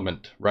one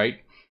element,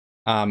 right?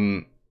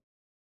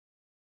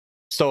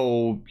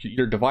 So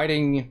you're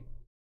dividing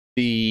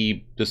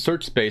the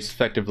search space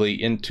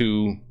effectively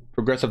into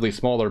progressively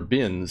smaller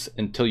bins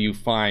until you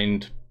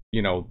find,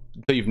 you know,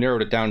 until you've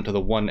narrowed it down to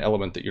the one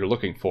element that you're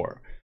looking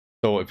for.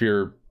 So if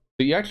you're,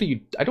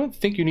 I don't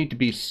think you need to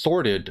be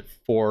sorted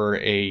for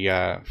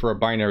a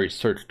binary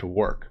search to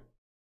work.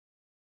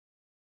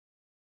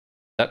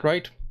 That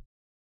right?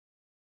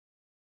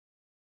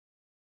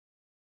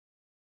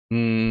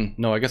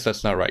 No, I guess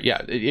that's not right.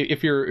 Yeah,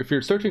 if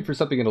you're searching for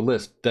something in a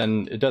list,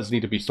 then it does need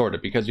to be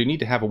sorted because you need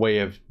to have a way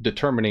of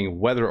determining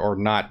whether or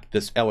not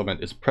this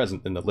element is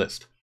present in the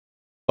list.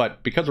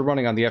 But because we're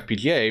running on the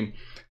FPGA,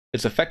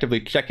 it's effectively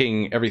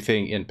checking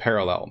everything in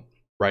parallel,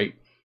 right?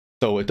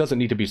 So it doesn't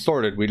need to be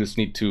sorted. We just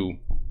need to,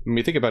 I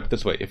mean, think about it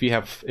this way.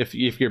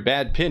 If your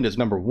bad pin is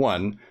number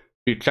 1,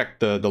 if you check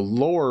the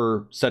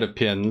lower set of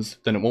pins,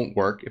 then it won't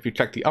work. If you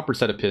check the upper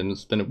set of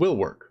pins, then it will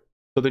work.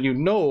 So then you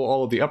know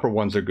all of the upper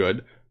ones are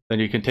good. then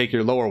you can take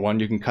your lower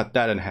one, you can cut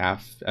that in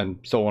half, and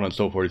so on and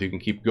so forth. You can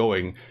keep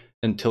going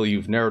until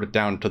you've narrowed it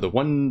down to the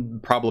one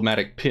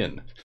problematic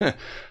pin.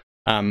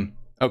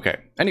 Okay,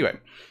 anyway,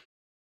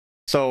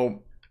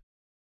 so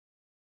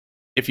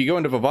if you go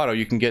into Vivado,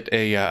 you can get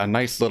a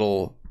nice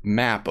little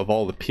map of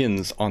all the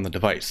pins on the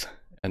device.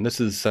 And this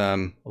is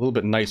a little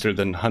bit nicer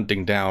than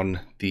hunting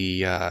down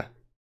the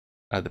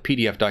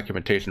PDF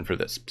documentation for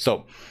this.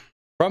 So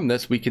from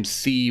this, we can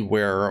see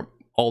where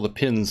all the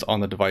pins on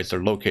the device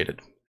are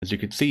located. As you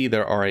can see,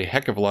 there are a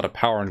heck of a lot of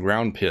power and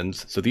ground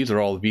pins. So these are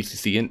all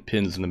VCC int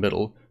pins in the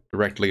middle,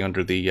 directly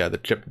under the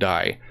chip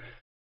die.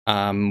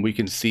 We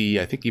can see,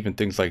 I think, even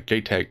things like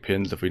JTAG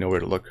pins if we know where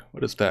to look.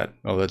 What is that?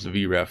 Oh, that's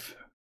VREF.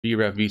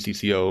 VREF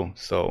VCCO.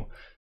 So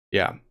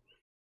yeah.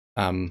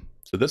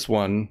 So this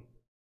one,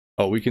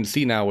 oh, we can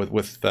see now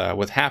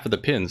with half of the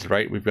pins,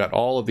 right? We've got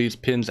all of these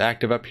pins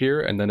active up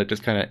here, and then it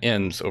just kind of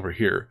ends over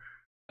here.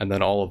 And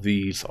then all of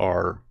these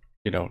are,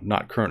 you know,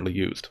 not currently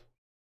used.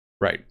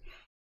 Right.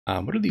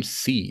 What are these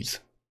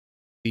C's?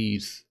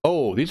 These,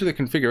 oh, these are the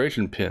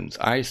configuration pins.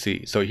 I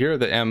see. So here are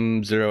the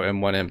M0,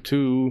 M1,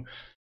 M2,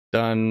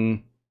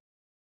 done,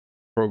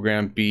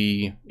 program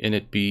B,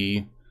 init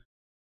B.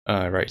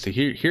 Right, so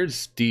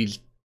here's D2,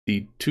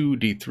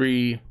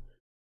 D3,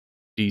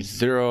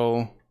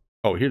 D0.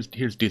 Oh, here's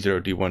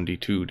D0, D1,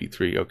 D2,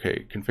 D3.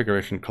 Okay,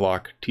 configuration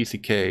clock,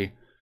 TCK,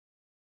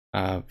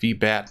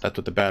 VBAT, that's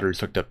what the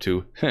battery's hooked up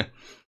to.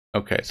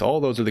 Okay, so all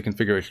those are the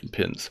configuration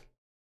pins.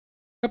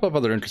 A couple of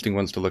other interesting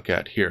ones to look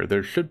at here.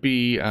 There should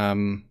be,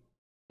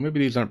 maybe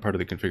these aren't part of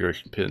the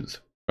configuration pins.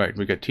 Right,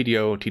 we got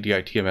TDO,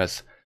 TDI,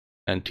 TMS,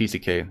 and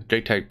TCK,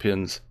 JTAG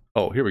pins.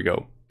 Oh, here we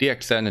go,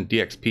 DXN and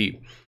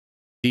DXP.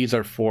 These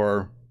are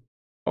for,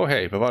 oh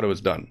hey, Vivado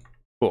is done.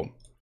 Cool.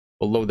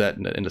 We'll load that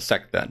in a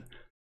sec then.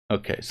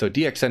 Okay, so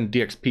DXN,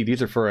 DXP,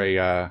 these are for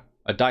a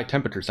die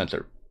temperature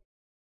sensor.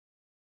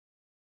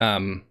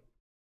 Oh,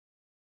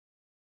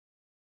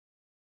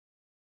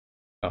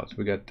 so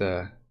we got,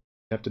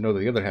 have to know that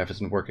the other half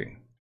isn't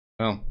working.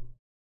 Well, as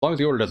long as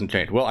the order doesn't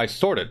change. Well, I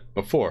sorted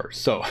before,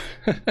 so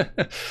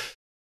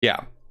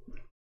yeah,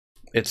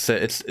 it's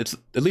at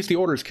least the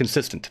order is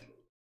consistent.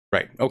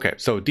 Right, okay,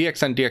 so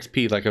DXN,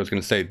 DXP, like I was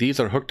going to say, these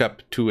are hooked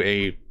up to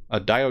a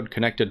diode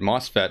connected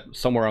MOSFET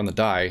somewhere on the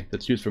die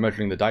that's used for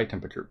measuring the die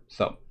temperature.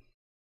 So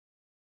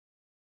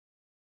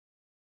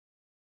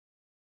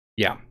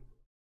yeah,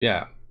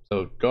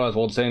 so go as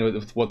old saying,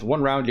 with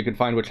one round you can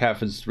find which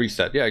half is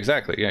reset. Yeah,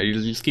 exactly. Yeah, you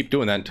just keep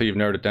doing that until you've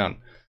narrowed it down.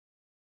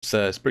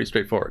 It's pretty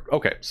straightforward.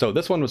 Okay, so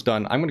this one was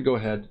done. I'm going to go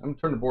ahead, I'm going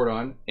to turn the board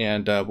on,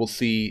 and we'll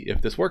see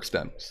if this works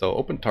then. So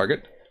open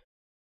target.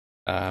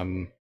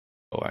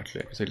 Oh,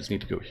 actually, I guess I just need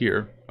to go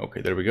here.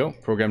 Okay, there we go.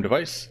 Program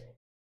device.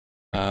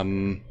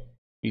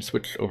 We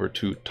switch over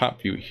to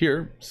top view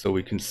here so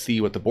we can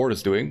see what the board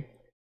is doing.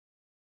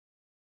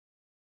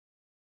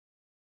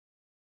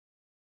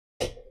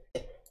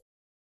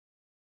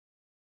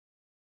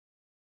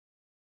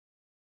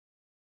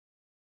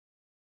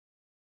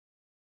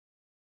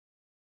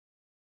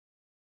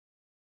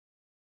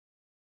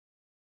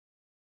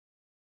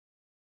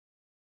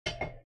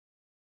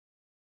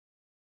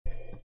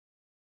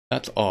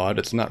 That's odd,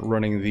 it's not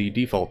running the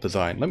default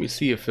design. Let me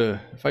see if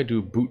I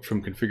do boot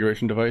from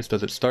configuration device,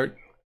 does it start?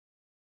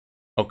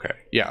 Okay,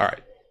 yeah,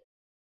 alright.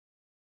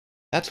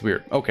 That's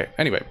weird. Okay,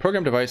 anyway,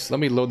 program device,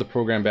 let me load the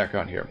program back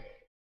on here.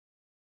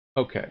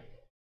 Okay.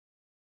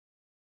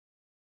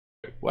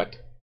 Wait, what?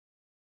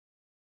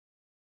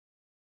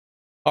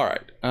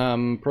 Alright,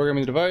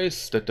 programming the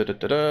device,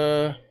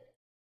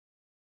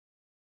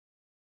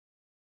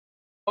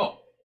 Oh,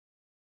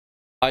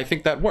 I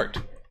think that worked.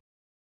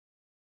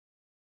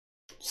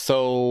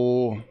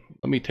 So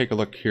let me take a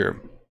look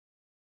here.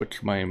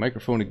 Switch my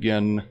microphone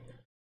again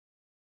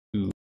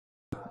to,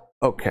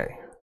 okay.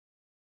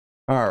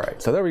 All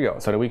right, so there we go.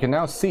 So we can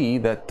now see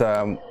that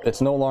it's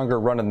no longer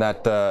running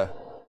that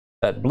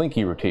that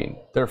blinky routine.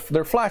 They're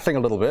flashing a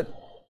little bit,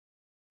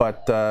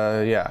 but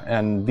yeah,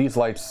 and these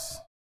lights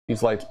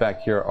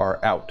back here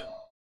are out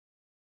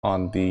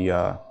on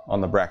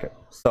the bracket.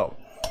 So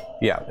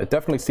yeah, it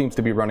definitely seems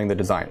to be running the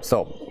design.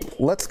 So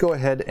let's go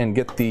ahead and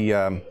get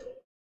the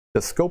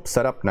scope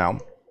set up now.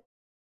 Let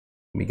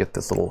me get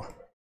this little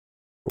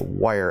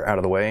wire out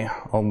of the way.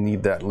 I'll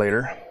need that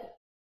later.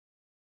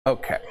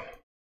 Okay.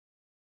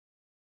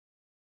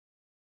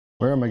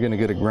 Where am I going to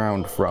get a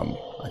ground from?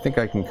 I think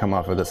I can come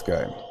off of this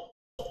guy.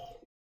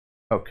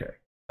 Okay.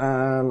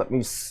 Let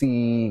me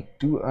see.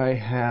 Do I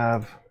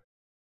have...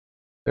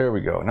 There we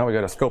go. Now we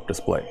got a scope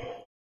display.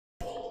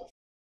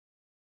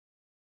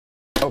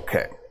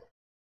 Okay.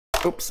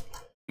 Oops.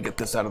 Get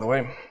this out of the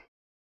way.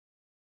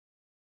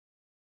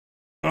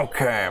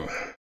 Okay.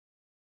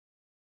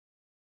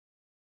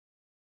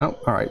 Oh,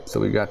 all right.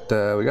 So we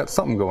got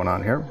something going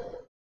on here.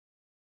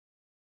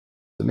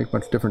 Doesn't make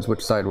much difference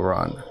which side we're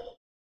on.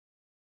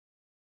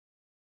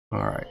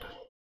 All right.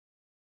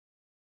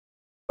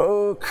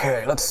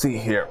 Okay. Let's see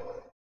here.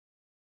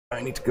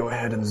 I need to go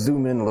ahead and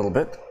zoom in a little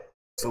bit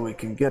so we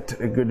can get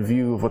a good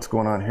view of what's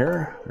going on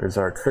here. There's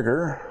our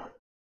trigger.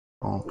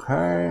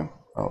 Okay.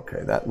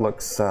 Okay. That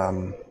looks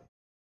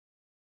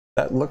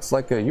That looks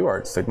like a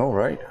UART signal,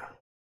 right?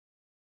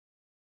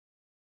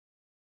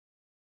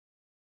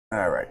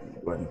 All right,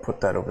 go ahead and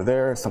put that over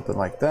there, something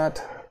like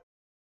that.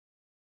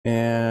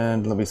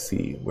 And let me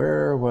see,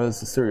 where was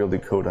the serial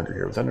decode under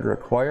here? Was that under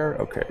acquire?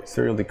 Okay,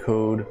 serial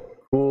decode,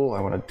 cool.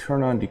 I want to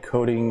turn on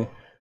decoding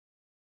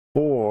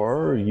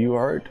for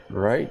UART,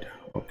 right?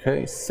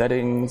 Okay,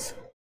 settings,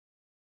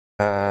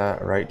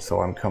 right, so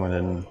I'm coming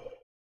in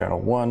channel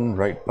 1,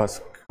 right,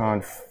 bus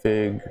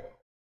config.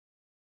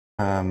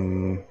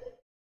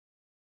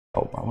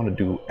 Oh, I want to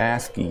do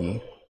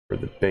ASCII for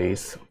the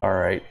base. All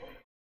right,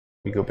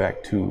 we go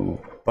back to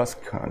bus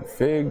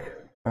config,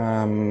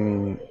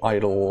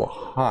 idle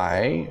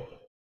high.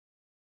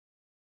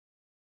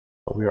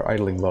 Oh, we are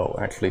idling low,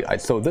 actually.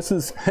 So this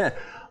is,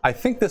 I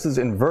think this is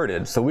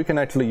inverted, so we can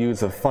actually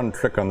use a fun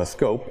trick on the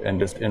scope and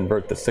just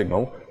invert the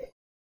signal.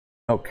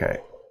 Okay,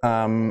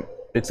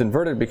 it's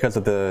inverted because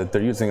of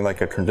they're using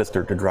like a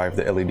transistor to drive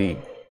the LED.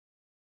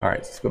 All right,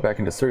 let's go back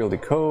into serial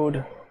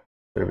decode.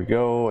 There we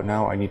go.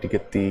 Now I need to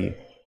get the,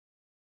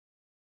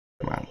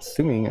 I'm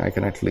assuming I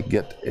can actually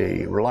get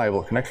a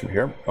reliable connection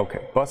here.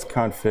 Okay, bus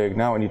config.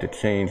 Now I need to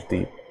change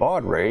the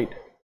baud rate.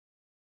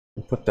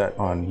 We'll put that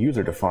on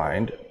user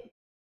defined.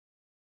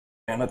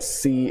 And let's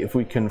see if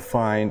we can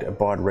find a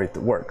baud rate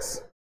that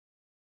works. I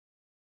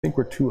think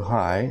we're too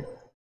high.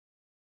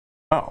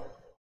 Oh,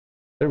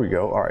 there we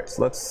go. All right,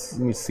 so let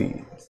me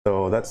see.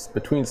 So that's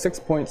between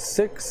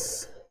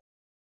 6.6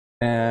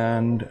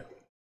 and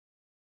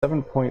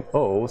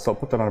 7.0, so I'll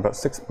put that on about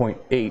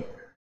 6.8.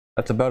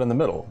 That's about in the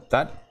middle.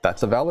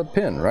 That's a valid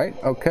pin, right?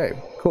 Okay,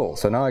 cool.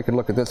 So now I can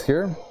look at this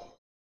here.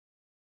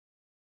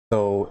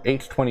 So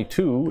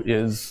H22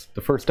 is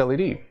the first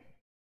LED.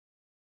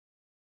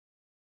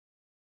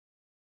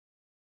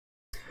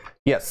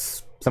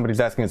 Yes, somebody's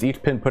asking, is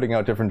each pin putting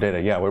out different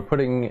data? Yeah, we're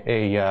putting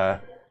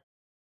a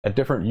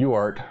different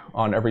UART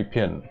on every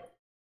pin.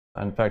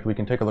 In fact, we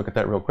can take a look at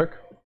that real quick.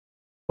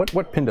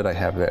 What pin did I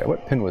have there?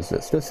 What pin was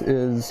this? This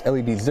is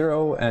LED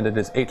 0 and it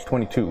is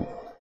H22.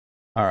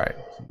 All right,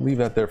 leave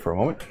that there for a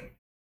moment.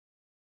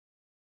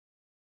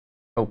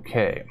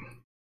 Okay,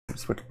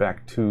 switch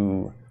back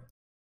to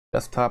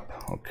desktop.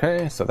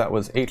 Okay, so that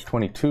was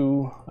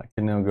H22. I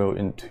can now go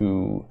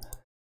into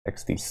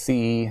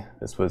XDC.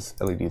 This was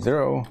LED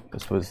 0.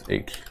 This was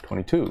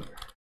H22.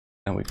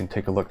 And we can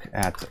take a look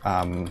at,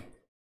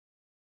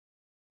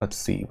 let's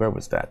see, where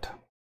was that?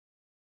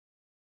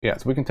 Yeah,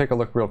 so we can take a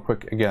look real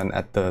quick again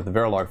at the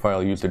Verilog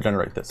file used to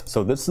generate this.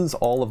 So this is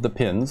all of the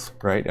pins,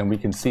 right? And we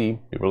can see,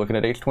 we're looking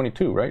at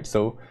H22, right?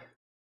 So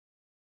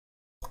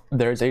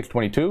there's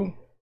H22.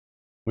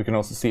 We can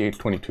also see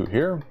H22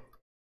 here.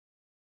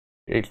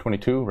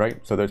 H22, right?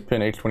 So there's pin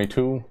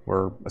H22.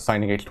 We're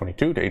assigning H22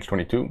 to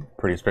H22.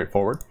 Pretty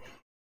straightforward.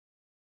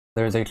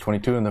 There's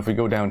H22. And if we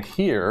go down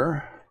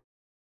here,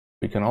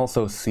 we can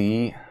also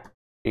see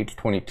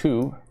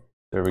H22.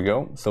 There we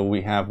go. So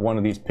we have one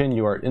of these pin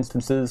UART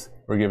instances.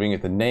 We're giving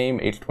it the name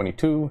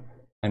H22,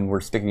 and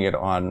we're sticking it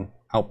on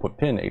output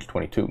pin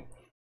H22. And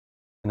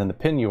then the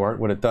pin UART,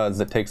 what it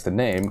does, it takes the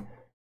name,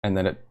 and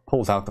then it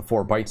pulls out the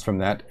 4 bytes from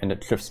that, and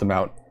it shifts them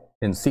out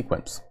in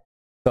sequence.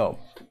 So,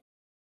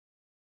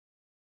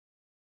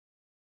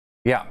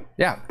 yeah,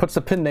 puts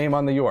the pin name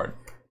on the UART.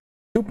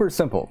 Super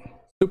simple,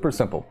 super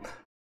simple.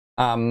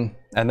 And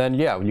then,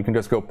 yeah, you can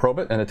just go probe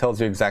it, and it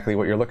tells you exactly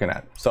what you're looking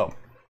at. So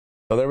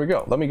there we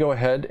go. Let me go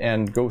ahead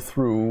and go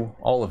through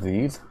all of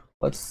these.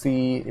 Let's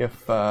see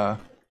if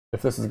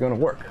this is going to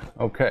work.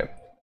 Okay.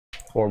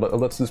 Or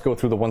let's just go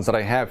through the ones that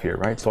I have here,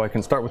 right? So I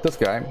can start with this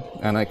guy,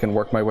 and I can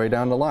work my way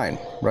down the line,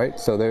 right?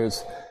 So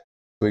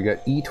we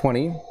got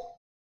E20,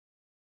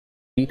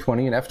 and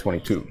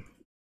F22.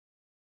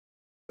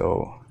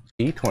 So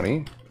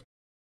E20,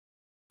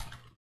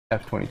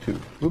 F22.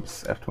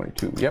 Oops,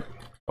 F22. Yep.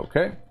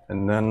 Okay.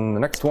 And then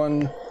the next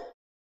one.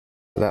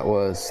 That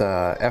was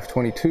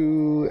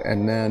F22,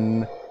 and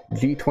then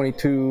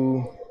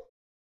G22,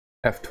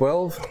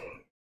 F12,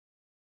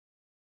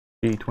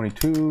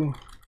 G22,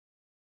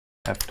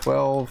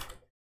 F12.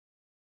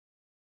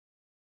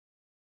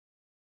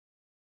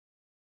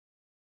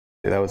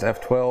 That was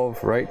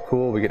F12, right?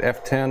 Cool. We get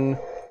F10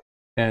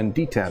 and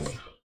D10.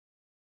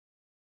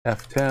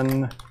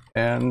 F10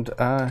 and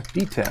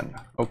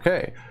D10.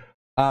 Okay.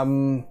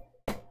 The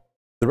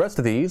rest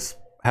of these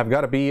have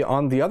got to be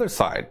on the other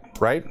side,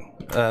 right?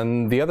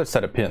 And the other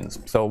set of pins.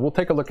 So we'll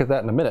take a look at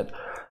that in a minute.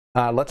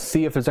 Let's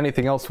see if there's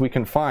anything else we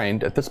can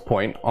find at this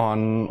point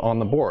on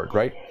the board,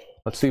 right?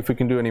 Let's see if we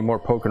can do any more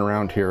poking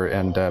around here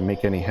and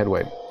make any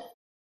headway.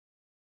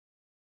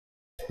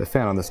 The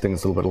fan on this thing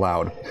is a little bit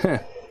loud.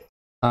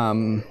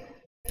 All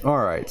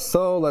right,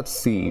 so let's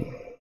see.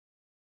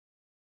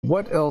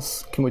 What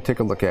else can we take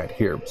a look at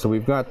here? So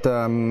we've got,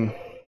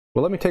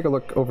 well, let me take a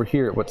look over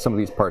here at what some of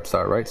these parts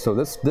are, right? So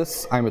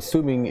this I'm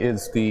assuming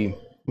is the,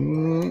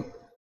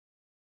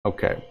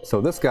 okay,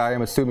 so this guy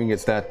I'm assuming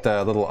is that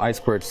little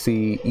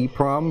I2C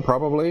EEPROM,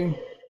 probably.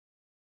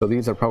 So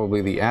these are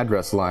probably the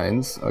address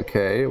lines.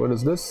 Okay, what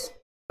is this?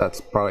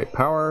 That's probably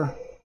power.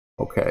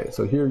 Okay,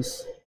 so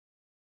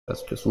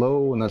that's just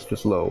low and that's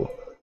just low.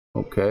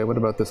 Okay, what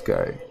about this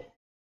guy?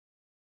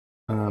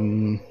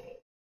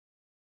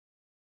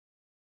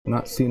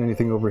 Not seeing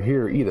anything over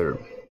here either.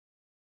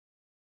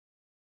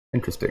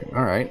 Interesting.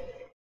 All right.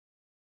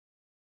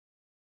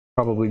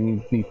 Probably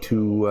need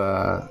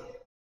to.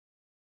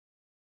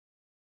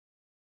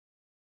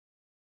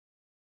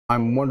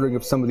 I'm wondering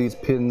if some of these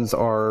pins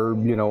are,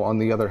 you know, on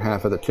the other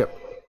half of the chip.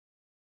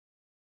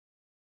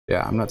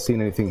 Yeah, I'm not seeing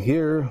anything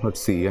here.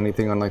 Let's see,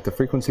 anything on like the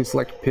frequency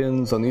select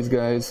pins on these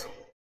guys,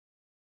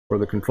 or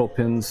the control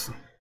pins,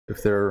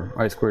 if they're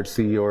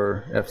I2C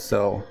or F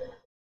cell.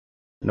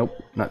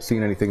 Nope, not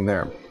seeing anything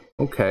there.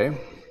 Okay.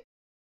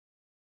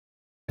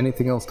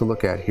 Anything else to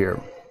look at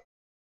here?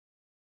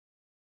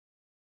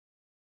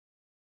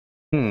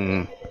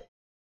 All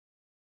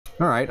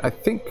right, I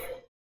think,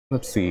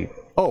 let's see.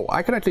 Oh,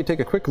 I can actually take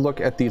a quick look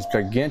at these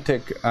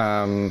gigantic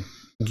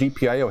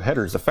GPIO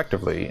headers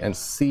effectively and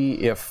see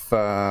if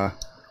we're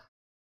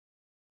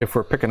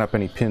picking up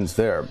any pins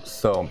there.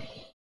 So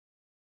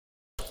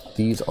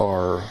these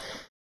are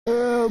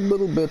a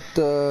little bit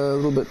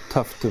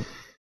tough to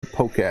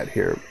poke at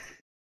here.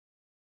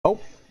 Oh,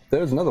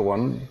 there's another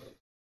one.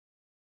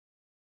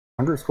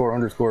 __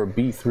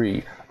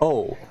 B3.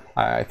 Oh,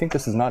 I think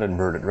this is not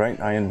inverted, right?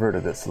 I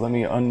inverted this. So let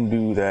me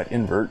undo that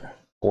invert.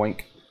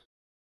 Boink.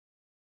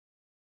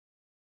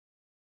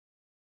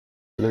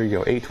 There you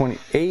go.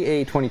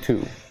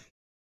 AA22.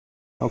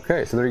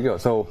 Okay, so there you go.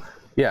 So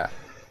yeah,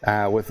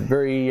 with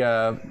very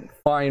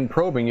fine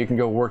probing, you can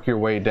go work your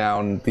way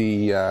down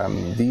the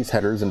these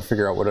headers and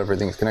figure out what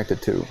everything's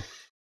connected to.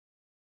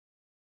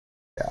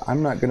 Yeah,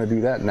 I'm not going to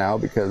do that now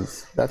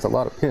because that's a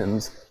lot of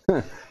pins.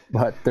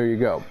 But there you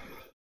go.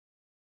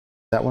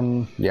 That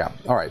one, yeah.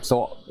 All right,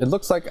 so it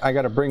looks like I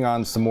got to bring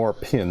on some more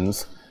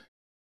pins.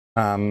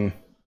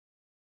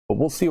 But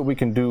we'll see what we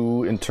can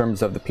do in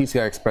terms of the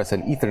PCI Express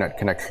and Ethernet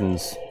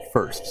connections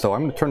first. So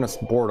I'm going to turn this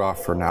board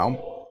off for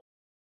now.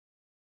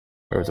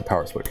 There's a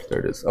power switch. There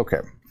it is.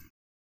 Okay.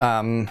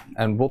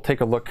 And we'll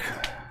take a look.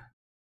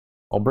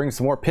 I'll bring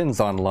some more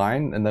pins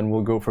online, and then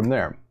we'll go from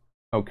there.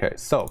 Okay,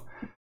 so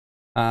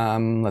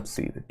let's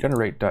see. The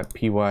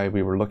generate.py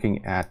we were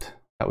looking at,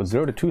 that was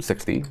 0 to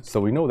 260. So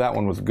we know that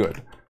one was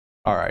good.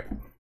 All right.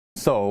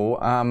 So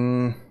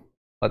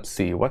let's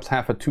see. What's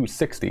half of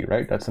 260,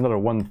 right? That's another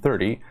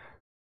 130.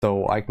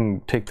 So I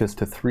can take this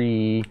to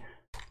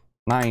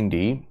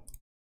 390,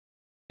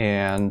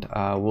 and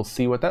we'll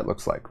see what that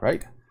looks like,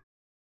 right?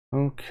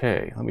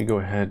 Okay, let me go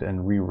ahead and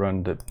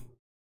rerun the...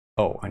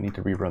 Oh, I need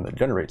to rerun the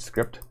generate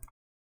script.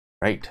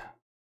 Right.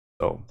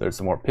 So there's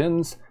some more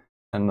pins,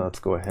 and let's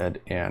go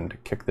ahead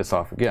and kick this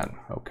off again.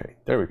 Okay,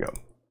 there we go.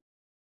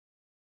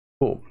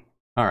 Cool.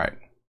 All right.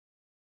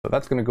 So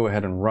that's going to go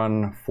ahead and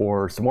run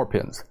for some more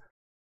pins.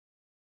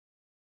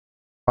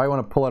 I want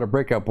to pull out a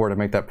breakout board to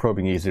make that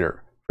probing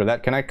easier. For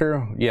that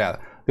connector, yeah.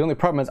 The only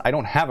problem is I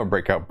don't have a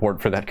breakout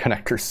board for that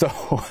connector, so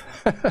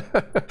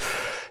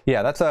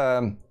yeah, that's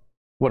a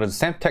what is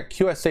Samtec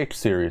QSH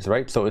series,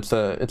 right? So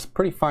it's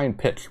pretty fine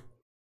pitch.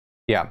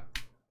 Yeah,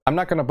 I'm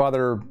not going to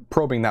bother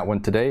probing that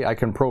one today. I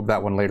can probe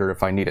that one later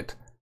if I need it.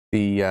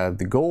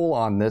 The goal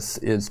on this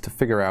is to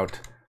figure out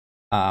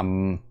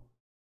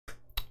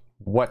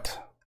what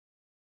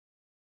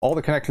all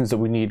the connections that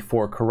we need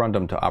for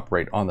corundum to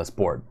operate on this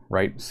board,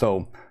 right?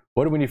 So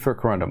what do we need for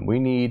corundum? We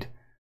need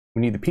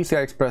the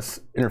PCI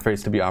Express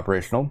interface to be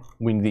operational.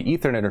 We need the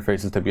Ethernet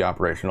interfaces to be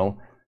operational.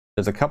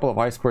 There's a couple of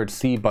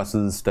I2C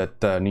buses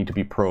that need to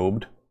be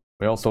probed.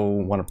 We also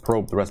want to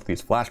probe the rest of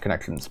these flash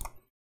connections.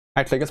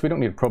 Actually, I guess we don't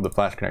need to probe the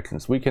flash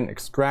connections. We can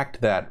extract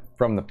that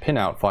from the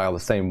pinout file the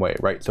same way,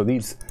 right? So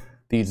these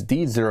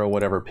D0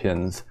 whatever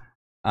pins,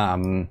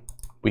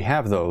 we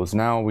have those.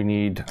 Now we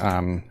need,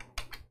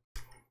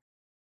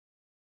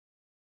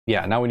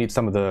 yeah, now we need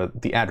some of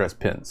the address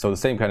pins. So the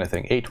same kind of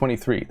thing.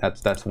 A23,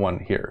 that's one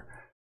here.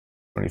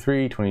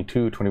 23,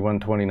 22, 21,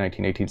 20,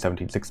 19, 18,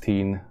 17,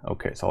 16.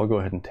 Okay, so I'll go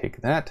ahead and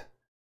take that.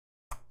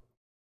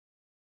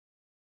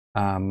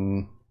 Let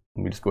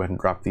me just go ahead and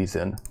drop these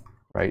in,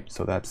 right?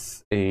 So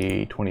that's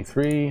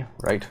A23,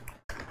 right?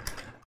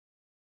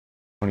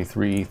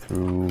 23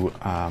 through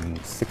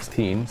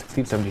 16,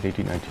 17,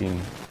 18,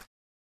 19.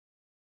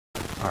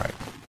 All right,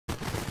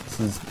 this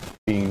is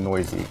being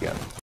noisy again.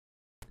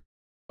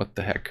 What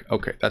the heck?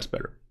 Okay, that's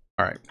better.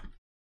 All right,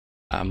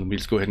 let me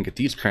just go ahead and get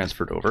these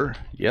transferred over.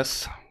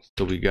 Yes.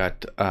 So we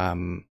got,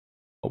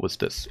 what was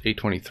this?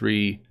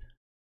 A23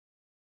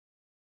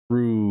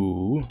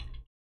 through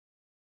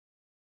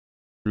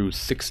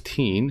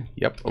 16.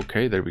 Yep,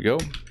 okay, there we go.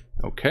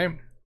 Okay.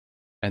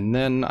 And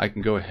then I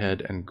can go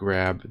ahead and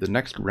grab the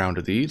next round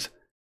of these.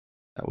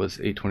 That was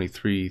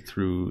A23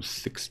 through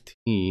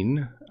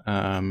 16.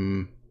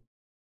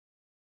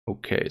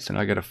 Okay, so now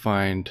I gotta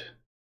find,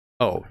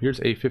 oh, here's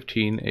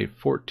A15,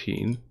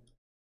 A14,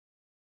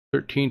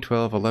 13,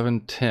 12, 11,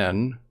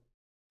 10.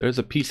 There's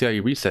a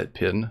PCIe reset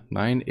pin,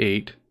 9,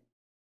 8.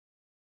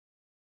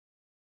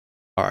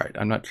 All right,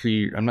 I'm not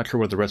sure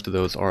where the rest of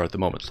those are at the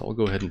moment, so I'll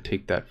go ahead and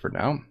take that for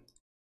now.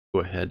 Go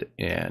ahead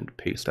and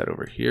paste that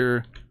over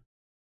here.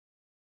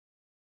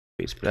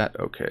 Paste that,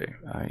 okay.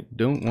 I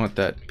don't want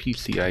that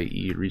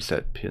PCIe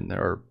reset pin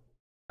there, or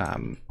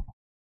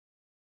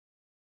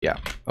Yeah,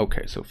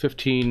 okay, so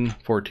 15,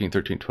 14,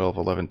 13, 12,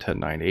 11, 10,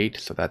 9, 8.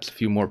 So that's a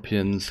few more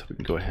pins. We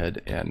can go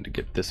ahead and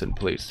get this in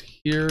place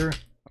here.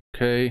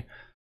 Okay.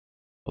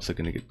 Also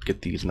going to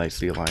get these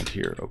nicely aligned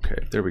here. Okay,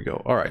 there we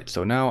go. All right,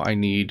 so now I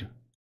need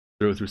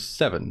 0 through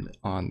 7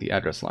 on the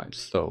address lines.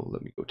 So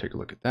let me go take a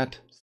look at that.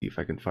 See if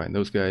I can find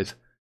those guys.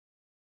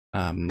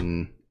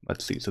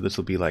 Let's see. So this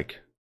will be like,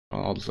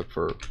 I'll just look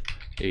for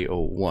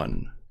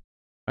A01.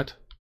 What?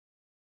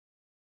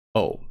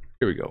 Oh,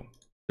 here we go.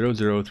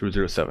 00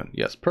 through 07.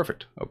 Yes,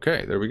 perfect.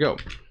 Okay, there we go.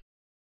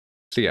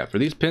 So yeah, for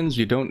these pins,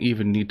 you don't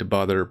even need to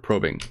bother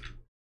probing.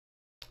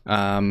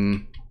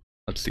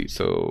 Let's see.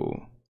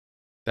 So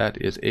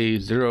that is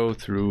A0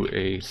 through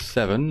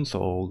A7.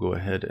 So I'll go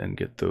ahead and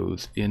get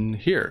those in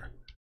here.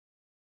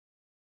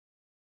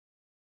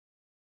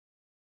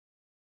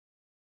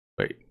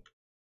 Wait.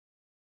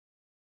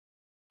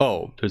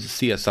 Oh, there's a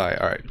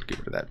CSI. All right, get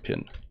rid of that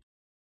pin.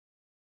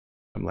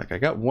 I'm like, I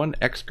got one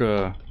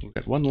extra, we've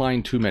got one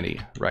line too many.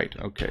 Right,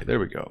 okay, there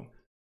we go.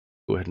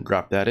 Go ahead and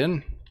drop that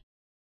in.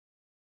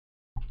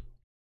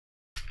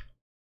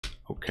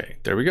 Okay,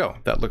 there we go.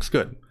 That looks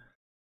good.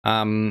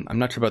 I'm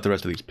not sure about the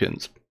rest of these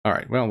pins. All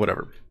right, well,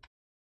 whatever.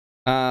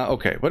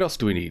 Okay, what else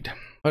do we need?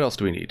 What else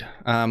do we need?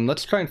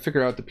 Let's try and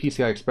figure out the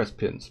PCI Express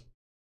pins.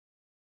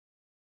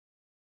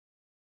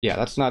 Yeah,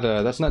 that's not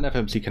an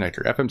FMC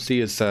connector.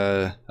 FMC is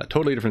a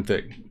totally different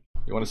thing.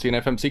 You want to see an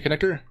FMC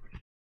connector?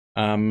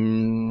 Let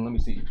me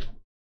see.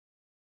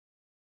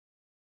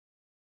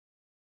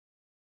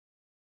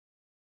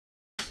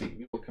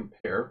 We will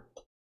compare.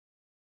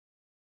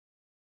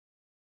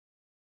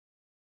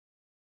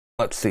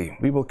 Let's see.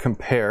 We will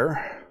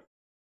compare.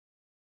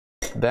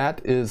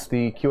 That is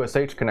the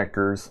QSH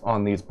connectors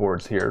on these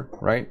boards here,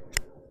 right?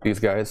 These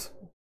guys,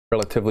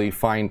 relatively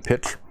fine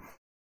pitch.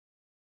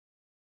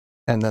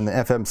 And then the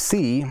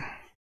FMC,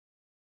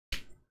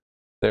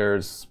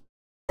 there's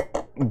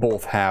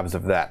both halves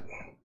of that.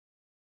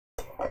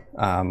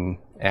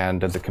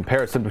 And as a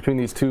comparison between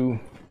these two,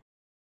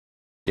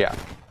 yeah,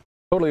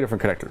 totally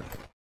different connector.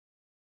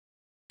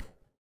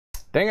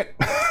 Dang it!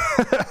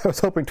 I was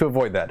hoping to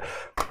avoid that.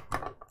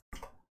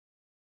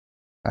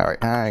 All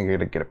right, I'm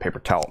gonna get a paper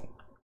towel.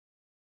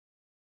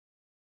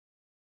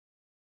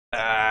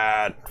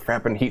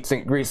 Frapping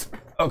heatsink grease.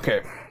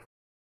 Okay.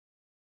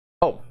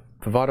 Oh,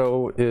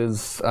 Vivado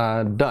is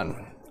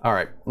done. All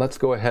right, let's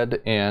go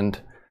ahead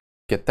and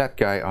get that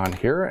guy on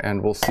here,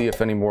 and we'll see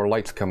if any more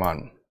lights come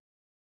on.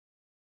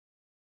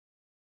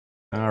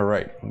 All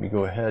right, let me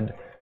go ahead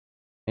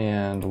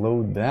and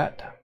load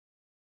that.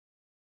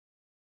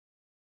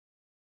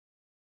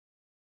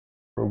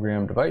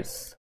 Program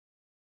device.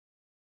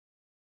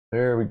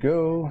 There we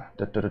go.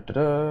 Da, da, da, da,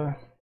 da.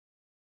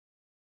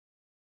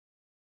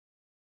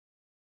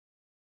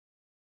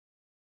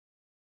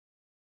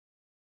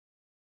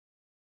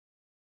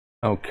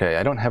 Okay,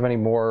 I don't have any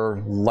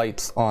more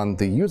lights on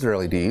the user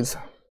LEDs.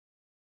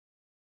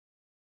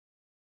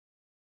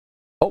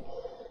 Oh,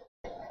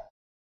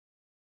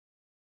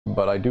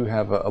 but I do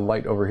have a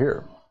light over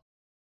here.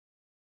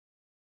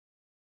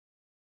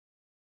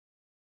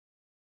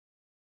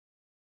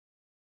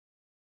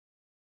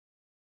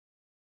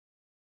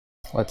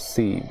 Let's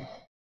see.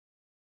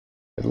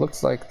 It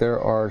looks like there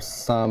are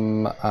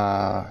some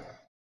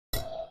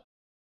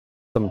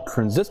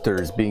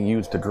transistors being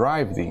used to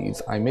drive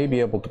these. I may be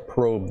able to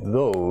probe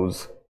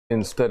those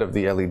instead of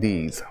the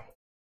LEDs.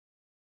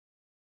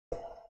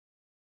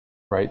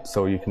 Right,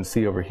 so you can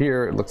see over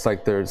here, it looks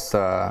like there's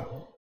 4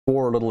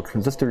 little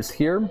transistors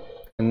here,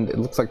 and it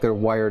looks like they're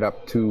wired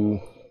up to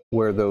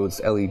where those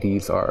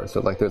LEDs are. So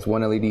like there's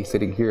one LED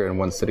sitting here and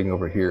one sitting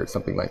over here,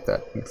 something like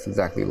that. It's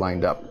exactly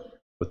lined up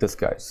with this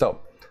guy. So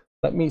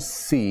let me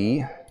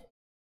see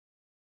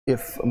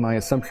if my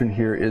assumption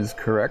here is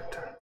correct.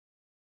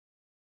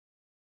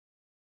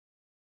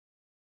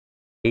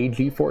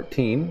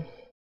 AG14,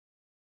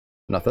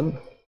 nothing,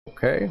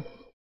 okay.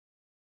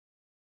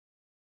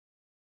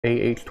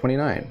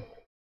 AH29.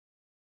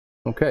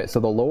 Okay, so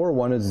the lower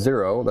one is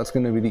 0, that's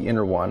going to be the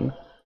inner one.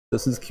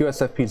 This is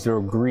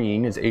QSFP0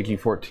 green, is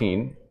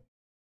AG14.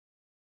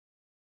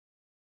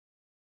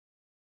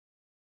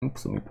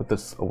 Oops, let me put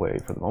this away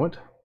for the moment.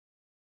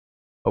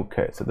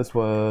 Okay, so this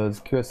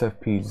was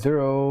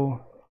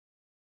QSFP0.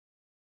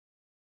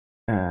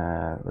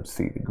 Let's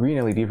see, the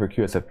green LED for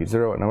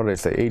QSFP0, and what did I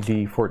say?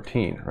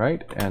 AG14,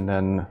 right? And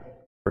then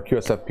for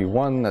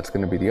QSFP1, that's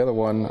going to be the other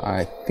one.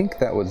 I think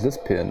that was this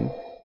pin,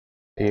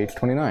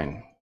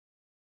 AH29.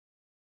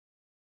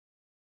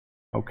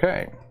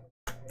 Okay,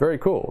 very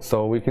cool.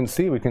 So we can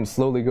see, we can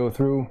slowly go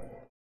through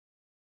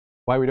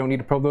why we don't need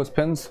to probe those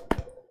pins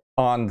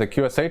on the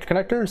QSH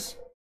connectors.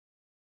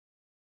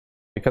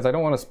 Because I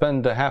don't want to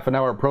spend a half an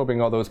hour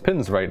probing all those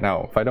pins right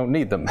now if I don't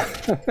need them.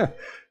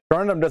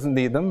 Garnham doesn't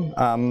need them,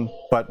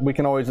 but we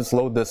can always just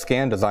load the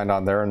scan design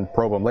on there and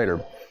probe them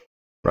later,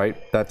 right?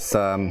 That's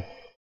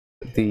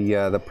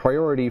the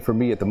priority for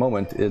me at the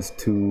moment is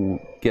to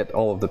get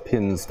all of the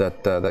pins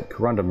that that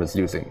Corundum is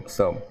using.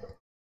 So let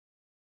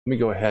me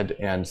go ahead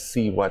and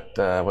see what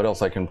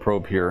else I can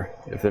probe here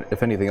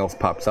if anything else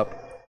pops up.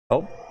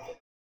 Oh,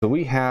 So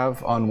we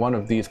have on one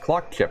of these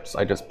clock chips,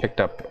 I just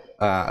picked up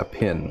a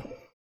pin.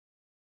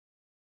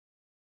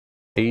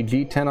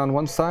 AG10 on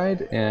one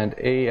side and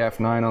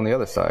AF9 on the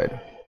other side.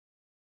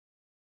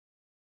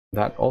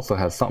 That also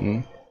has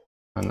something,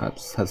 and that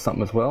has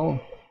something as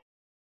well.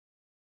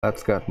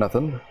 That's got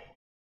nothing.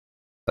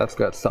 That's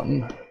got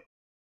something.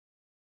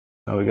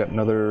 Now we got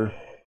another.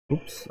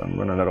 Oops, I'm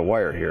running out of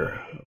wire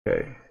here.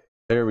 Okay,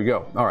 there we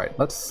go. All right,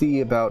 let's see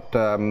about.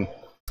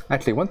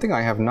 Actually, one thing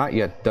I have not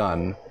yet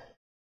done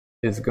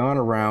is gone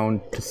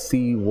around to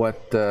see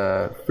what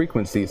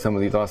frequency some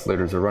of these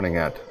oscillators are running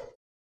at.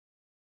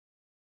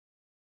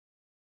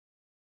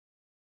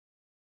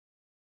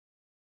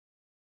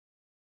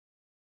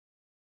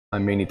 I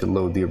may need to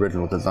load the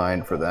original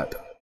design for that.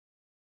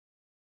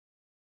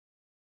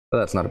 But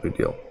that's not a big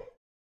deal.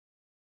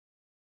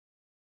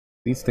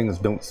 These things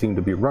don't seem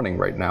to be running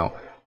right now.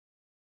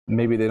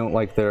 Maybe they don't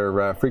like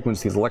their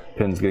frequency select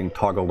pins getting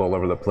toggled all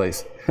over the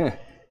place.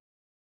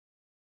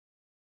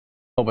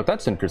 Oh, but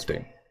that's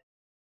interesting.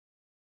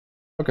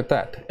 Look at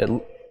that. It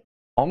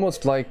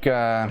almost like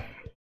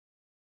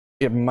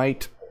it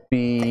might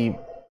be.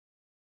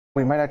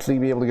 We might actually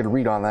be able to get a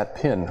read on that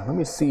pin. Let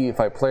me see if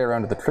I play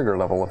around at the trigger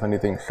level if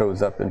anything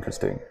shows up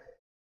interesting.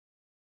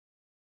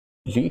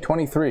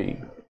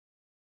 G23.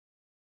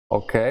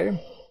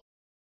 Okay.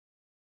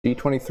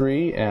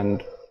 G23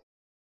 and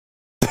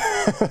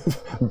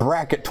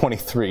bracket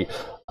 23.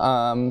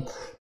 Let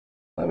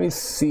me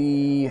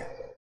see.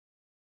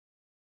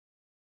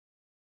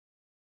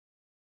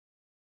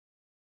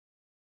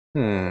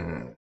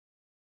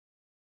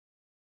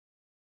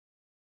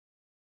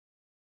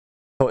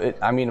 So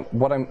I mean,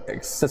 what I'm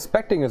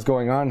suspecting is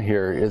going on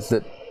here is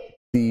that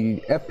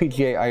the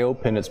FPGA I/O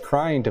pin is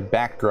trying to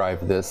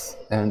backdrive this,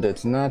 and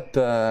it's not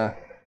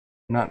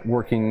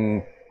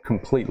working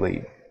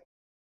completely.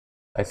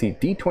 I see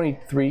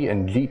D23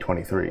 and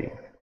G23.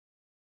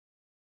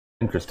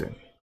 Interesting.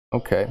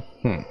 Okay.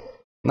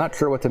 Not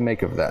sure what to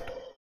make of that.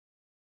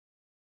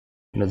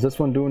 And is this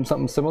one doing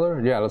something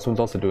similar? Yeah, this one's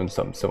also doing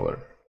something similar.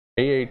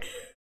 AH,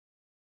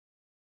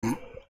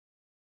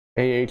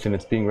 and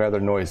it's being rather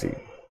noisy.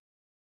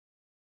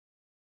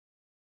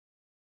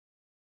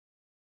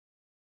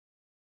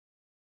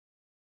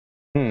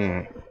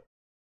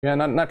 Yeah,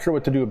 not sure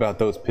what to do about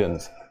those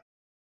pins.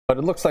 But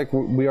it looks like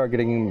we are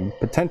getting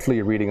potentially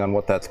a reading on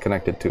what that's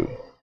connected to.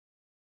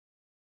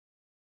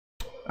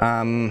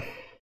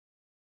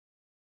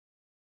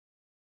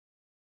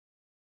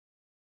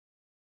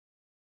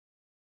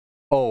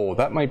 Oh,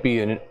 that might be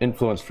an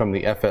influence from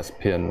the FS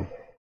pin.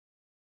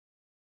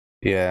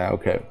 Yeah,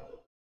 okay.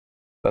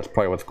 That's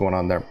probably what's going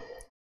on there.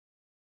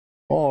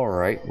 All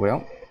right,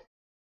 well,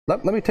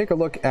 let me take a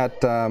look at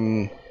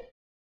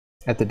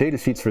the data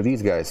sheets for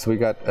these guys. So we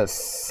got a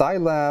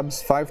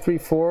Scilabs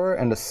 534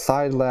 and a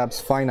Scilabs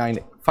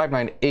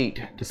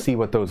 598 to see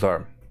what those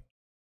are.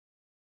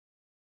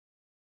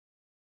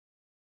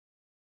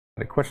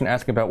 A question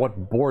asking about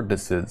what board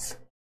this is.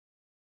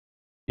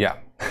 Yeah,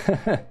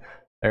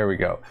 there we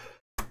go.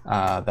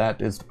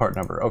 That is the part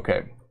number.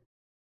 Okay.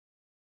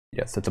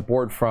 Yes, it's a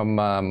board from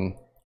the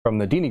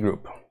Dini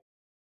group,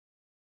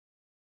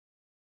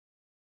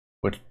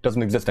 which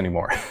doesn't exist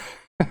anymore.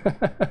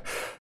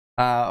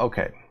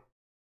 Okay.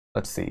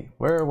 Let's see.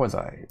 Where was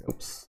I?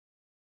 Oops.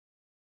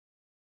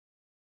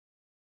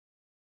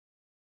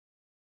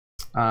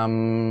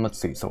 Let's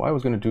see. So I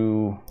was going to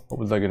do. What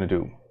was I going to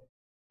do?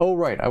 Oh,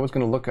 right. I was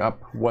going to look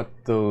up what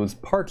those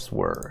parts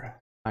were.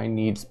 I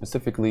need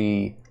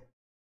specifically.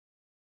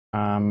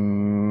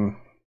 I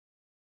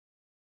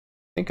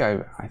think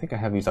I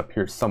have these up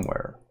here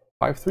somewhere.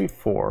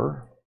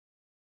 534.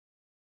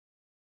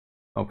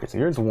 Okay, so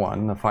here's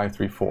one, the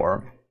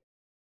 534.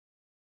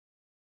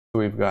 So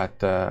we've got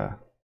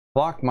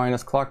clock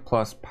minus, clock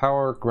plus,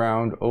 power,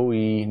 ground,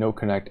 OE, no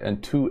connect,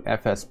 and 2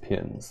 FS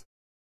pins.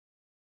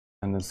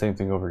 And the same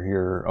thing over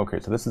here. Okay,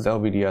 so this is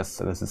LVDS,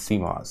 so this is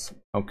CMOS.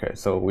 Okay,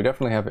 so we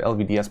definitely have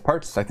LVDS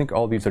parts. I think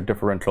all these are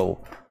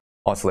differential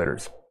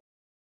oscillators.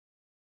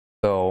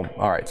 So,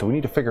 all right, so we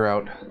need to figure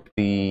out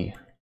the.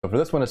 So for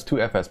this one, it's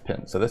 2 FS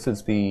pins. So this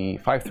is the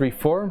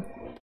 534.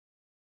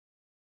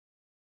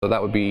 So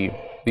that would be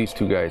these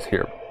two guys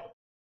here.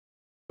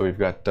 So we've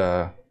got,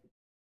 I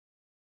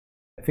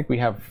think we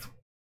have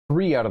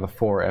 3 out of the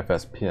 4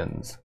 FS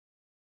pins.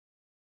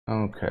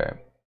 Okay.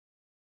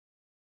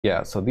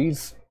 Yeah, so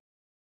these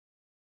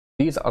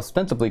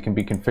ostensibly can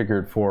be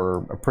configured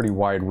for a pretty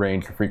wide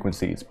range of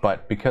frequencies,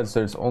 but because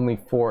there's only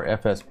 4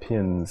 FS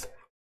pins,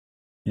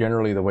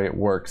 generally the way it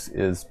works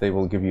is they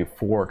will give you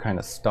 4 kind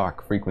of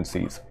stock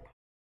frequencies.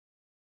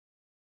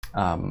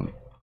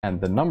 And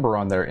the number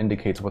on there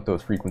indicates what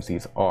those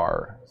frequencies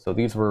are. So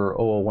these were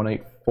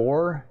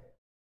 00184,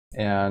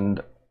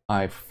 and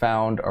I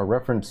found a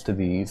reference to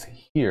these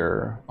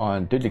here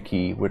on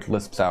DigiKey, which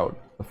lists out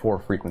the 4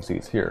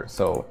 frequencies here.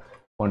 So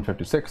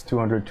 156,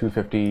 200,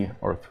 250,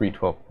 or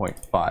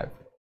 312.5.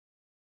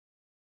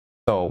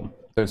 So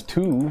there's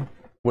 2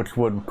 which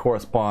would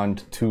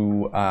correspond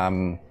to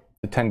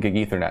the 10 gig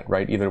Ethernet,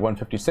 right? Either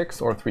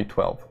 156 or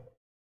 312.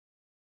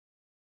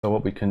 So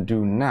what we can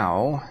do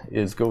now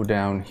is go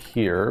down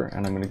here,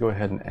 and I'm going to go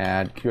ahead and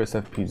add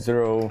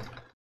QSFP0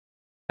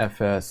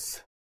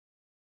 FS0.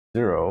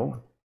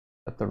 Is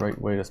that the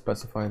right way to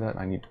specify that?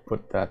 I need to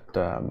put that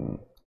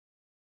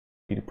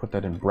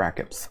in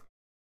brackets.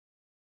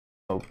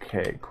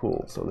 Okay,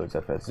 cool. So there's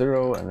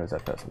FS0 and there's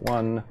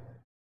FS1.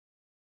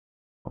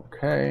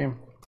 Okay.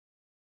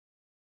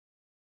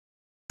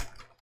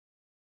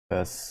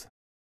 FS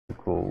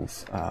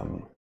equals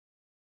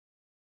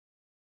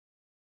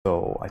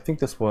so I think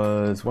this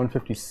was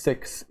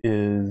 156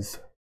 is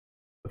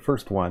the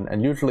first one,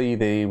 and usually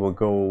they will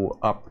go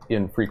up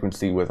in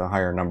frequency with a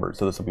higher number.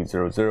 So this will be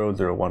 00,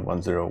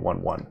 01, 10,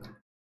 11.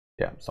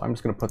 Yeah, so I'm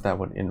just going to put that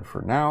one in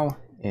for now,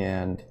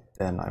 and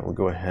then I will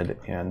go ahead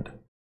and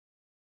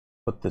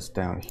put this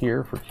down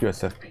here for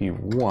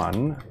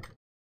QSFP1.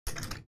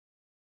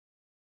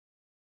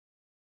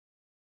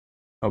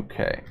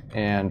 Okay,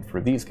 and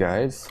for these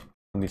guys,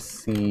 let me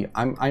see.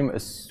 I'm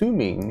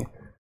assuming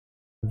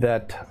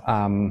that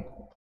how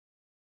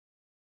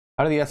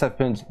do the SF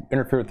pins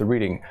interfere with the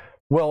reading?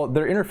 Well,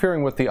 they're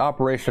interfering with the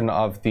operation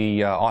of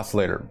the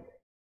oscillator,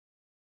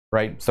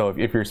 right? So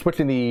if you're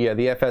switching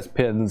the FS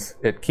pins,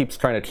 it keeps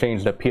trying to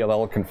change the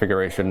PLL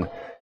configuration,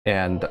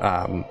 and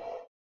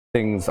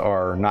things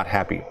are not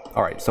happy.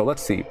 All right, so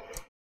let's see.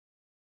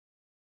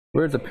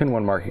 Where's the pin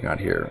 1 marking on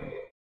here?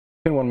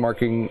 Pin 1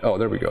 marking, oh,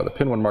 there we go. The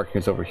pin 1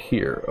 marking is over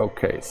here.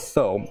 Okay,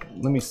 so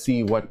let me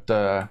see what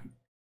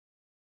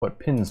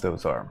pins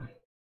those are.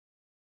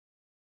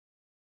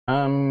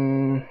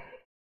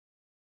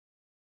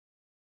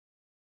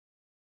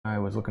 I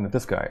was looking at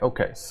this guy.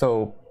 Okay,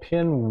 so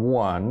pin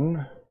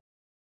 1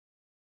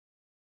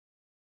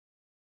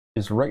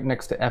 is right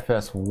next to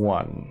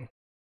FS1.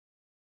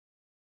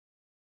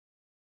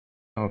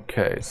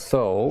 Okay,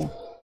 so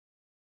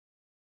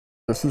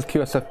this is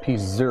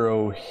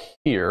QSFP0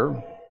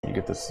 here. You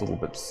get this a little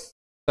bit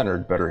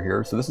centered better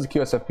here. So this is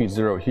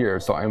QSFP0 here.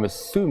 So I'm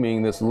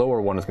assuming this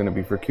lower one is going to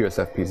be for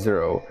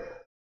QSFP0,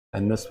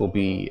 and this will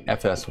be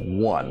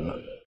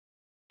FS1.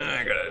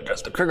 I gotta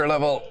adjust the trigger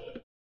level.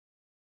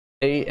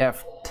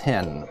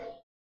 AF10.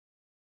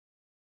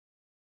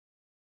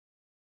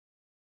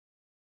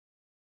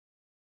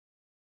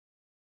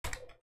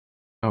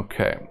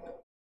 Okay.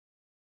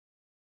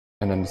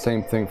 And then the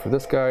same thing for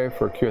this guy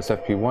for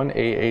QSFP1,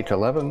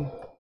 AH11.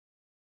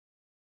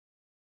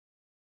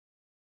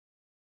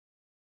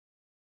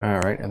 All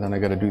right, and then I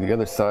got to do the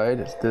other side.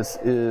 This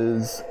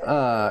is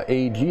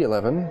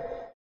AG11,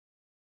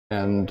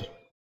 and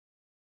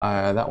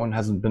that one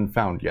hasn't been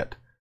found yet.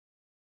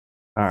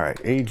 All right,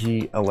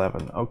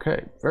 AG11.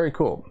 Okay, very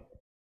cool.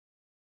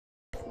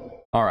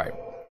 All right.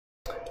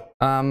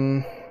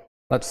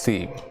 Let's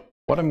see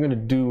what I'm going to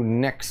do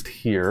next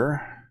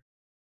here.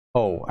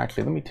 Oh,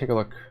 actually, let me take a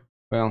look.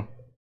 Well,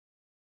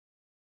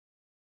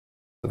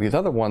 so these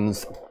other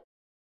ones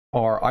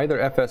are either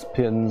FS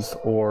pins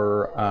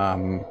or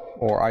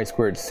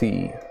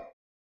I2C.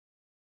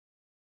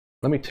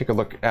 Let me take a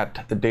look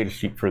at the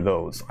datasheet for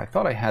those. I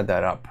thought I had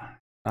that up.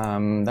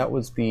 That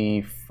was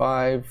the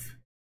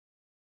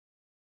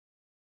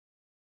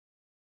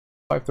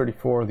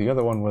 534. The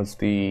other one was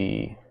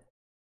the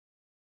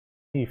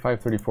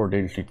 534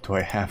 datasheet. Do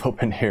I have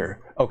open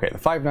here? Okay, the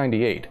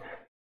 598,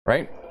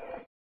 right?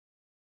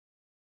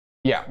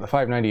 Yeah, the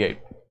 598.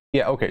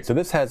 Yeah, okay, so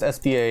this has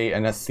SDA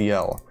and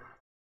SCL.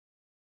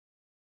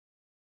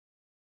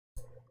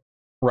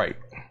 Right.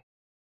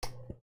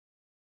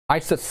 I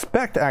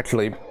suspect,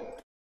 actually,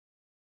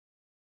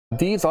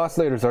 these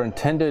oscillators are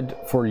intended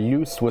for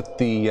use with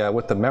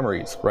the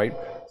memories, right?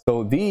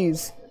 So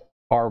these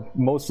are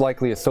most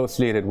likely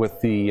associated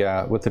with the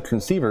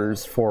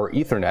transceivers for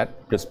Ethernet,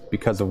 just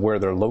because of where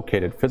they're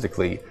located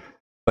physically.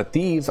 But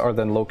these are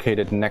then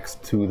located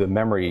next to the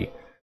memory,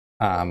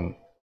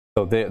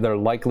 so they're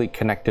likely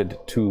connected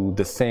to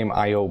the same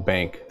I/O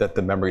bank that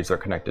the memories are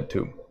connected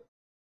to.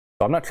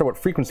 So I'm not sure what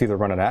frequency they're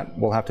running at.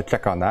 We'll have to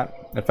check on that.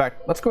 In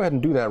fact, let's go ahead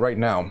and do that right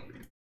now.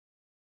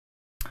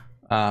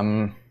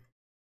 And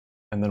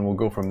then we'll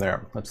go from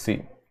there. Let's see.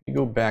 If you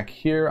go back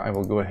here, I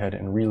will go ahead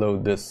and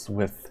reload this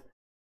with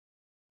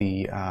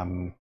the...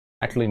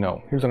 actually,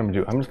 no. Here's what I'm going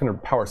to do. I'm just going to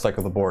power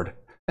cycle the board.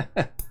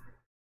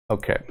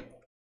 Okay.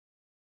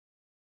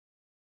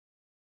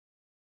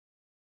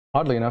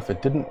 Oddly enough,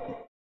 it didn't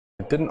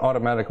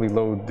automatically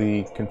load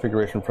the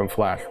configuration from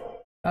Flash.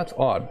 That's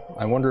odd.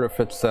 I wonder if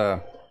it's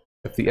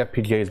if the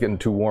FPGA is getting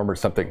too warm or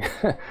something.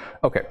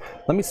 Okay,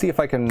 let me see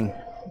if I can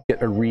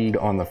get a read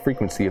on the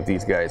frequency of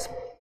these guys.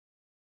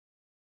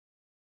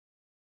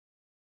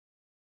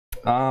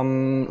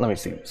 Let me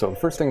see. So the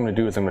first thing I'm going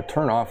to do is I'm going to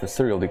turn off the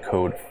serial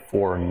decode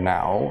for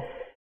now.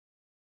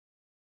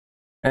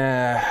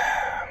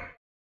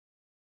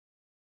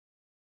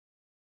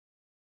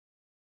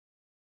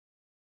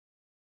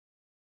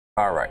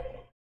 All right.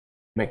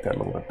 Make that a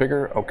little bit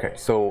bigger. Okay,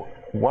 so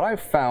what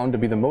I've found to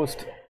be the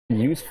most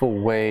useful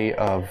way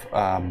of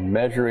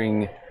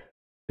measuring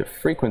the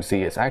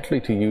frequency is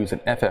actually to use an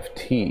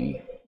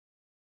FFT.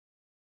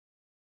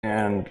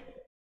 And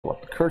pull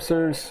up the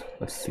cursors.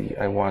 Let's see,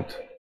 I want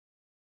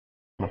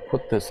I'm gonna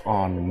put this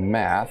on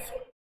math.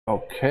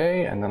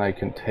 Okay, and then I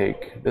can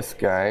take this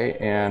guy,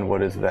 and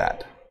what is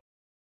that?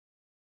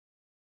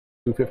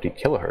 250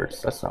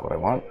 kilohertz. That's not what I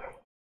want.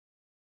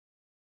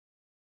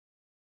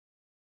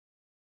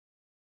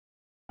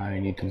 I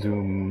need to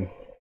zoom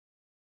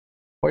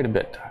quite a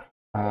bit.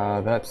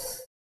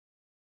 That's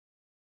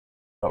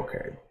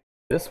okay.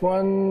 This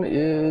one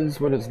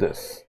is, what is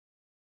this?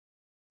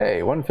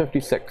 Hey,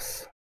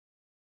 156.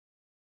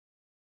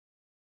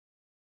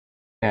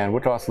 And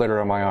which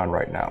oscillator am I on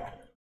right now?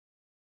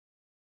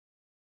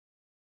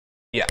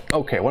 Yeah,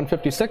 okay,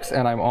 156,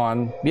 and I'm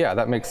on, yeah,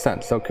 that makes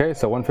sense. Okay,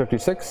 so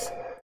 156,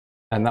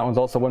 and that one's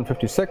also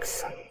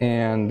 156,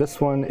 and this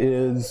one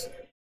is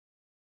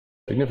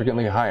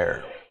significantly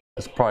higher.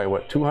 It's probably,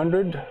 what,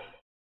 200?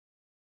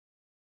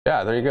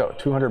 Yeah, there you go,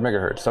 200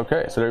 megahertz.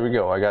 Okay, so there we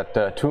go. I got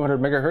 200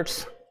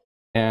 megahertz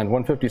and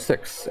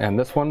 156. And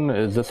this one,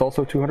 is this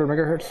also 200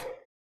 megahertz?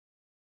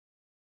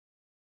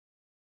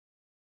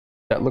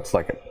 That looks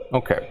like it.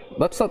 Okay,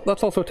 let's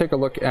also take a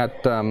look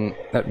at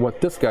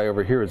what this guy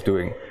over here is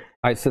doing.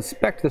 I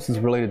suspect this is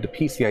related to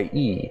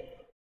PCIe,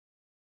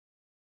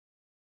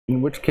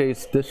 in which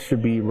case this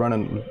should be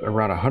running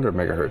around 100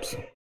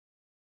 megahertz.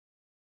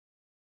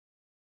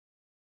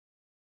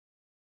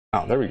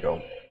 Oh, there we go.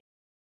 Let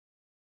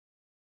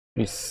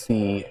me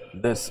see.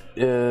 This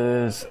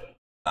is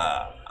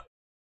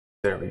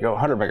there we go,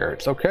 100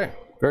 megahertz. Okay,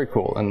 very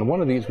cool. And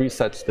one of these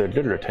resets the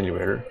jitter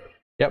attenuator.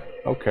 Yep.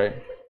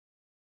 Okay.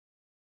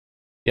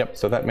 Yep,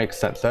 so that makes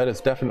sense. That is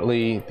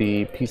definitely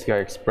the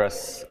PCI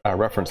Express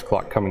reference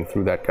clock coming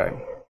through that guy.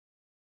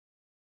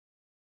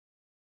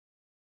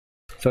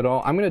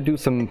 So I'm going to do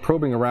some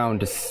probing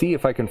around to see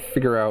if I can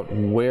figure out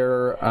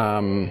where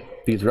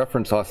these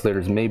reference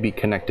oscillators may be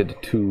connected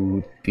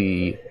to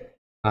the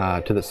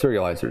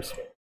serializers.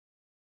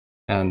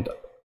 And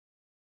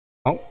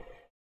oh,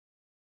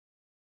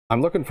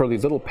 I'm looking for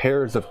these little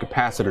pairs of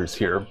capacitors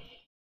here.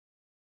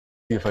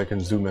 See if I can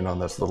zoom in on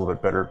this a little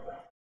bit better.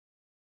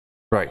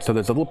 Right, so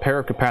there's a little pair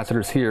of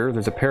capacitors here,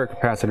 there's a pair of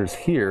capacitors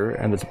here,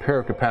 and there's a pair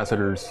of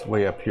capacitors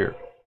way up here.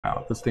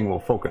 Now, this thing will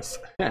focus.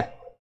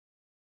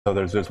 So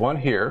there's one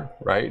here,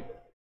 right?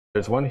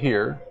 There's one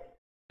here,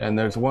 and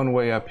there's one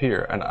way up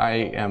here. And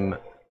I am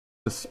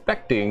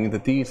suspecting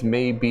that these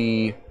may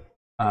be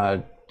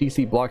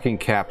DC blocking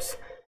caps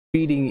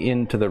feeding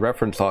into the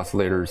reference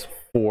oscillators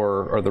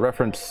or the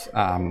reference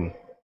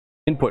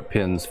input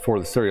pins for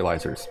the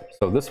serializers.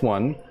 So this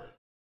one,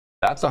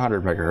 that's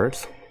 100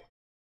 megahertz.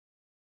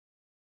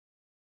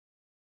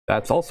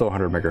 That's also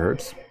 100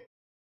 megahertz.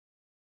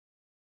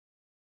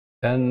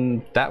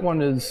 And that one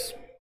is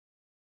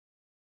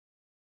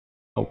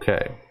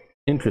okay.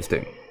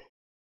 Interesting.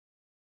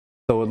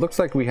 So it looks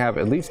like we have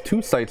at least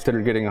two sites that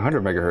are getting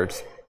 100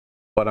 megahertz,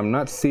 but I'm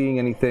not seeing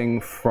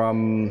anything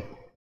from,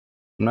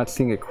 I'm not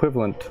seeing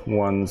equivalent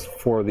ones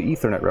for the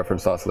Ethernet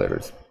reference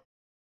oscillators.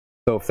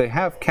 So if they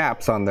have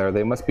caps on there,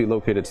 they must be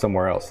located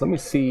somewhere else. Let me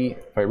see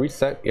if I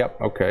reset.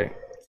 Yep, okay.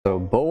 So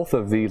both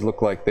of these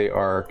look like they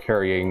are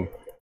carrying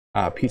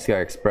PCI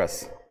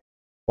Express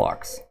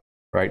clocks,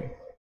 right?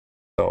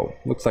 So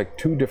looks like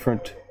two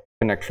different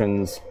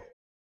connections,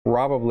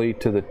 probably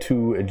to the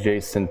two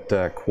adjacent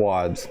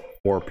quads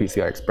for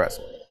PCI Express.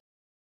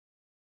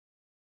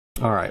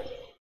 All right,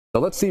 so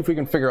let's see if we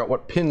can figure out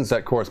what pins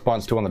that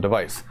corresponds to on the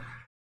device.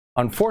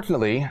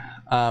 Unfortunately,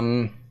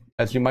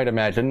 as you might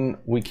imagine,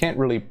 we can't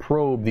really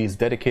probe these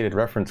dedicated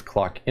reference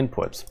clock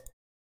inputs.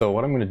 So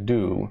what I'm going to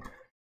do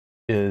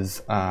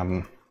is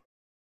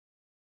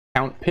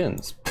count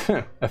pins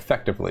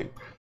effectively.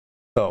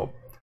 So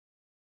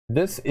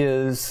this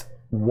is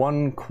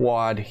one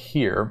quad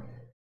here,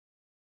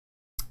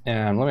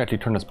 and let me actually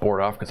turn this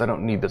board off because I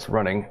don't need this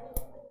running.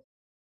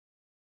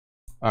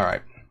 All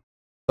right,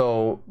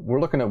 so we're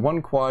looking at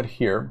one quad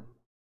here.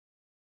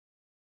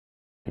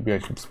 Maybe I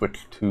should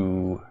switch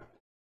to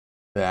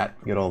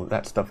that, get all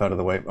that stuff out of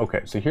the way.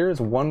 Okay, so here's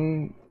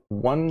one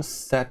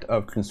set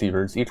of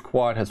transceivers. Each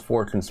quad has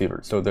 4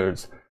 transceivers. So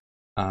there's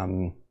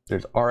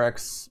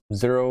RX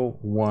 0,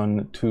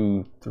 1,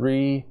 2,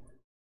 3,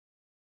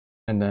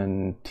 and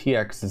then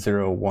TX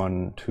 0,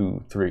 1,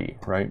 2, 3,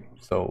 right?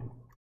 So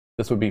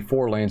this would be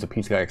 4 lanes of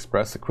PCI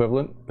Express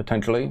equivalent,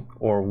 potentially,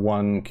 or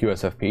 1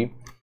 QSFP.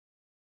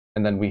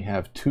 And then we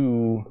have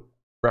 2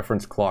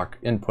 reference clock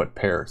input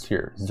pairs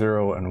here,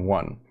 0 and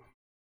 1.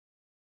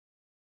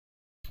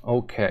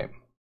 Okay,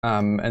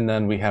 and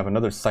then we have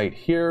another site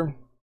here.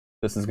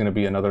 This is going to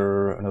be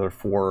another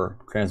 4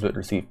 transmit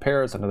receive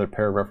pairs, another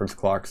pair of reference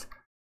clocks,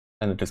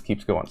 and it just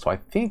keeps going. So I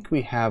think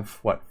we have,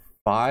 what,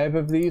 5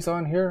 of these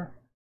on here?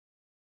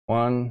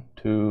 1,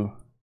 2,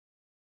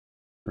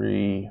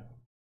 3,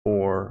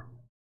 4,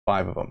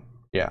 5 of them.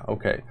 Yeah,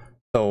 okay.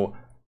 So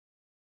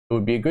it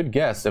would be a good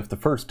guess if the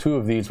first 2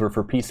 of these were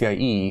for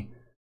PCIe,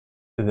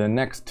 the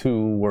next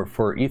 2 were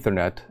for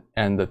Ethernet,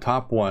 and the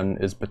top one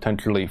is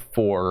potentially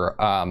for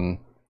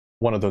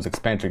one of those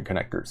expansion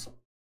connectors.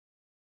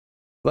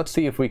 Let's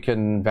see if we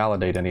can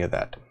validate any of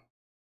that.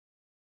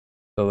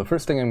 So the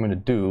first thing I'm going to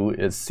do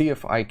is see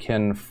if I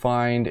can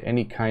find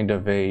any kind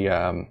of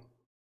a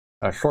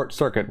a short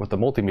circuit with the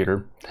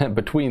multimeter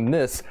between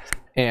this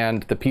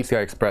and the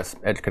PCI Express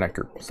edge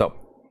connector. So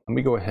let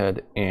me go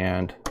ahead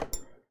and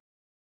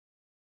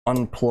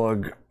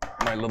unplug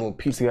my little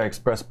PCI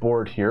Express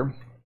board here,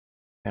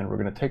 and we're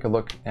going to take a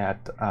look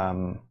at,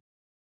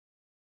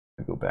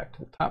 go back to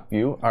the top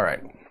view. All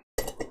right.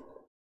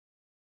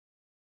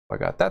 I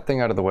got that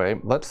thing out of the way.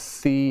 Let's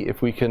see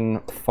if we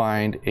can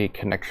find a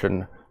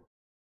connection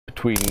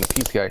between the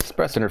PCI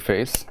Express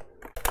interface.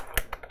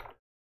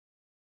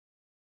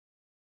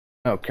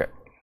 Okay,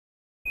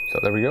 so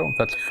there we go.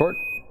 That's short.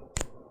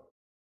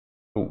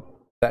 Ooh,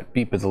 that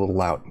beep is a little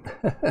loud.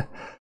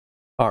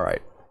 All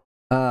right.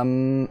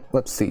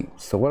 Let's see.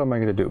 So what am I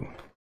going to do?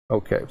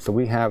 Okay, so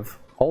we have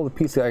all the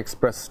PCI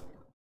Express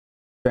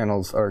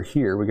channels are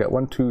here. We got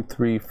 1, 2,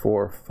 3,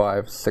 4,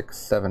 5, 6,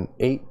 7,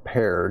 8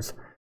 pairs.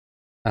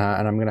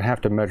 And I'm going to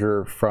have to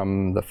measure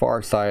from the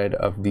far side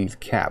of these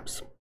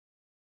caps.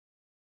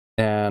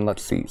 And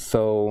let's see,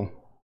 so,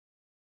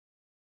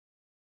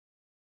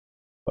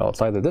 well, it's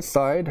either this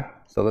side,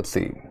 so let's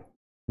see.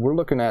 We're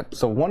looking at,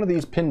 so one of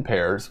these pin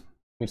pairs,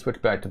 let me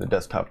switch back to the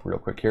desktop real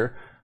quick here.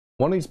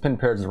 One of these pin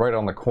pairs is right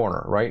on the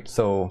corner, right?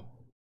 So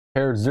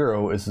pair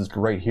 0 is just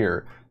right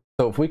here.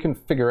 So if we can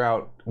figure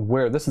out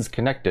where this is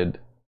connected,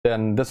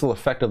 then this will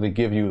effectively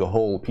give you the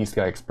whole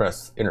PCI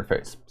Express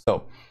interface.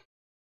 So,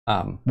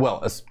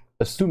 well,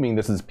 assuming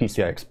this is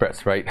PCI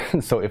Express, right?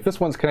 So if this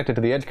one's connected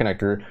to the edge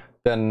connector,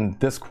 then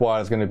this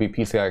quad is going to be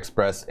PCI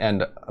Express,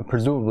 and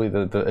presumably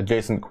the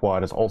adjacent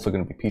quad is also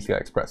going to be PCI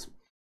Express.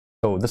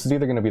 So this is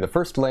either going to be the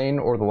first lane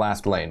or the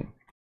last lane.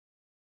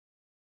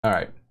 All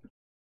right.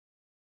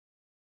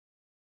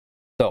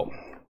 So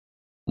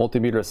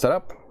multimeter is set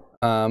up.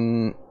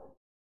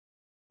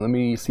 Let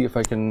me see if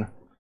I can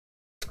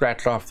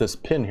scratch off this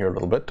pin here a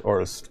little bit,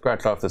 or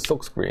scratch off the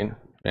silk screen.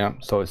 Yeah,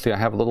 so see I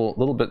have a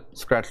little bit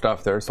scratched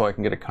off there so I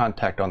can get a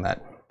contact on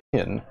that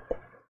pin.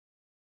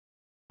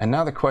 And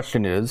now the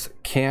question is,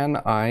 can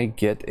I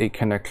get a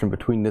connection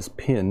between this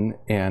pin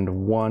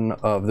and one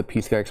of the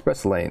PCI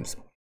Express lanes?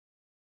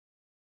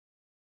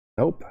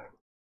 Nope.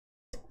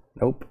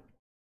 Nope.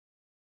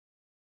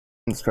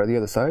 Let's try the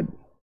other side.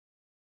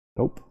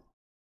 Nope.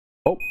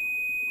 Oh,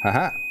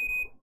 haha.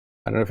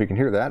 I don't know if you can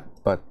hear that,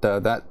 but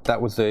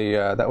that was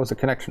a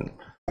connection.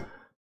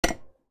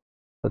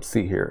 Let's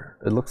see here.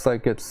 It looks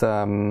like it's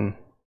oh,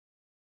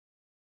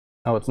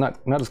 it's not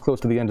as close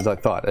to the end as I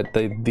thought.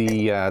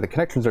 The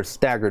connections are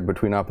staggered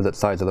between opposite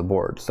sides of the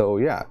board. So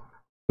yeah,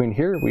 between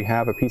here we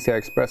have a PCI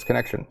Express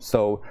connection.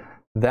 So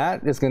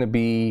that is going to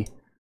be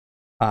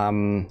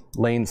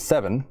lane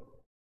 7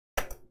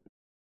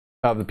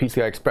 of the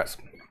PCI Express.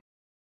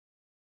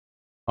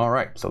 All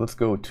right, so let's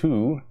go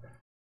to,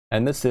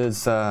 and this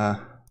is go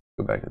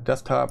back to the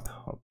desktop.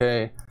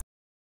 Okay.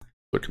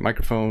 Switch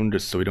microphone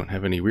just so we don't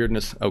have any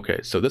weirdness.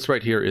 Okay, so this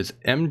right here is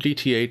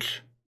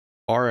MGTH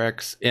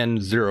RX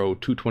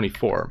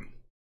N0224.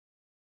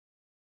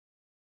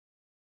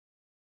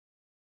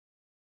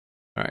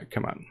 All right,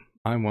 come on.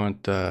 I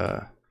want,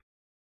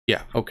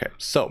 yeah, okay.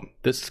 So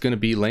this is going to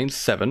be lane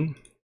 7.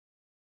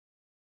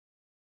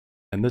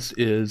 And this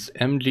is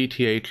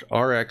MGTH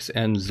RX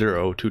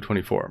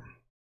N0224.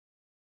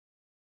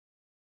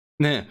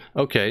 Nah,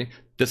 okay.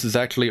 This is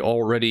actually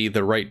already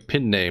the right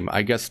pin name.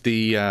 I guess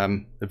the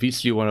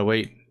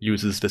VCU108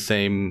 uses the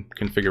same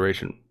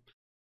configuration.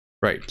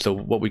 Right, so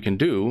what we can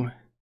do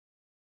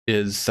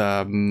is,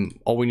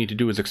 all we need to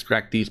do is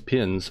extract these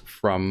pins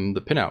from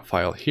the pinout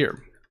file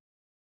here.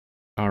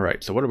 All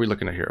right, so what are we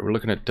looking at here? We're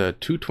looking at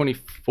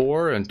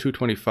 224 and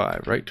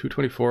 225, right?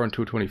 224 and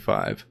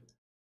 225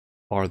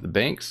 are the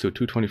banks, so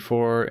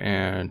 224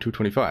 and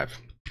 225.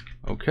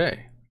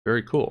 Okay,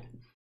 very cool.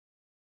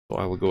 So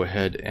I will go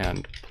ahead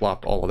and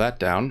plop all of that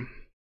down,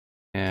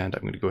 and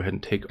I'm going to go ahead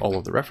and take all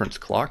of the reference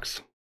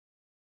clocks.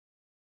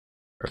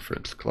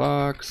 Reference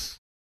clocks.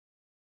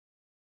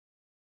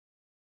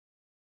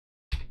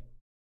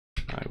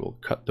 I will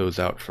cut those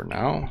out for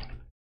now.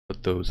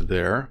 Put those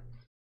there.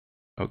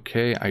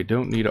 Okay, I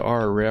don't need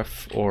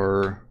RRF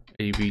or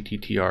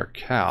AVTTR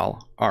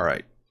cal. All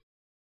right.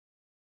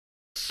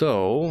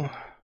 So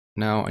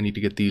now I need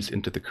to get these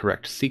into the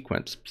correct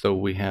sequence. So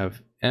we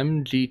have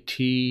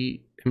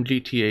MGTH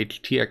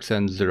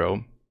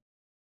TXN0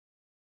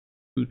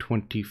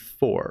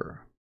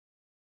 224.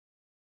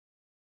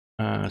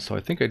 So I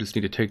think I just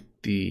need to take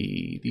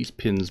these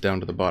pins down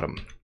to the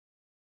bottom.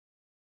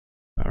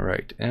 All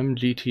right,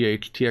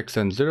 MGTH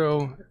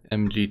TXN0,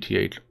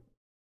 MGTH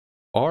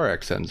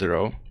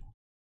RXN0.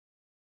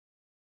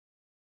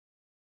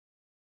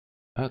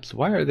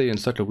 Why are they in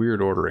such a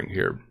weird ordering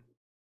here?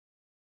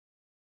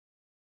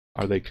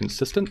 Are they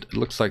consistent? It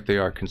looks like they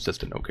are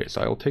consistent. Okay,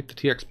 so I will take the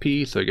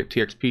TXP, so I get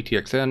TXP,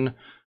 TXN,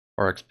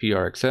 RXP,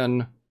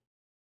 RXN.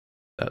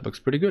 That looks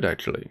pretty good,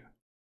 actually.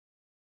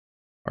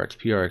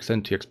 RXP,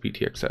 RXN, TXP,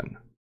 TXN.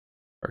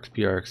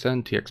 RXP,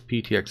 RXN,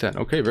 TXP, TXN.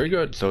 Okay, very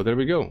good. So there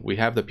we go. We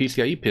have the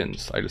PCIe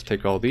pins. I just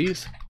take all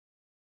these,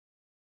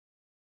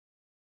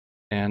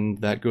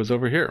 and that goes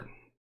over here.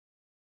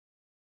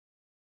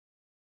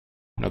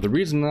 Now the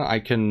reason I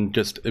can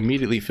just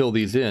immediately fill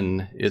these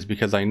in is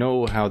because I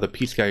know how the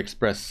PCI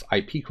Express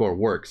IP core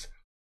works,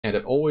 and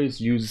it always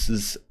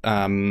uses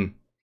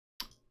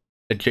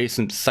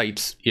adjacent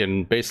sites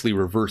in basically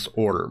reverse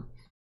order.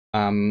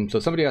 So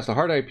somebody asked, the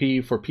hard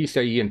IP for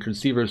PCIe and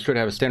transceivers should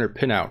have a standard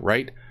pinout,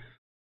 right?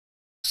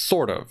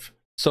 Sort of.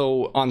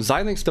 So on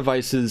Xilinx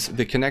devices,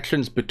 the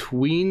connections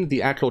between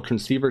the actual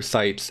transceiver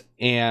sites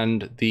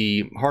and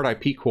the hard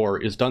IP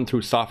core is done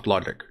through soft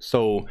logic.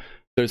 So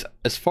there's,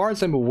 as far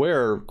as I'm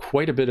aware,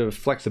 quite a bit of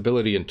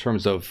flexibility in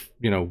terms of,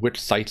 which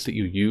sites that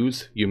you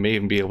use. You may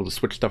even be able to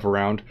switch stuff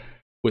around.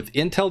 With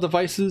Intel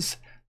devices,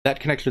 that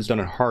connection is done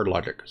in hard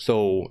logic.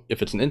 So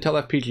if it's an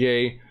Intel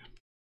FPGA,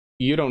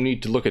 you don't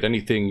need to look at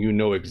anything. You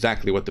know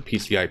exactly what the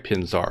PCI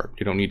pins are.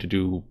 You don't need to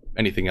do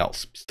anything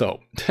else.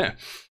 So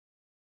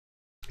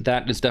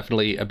that is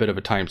definitely a bit of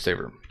a time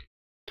saver.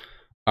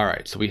 All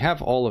right, so we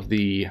have all of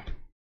the,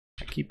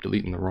 I keep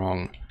deleting the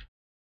wrong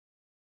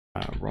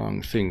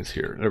things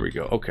here. There we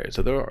go. Okay,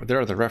 so there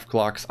are the ref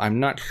clocks. I'm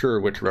not sure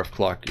which ref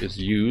clock is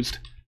used.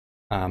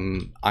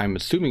 I'm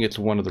assuming it's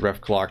one of the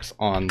ref clocks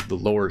on the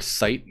lower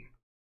site.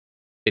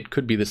 It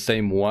could be the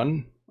same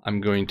one.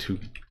 I'm going to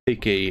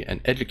take an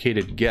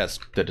educated guess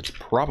that it's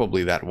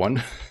probably that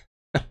one.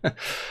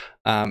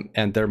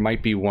 And there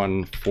might be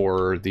one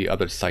for the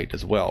other site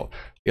as well.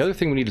 The other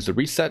thing we need is a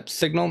reset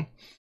signal.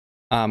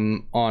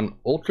 On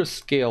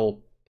UltraScale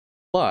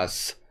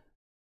Plus,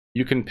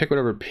 you can pick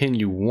whatever pin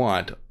you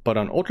want, but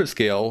on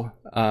UltraScale,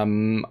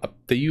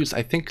 they use,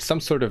 I think,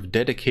 some sort of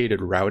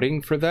dedicated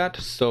routing for that.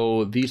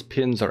 So these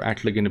pins are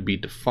actually going to be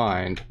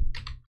defined.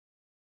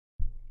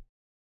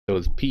 So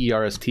it's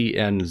PERST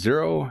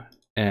N0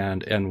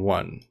 and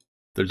N1.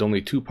 There's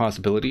only two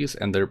possibilities,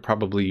 and they're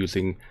probably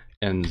using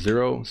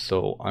N0,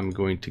 so I'm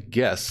going to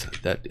guess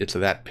that it's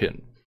that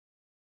pin.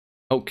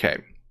 Okay,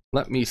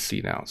 let me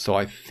see now. So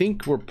I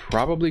think we're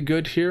probably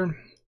good here.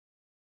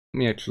 Let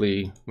me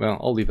actually, well,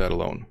 I'll leave that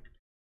alone.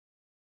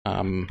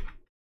 I'm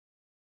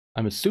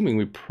assuming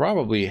we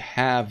probably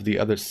have the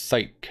other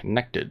site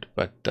connected,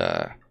 but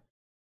well,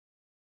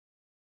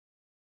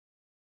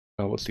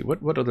 let's see,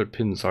 what other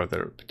pins are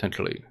there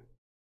potentially?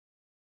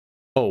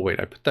 Oh wait,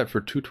 I put that for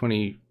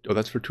 220. Oh,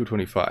 that's for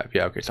 225.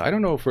 Yeah, okay, so I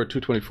don't know if we're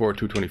 224 or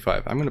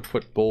 225. I'm going to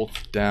put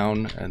both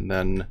down, and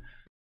then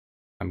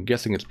I'm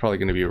guessing it's probably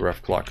going to be a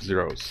ref clock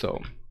 0,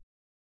 so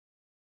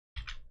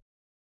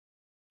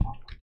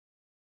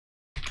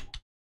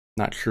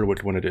not sure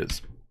which one it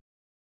is.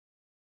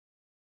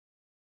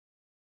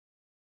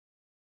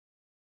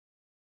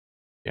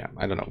 Yeah,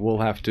 I don't know. We'll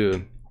have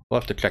to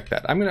check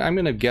that. I'm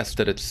gonna guess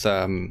that it's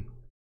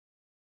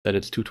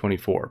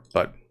 224,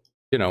 but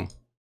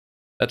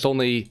that's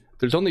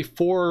there's only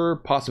 4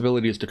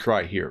 possibilities to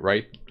try here,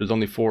 right? There's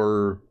only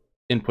 4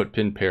 input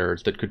pin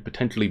pairs that could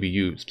potentially be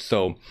used.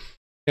 So,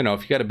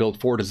 if you got to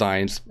build 4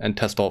 designs and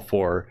test all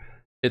 4,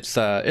 it's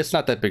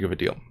not that big of a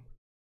deal.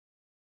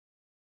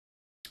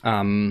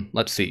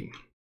 Let's see.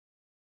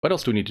 What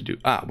else do we need to do?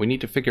 We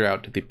need to figure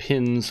out the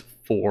pins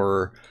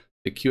for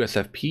the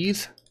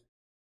QSFPs.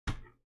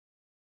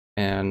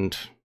 And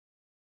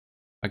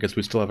I guess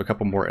we still have a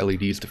couple more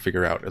LEDs to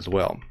figure out as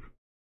well.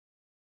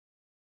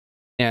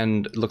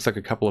 And it looks like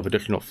a couple of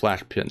additional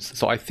flash pins.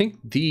 So I think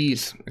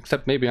these,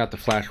 except maybe not the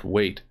flash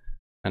weight,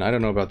 and I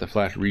don't know about the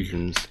flash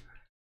regions,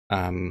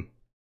 I'll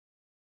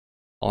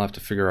have to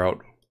figure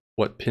out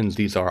what pins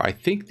these are. I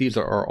think these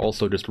are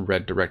also just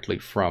read directly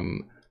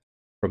from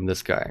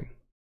this guy.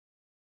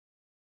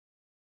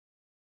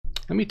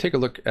 Let me take a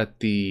look at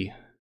the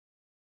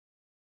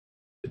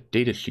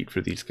data sheet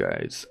for these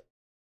guys.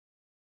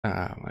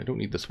 I don't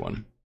need this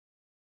one.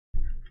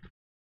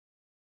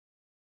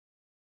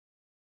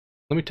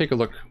 Let me take a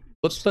look.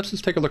 Let's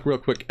just take a look real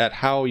quick at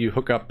how you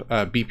hook up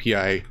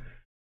BPI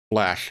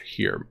flash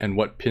here and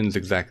what pins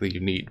exactly you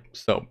need.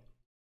 So,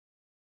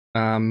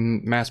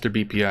 master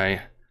BPI.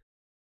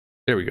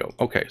 There we go.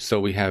 Okay, so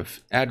we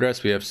have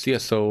address, we have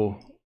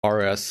CSO,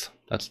 RS.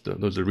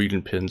 Those are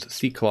region pins.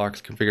 C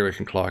clocks,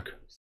 configuration clock,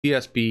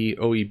 CSB,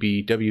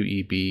 OEB,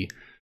 WEB,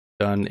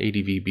 done,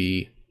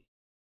 ADVB.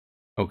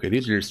 Okay,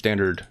 these are your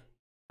standard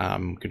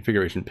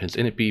configuration pins.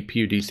 Init B,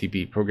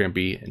 PUDCB, program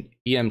B, and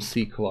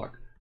EMC clock.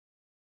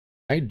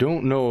 I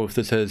don't know if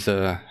this has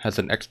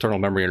an external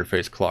memory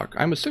interface clock.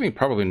 I'm assuming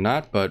probably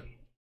not, but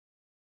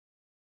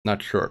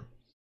not sure.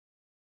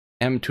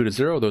 M2 to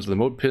 0, those are the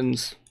mode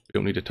pins. We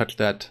don't need to touch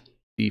that.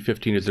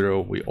 D15 to 0,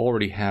 we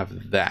already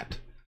have that.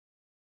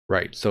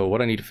 Right, so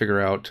what I need to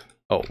figure out,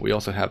 oh, we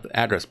also have the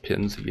address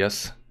pins.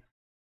 Yes,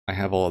 I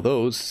have all of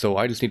those, so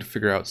I just need to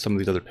figure out some of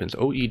these other pins.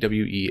 OE,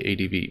 WE,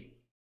 ADV.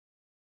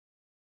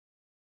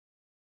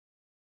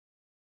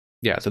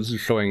 Yeah, so this is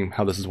showing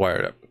how this is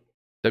wired up.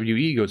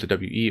 WE goes to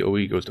WE,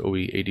 OE goes to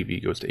OE,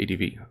 ADV goes to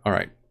ADV. All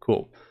right,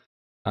 cool.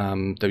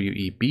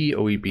 WEB,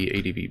 OEB,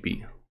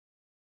 ADVB.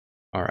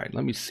 All right,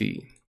 let me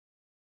see.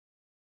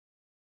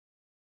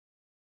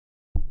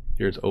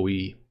 Here's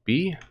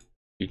OEB,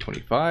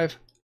 B25.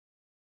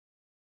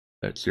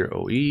 That's your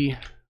OE.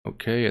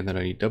 Okay, and then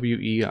I need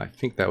WE. I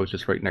think that was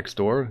just right next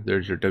door.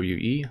 There's your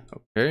WE.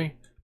 Okay,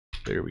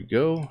 there we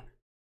go.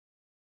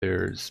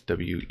 There's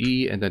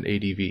WE and then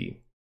ADV.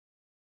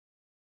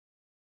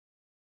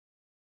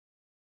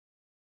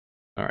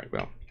 All right,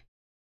 well,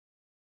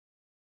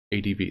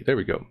 ADV, there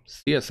we go.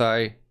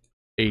 CSI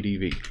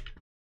ADV.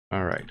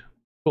 All right,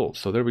 cool.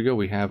 So there we go.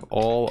 We have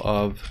all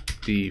of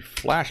the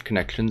flash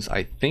connections,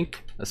 I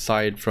think,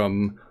 aside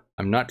from,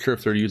 I'm not sure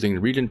if they're using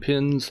region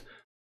pins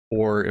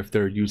or if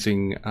they're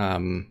using,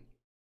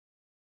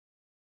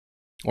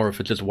 or if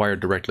it's just wired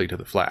directly to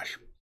the flash.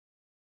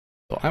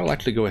 So I will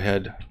actually go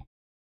ahead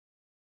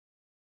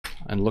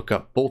and look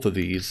up both of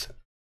these,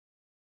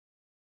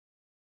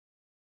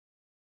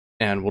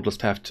 and we'll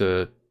just have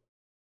to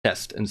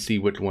test and see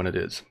which one it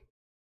is.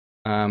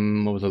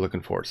 What was I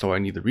looking for? So I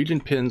need the region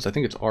pins. I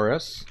think it's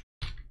RS0,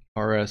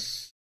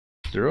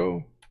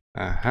 RS0,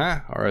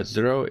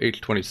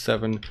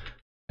 H27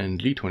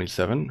 and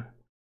G27,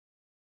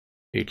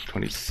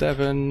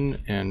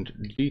 H27 and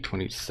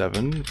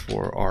G27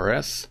 for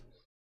RS,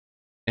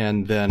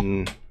 and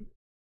then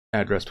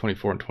address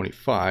 24 and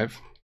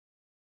 25.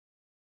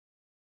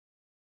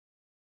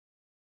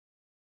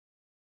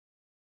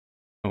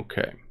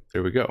 Okay,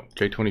 there we go.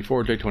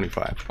 J24,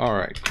 J25. All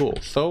right, cool.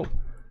 So,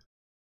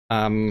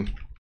 I'll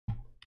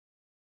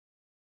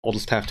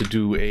just have to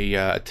do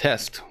a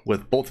test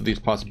with both of these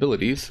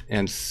possibilities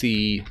and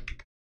see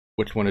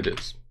which one it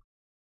is.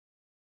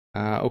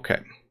 Okay.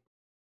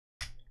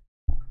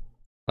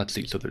 Let's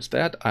see. So there's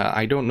that.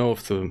 I don't know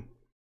if the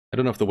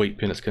weight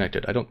pin is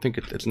connected. I don't think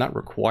it's not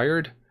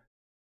required.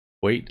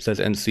 Wait, it says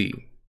NC.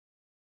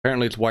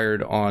 Apparently, it's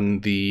wired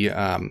on the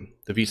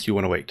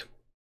VC108.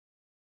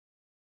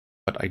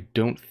 But I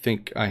don't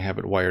think I have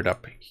it wired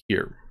up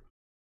here.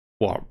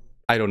 Well,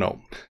 I don't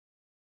know.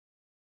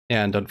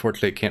 And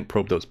unfortunately, I can't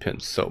probe those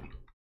pins, so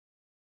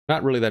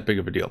not really that big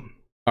of a deal.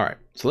 All right,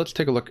 so let's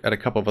take a look at a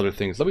couple of other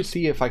things. Let me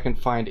see if I can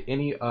find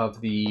any of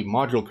the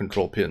module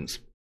control pins,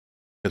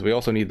 because we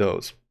also need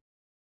those.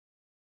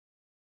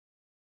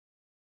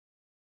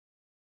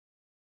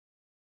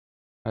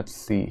 Let's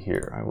see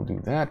here. I will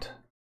do that.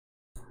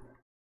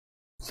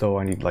 So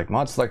I need like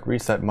mod select,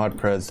 reset, mod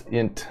pres,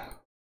 int.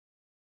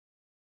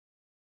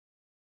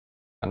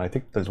 And I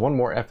think there's one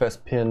more FS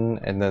pin,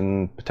 and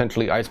then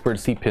potentially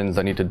I2C pins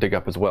I need to dig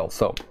up as well.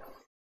 So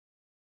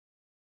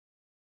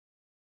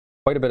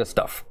quite a bit of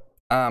stuff.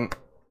 Let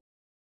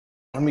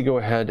me go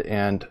ahead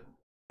and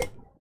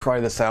try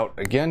this out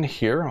again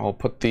here. I'll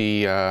put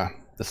the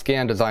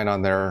scan design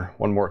on there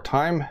one more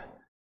time,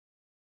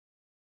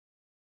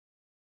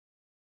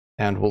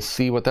 and we'll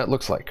see what that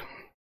looks like.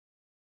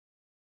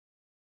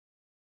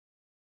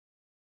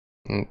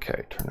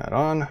 Okay, turn that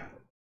on.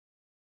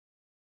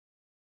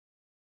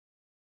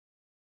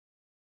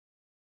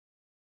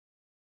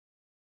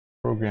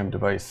 Program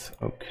device,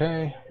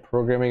 okay,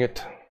 programming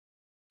it.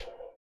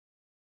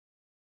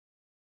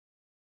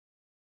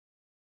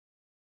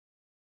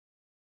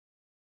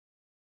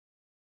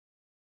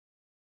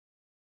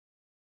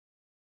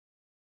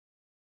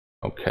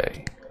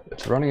 Okay,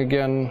 it's running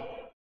again.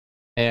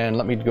 And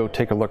let me go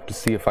take a look to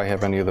see if I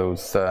have any of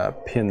those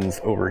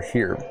pins over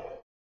here.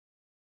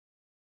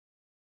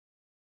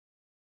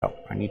 Oh,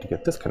 I need to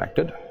get this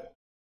connected.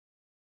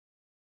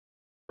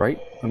 Right,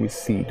 let me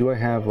see, do I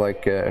have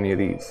like any of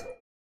these?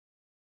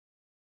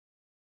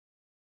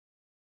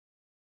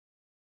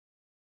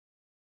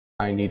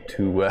 I need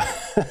to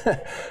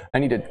I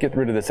need to get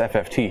rid of this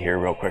FFT here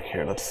real quick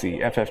here. Let's see,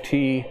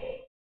 FFT,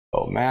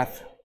 oh,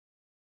 math.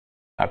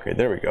 Okay,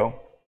 there we go.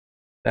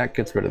 That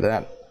gets rid of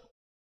that.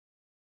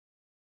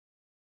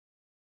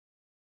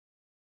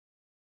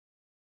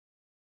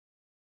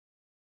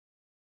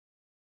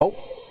 Oh,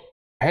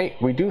 hey,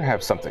 we do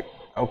have something.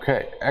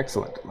 Okay,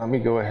 excellent. Let me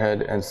go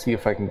ahead and see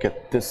if I can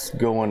get this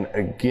going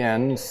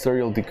again.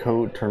 Serial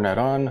decode, turn that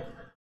on.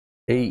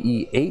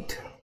 AE8.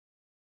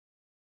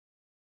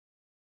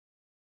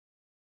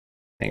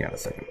 Hang on a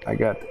second. I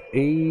got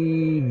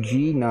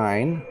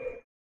AG9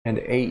 and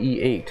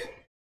AE8.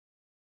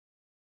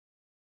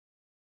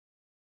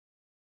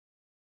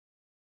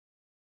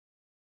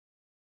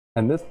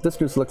 And this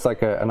just looks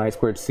like an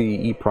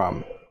I2C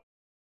EEPROM.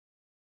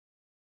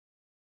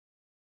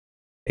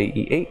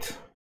 AE8,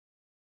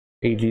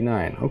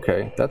 AG9.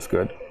 Okay, that's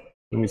good.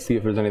 Let me see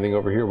if there's anything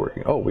over here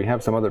working. Oh, we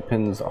have some other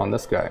pins on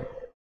this guy.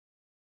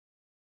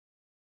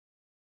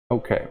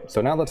 Okay,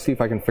 so now let's see if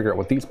I can figure out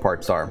what these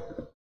parts are.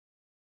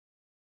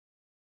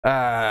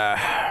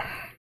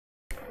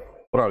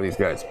 What are these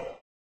guys?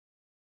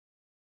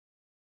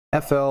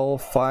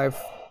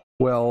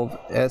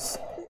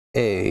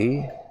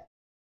 FL512SA,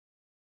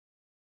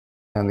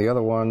 and the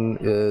other one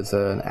is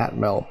an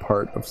Atmel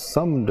part of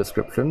some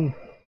description.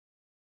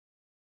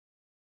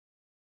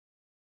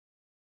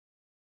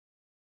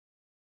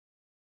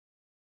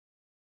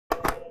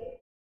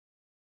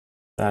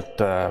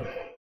 That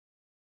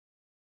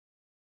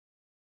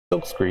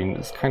silk screen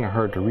is kind of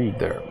hard to read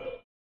there,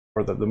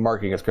 or the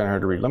marking is kind of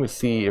hard to read. Let me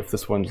see if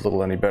this one's a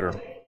little any better.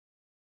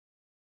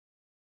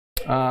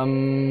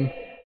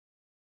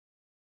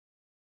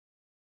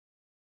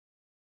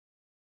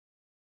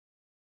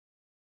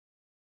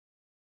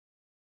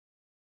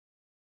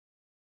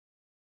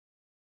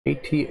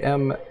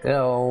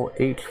 ATML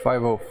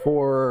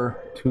H504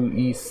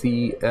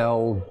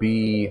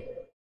 2ECLB.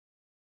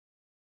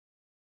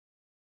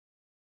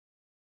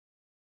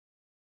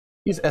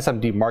 These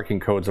SMD marking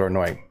codes are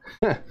annoying.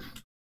 All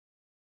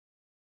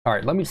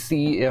right, let me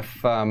see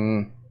if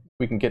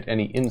we can get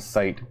any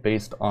insight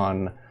based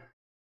on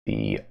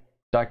the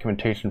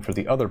documentation for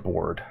the other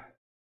board.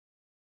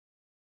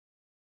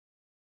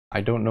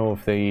 I don't know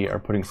if they are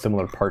putting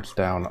similar parts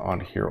down on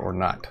here or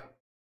not.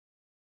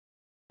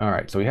 All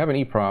right, so we have an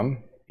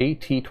EEPROM,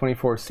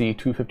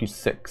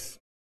 AT24C256.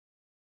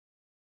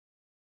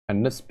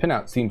 And this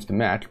pinout seems to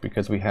match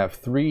because we have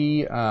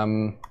three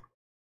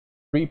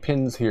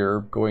pins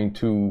here going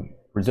to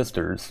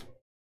resistors.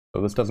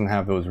 So this doesn't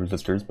have those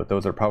resistors, but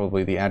those are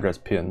probably the address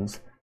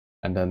pins.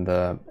 And then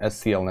the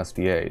SCL and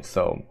SDA.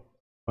 So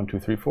 1, 2,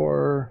 3,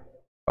 4,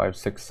 5,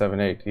 6, 7,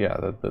 8.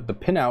 Yeah, the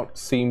pinout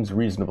seems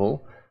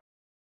reasonable.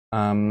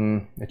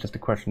 It's just a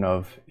question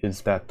of,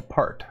 is that the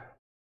part?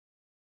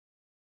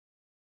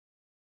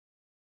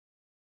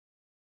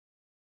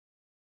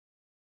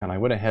 And I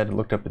went ahead and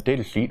looked up the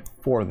datasheet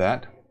for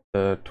that,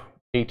 the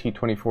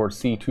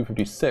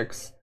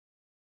AT24C256.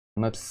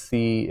 And let's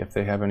see if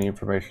they have any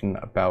information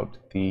about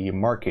the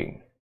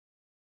marking.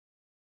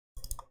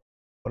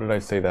 What did I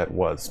say that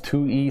was?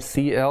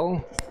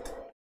 2ECL?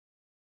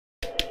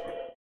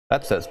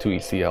 That says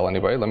 2ECL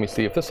anyway. Let me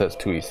see if this says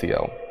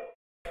 2ECL.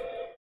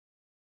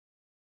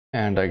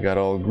 And I got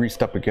all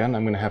greased up again.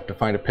 I'm going to have to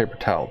find a paper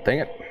towel. Dang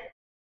it.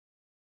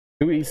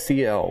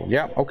 2ECL.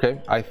 Yeah,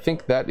 okay. I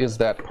think that is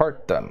that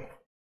part then.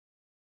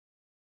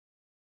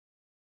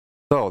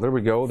 So there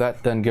we go.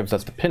 That then gives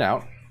us the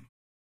pinout.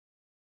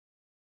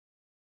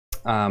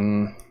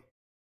 Yeah,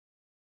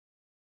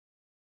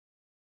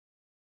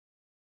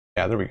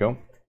 there we go.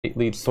 8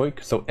 lead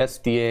SOIC. So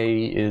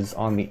SDA is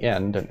on the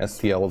end and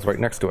SCL is right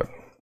next to it.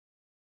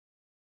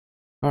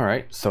 All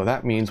right, so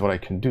that means what I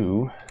can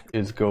do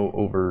is go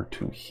over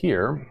to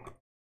here.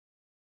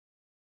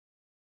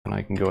 And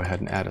I can go ahead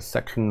and add a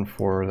section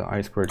for the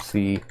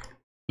I2C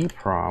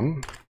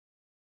EEPROM.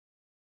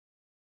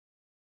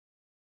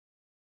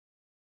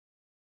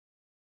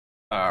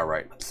 All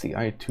right, let's see,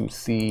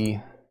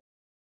 I2C.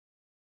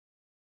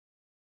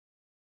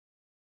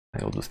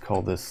 I'll just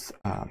call this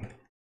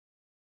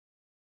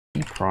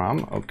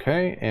EEPROM,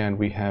 okay, and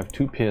we have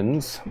 2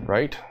 pins,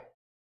 right?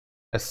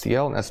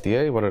 SCL and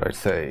SDA, what did I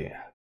say?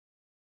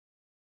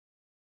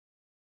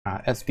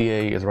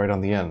 SDA is right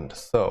on the end,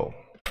 so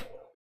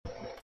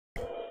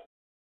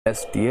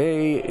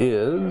SDA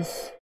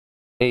is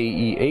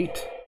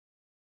AE8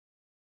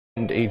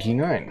 and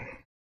AG9.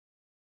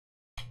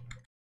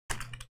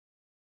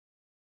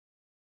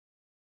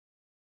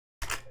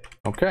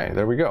 Okay,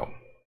 there we go.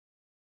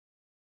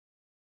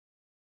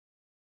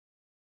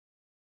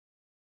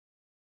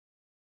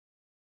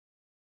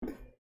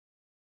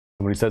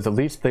 Somebody says at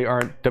least they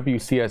aren't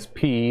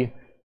WCSP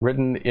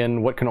written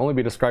in what can only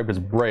be described as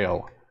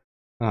Braille.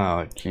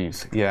 Oh,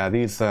 geez. Yeah,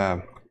 these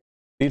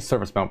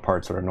surface mount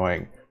parts are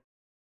annoying.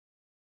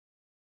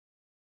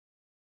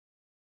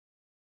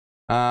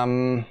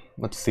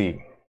 Let's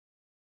see.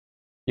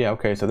 Yeah,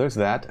 okay, so there's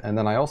that. And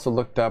then I also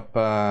looked up,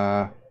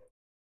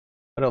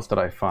 what else did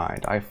I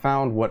find? I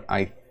found what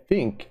I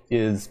think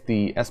is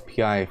the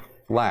SPI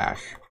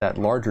flash, that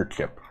larger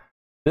chip.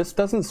 This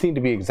doesn't seem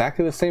to be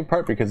exactly the same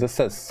part because this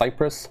says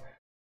Cypress,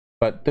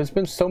 but there's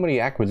been so many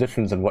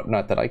acquisitions and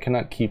whatnot that I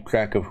cannot keep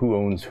track of who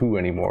owns who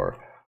anymore.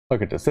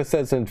 Look at this. This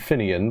says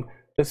Infineon,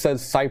 this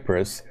says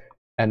Cypress,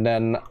 and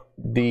then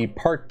the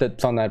part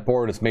that's on that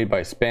board is made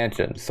by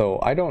Spansion. So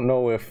I don't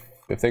know if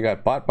they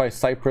got bought by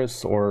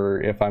Cypress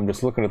or if I'm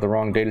just looking at the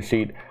wrong data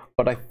sheet.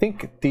 But I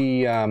think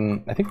the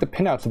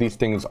pinouts of these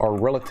things are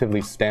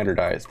relatively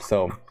standardized.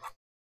 So if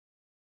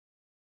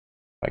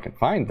I can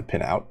find the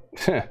pinout,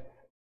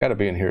 got to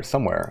be in here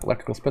somewhere.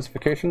 Electrical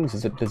specifications.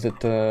 Is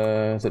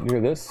it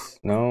near this?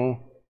 No.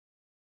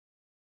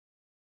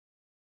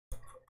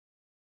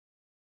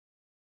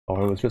 Oh,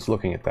 I was just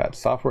looking at that.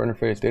 Software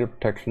interface, data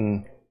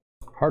protection,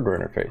 hardware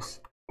interface.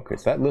 Okay,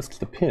 so that lists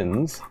the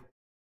pins.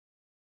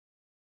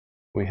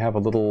 We have a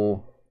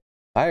little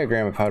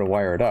diagram of how to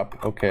wire it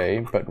up.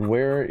 Okay, but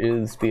where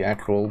is the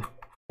actual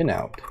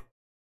pinout?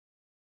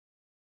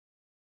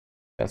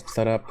 Test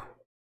setup.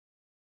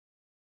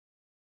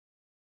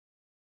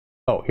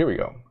 Oh, here we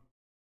go.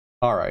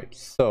 All right,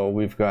 so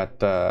we've got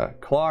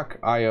clock,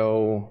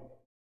 IO,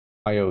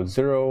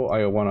 IO0,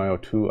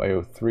 IO1, IO2,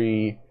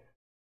 IO3,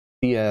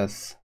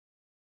 CS,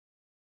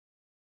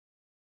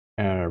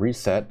 and a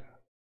reset,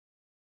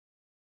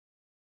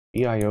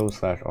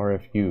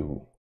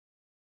 EIO/RFU.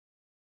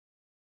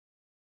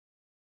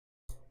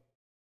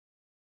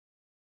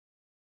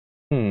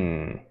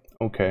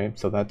 Okay,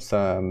 so that's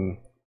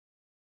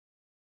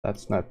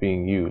not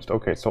being used.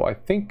 Okay, so I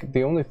think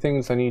the only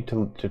things I need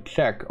to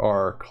check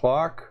are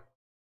clock,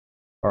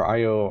 or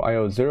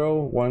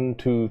IO0, 1,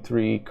 2,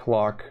 3,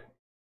 clock,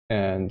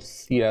 and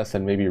CS,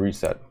 and maybe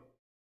reset.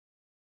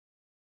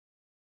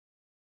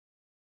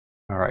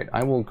 All right,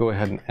 I will go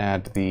ahead and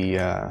add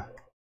the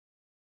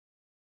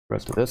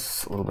rest of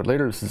this a little bit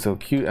later. This is a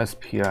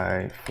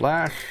QSPI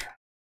flash.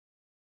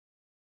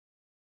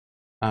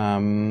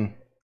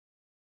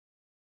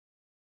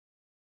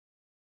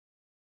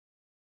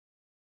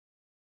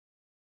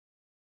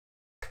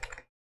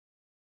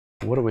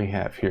 What do we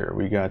have here?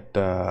 We got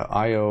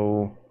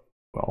IO,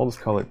 well, I'll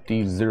just call it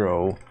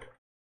D0.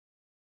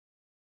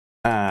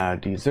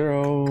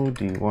 D0,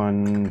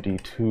 D1,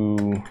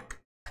 D2,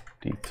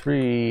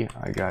 D3.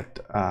 I got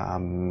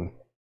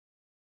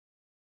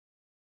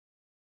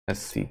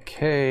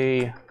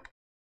SCK,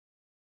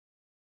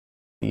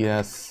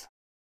 DS,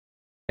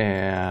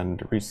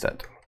 and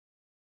reset.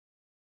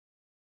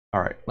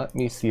 All right, let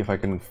me see if I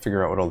can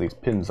figure out what all these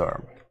pins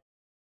are.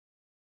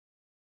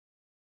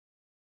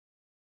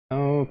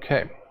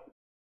 Okay.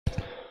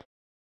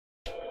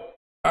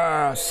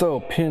 So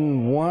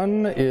pin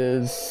 1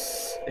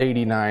 is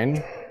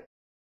 89.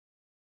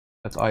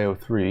 That's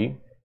IO3.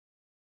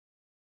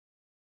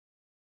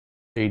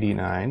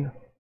 89.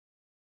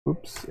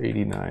 Oops,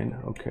 89.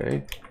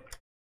 Okay.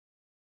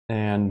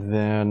 And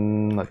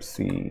then let's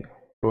see.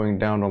 Going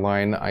down the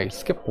line, I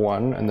skip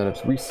one, and then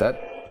it's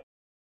reset.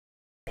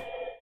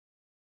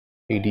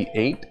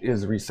 88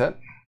 is reset.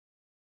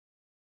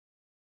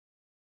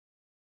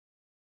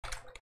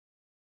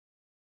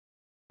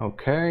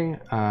 Okay,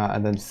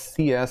 and then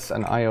CS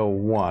and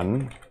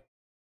IO1.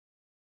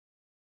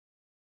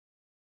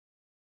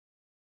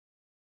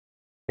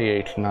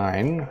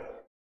 AH9.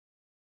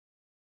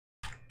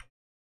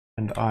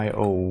 And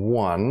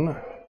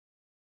IO1.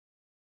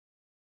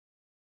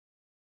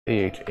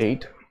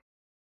 AH8.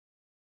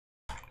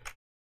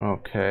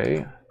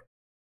 Okay,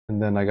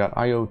 and then I got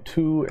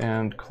IO2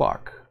 and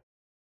clock.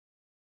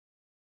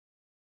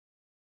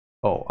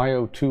 Oh,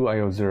 IO2,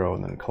 IO0,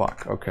 and then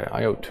clock. Okay,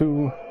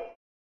 IO2.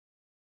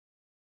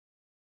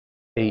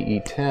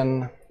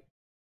 AE10,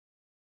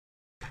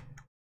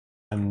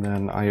 and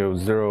then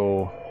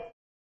IO0,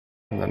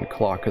 and then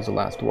clock is the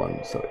last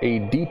one. So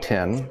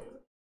AD10,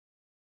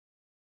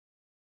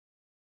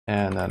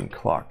 and then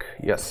clock.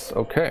 Yes,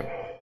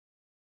 okay.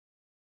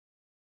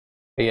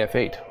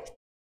 AF8.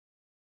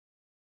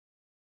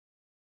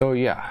 So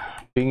yeah,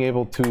 being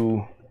able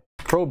to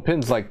probe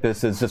pins like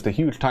this is just a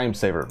huge time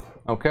saver.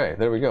 Okay,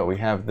 there we go. We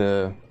have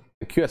the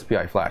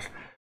QSPI flash.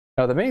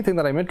 Now the main thing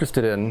that I'm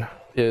interested in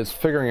is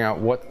figuring out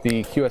what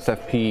the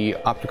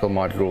QSFP optical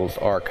modules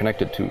are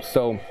connected to.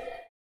 So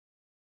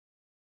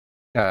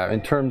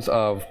in terms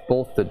of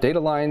both the data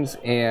lines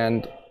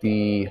and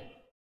the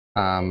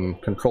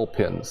control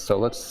pins. So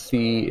let's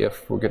see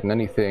if we're getting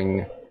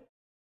anything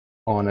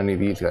on any of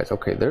these guys.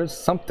 Okay, there's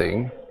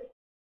something.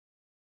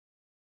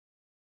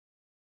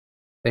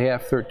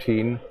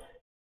 AF13,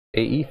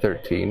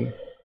 AE13,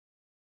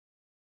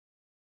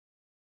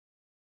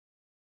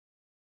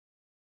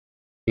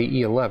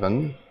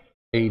 AE11,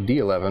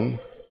 AD11.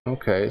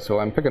 Okay, so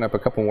I'm picking up a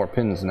couple more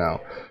pins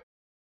now.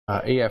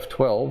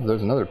 AF12,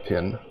 there's another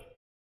pin.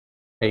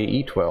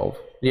 AE12.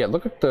 Yeah,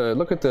 look at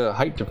the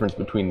height difference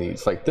between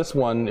these. Like this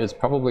one is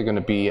probably going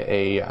to be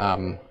a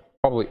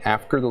probably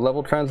after the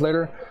level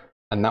translator,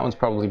 and that one's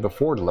probably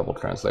before the level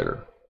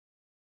translator.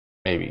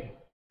 Maybe.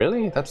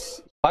 Really?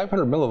 That's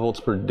 500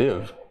 millivolts per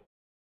div.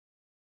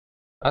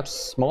 That's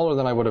smaller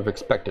than I would have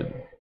expected.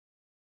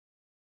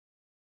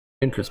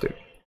 Interesting.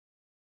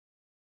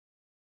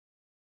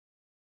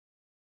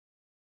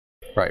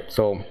 Right,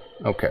 so,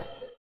 okay.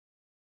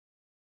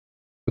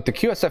 With the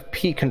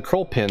QSFP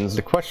control pins,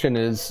 the question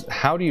is,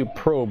 how do you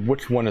probe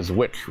which one is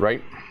which,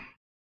 right?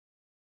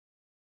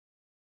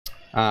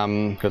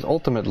 Because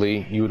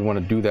ultimately, you would want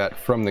to do that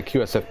from the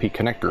QSFP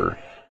connector.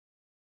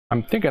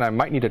 I'm thinking I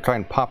might need to try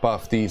and pop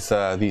off these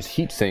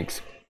heat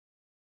sinks.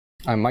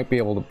 I might be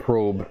able to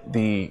probe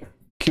the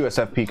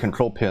QSFP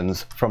control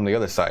pins from the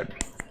other side.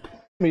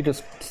 Let me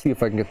just see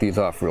if I can get these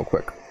off real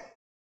quick.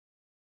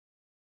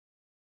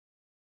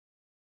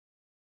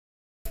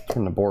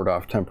 Turn the board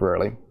off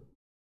temporarily.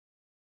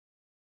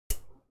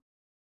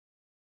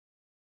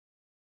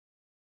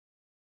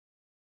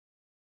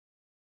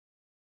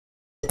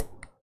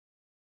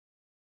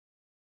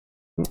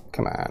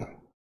 Come on.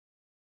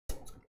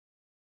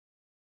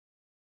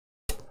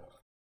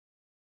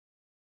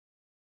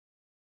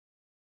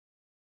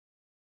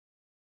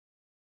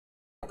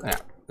 Yeah,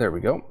 there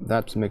we go.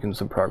 That's making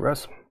some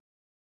progress.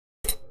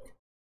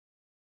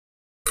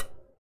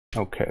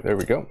 Okay, there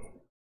we go.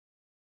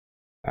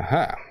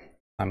 Aha.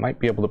 I might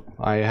be able to,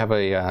 I have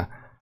a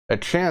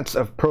chance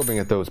of probing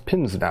at those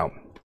pins now.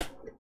 Let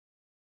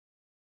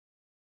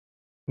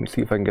me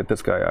see if I can get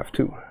this guy off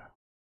too.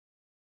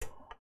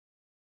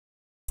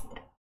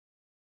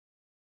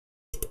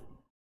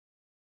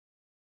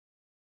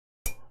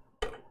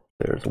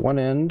 There's one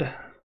end,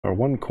 or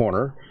one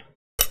corner.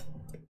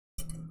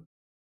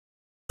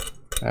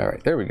 All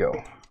right, there we go.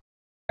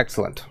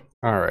 Excellent.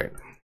 All right.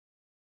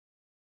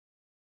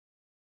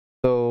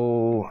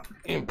 So,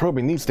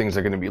 probing these things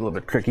are going to be a little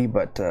bit tricky,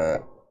 but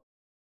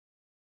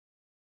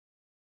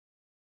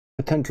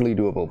potentially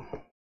doable.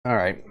 All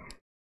right.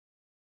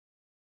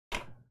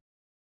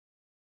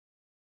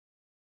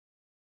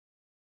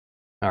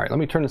 All right, let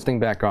me turn this thing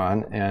back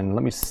on and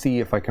let me see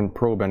if I can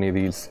probe any of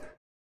these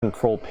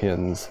control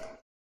pins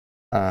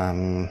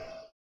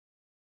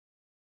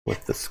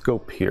with the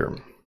scope here.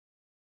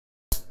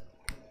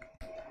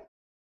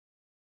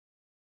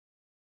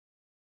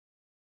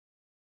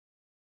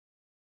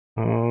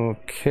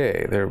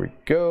 Okay, there we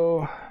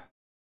go.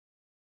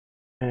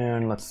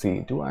 And let's see,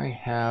 do I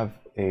have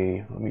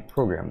let me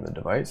program the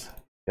device.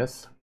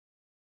 Yes.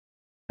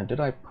 And did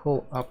I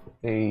pull up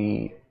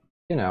a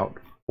pinout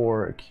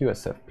for a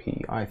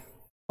QSFP? I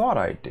thought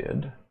I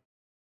did.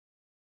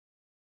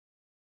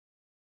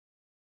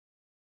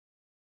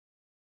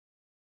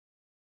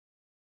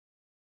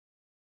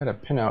 I had a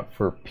pinout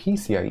for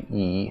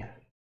PCIe.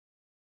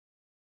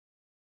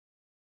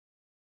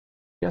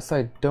 Guess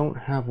I don't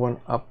have one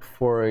up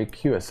for a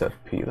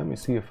QSFP. Let me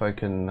see if I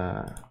can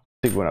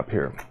dig one up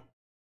here.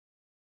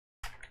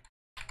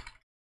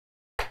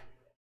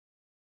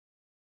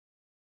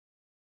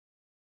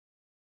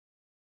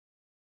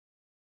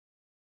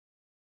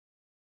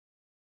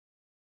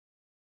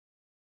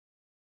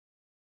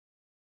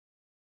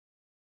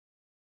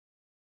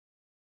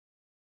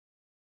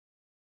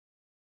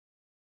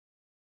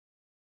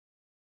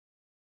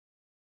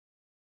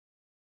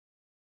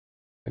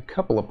 A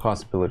couple of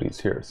possibilities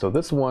here. So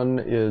this one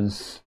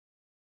is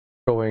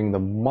showing the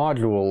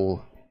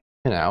module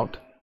pinout.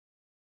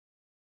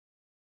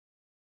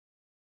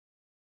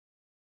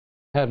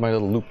 I had my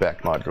little loopback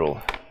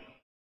module.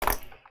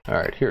 All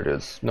right, here it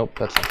is. Nope,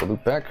 that's not the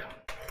loopback.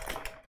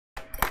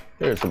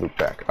 There's the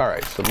loopback. All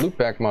right, so the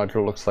loopback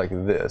module looks like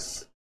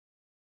this.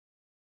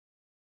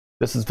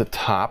 This is the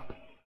top.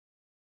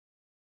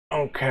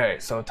 Okay,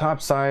 so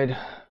top side,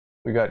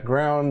 we got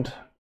ground,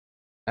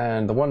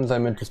 and the ones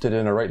I'm interested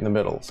in are right in the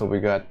middle. So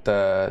we got 2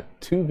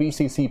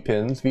 VCC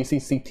pins,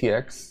 VCC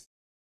TX.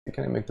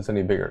 Can I make this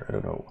any bigger? I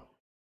don't know.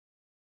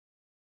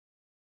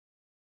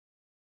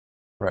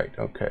 Right,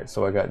 okay,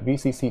 so I got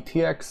VCC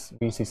TX,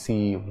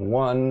 VCC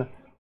 1,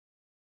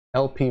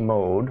 LP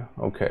mode.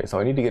 Okay, so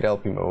I need to get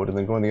LP mode, and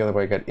then going the other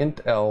way, I got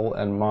int L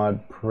and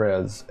mod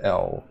pres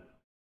L.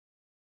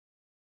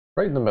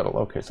 Right in the middle.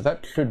 Okay, so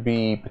that should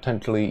be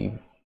potentially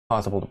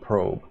possible to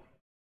probe.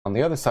 On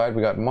the other side,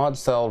 we got mod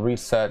cell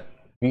reset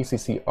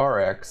VCC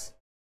RX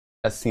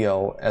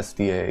SCL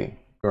SDA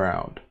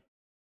ground.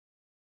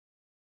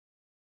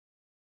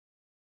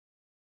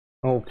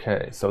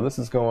 Okay, so this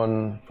is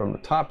going from the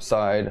top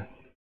side.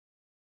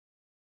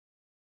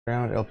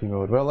 Ground LP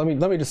mode. Well, let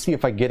me just see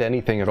if I get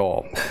anything at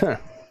all,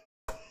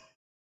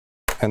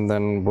 and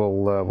then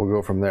we'll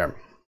go from there.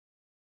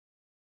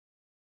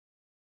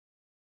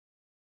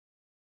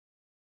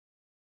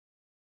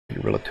 A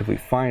relatively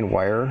fine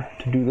wire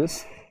to do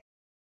this.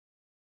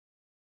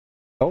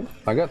 Oh,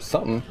 I got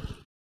something.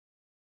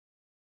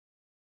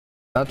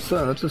 That's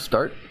a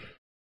start.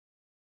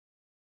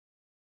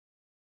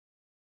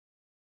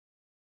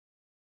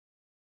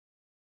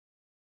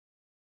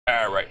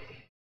 All right.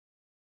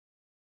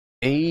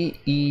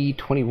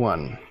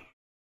 AE21.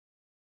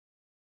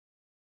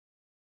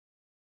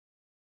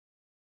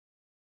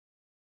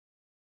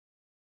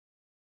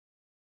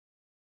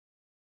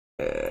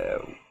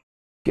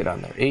 Get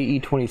on there.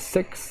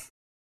 AE26.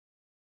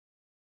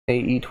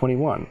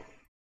 AE21.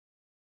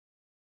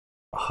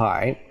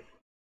 High.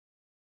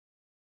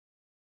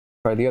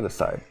 Try the other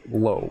side.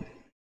 Low.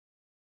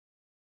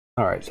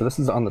 All right, so this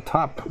is on the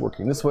top,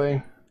 working this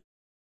way.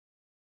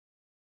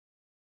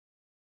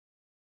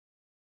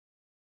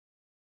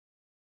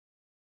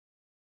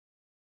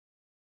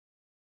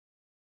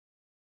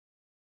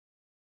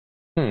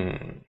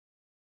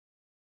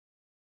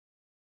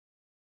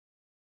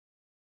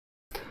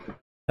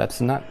 That's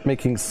not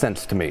making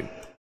sense to me.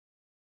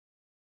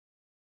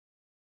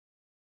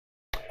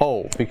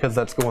 Oh, because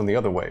that's going the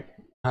other way.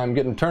 I'm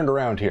getting turned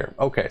around here.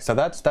 Okay, so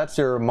that's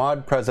your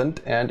mod present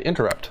and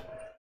interrupt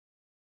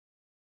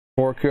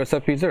for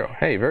QSFP0.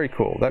 Hey, very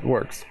cool. That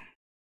works.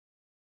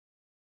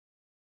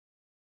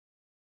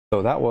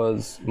 So that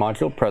was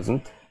module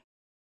present,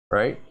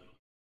 right?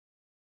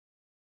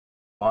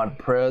 Mod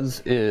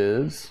pres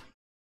is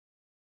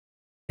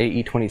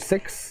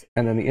AE26,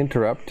 and then the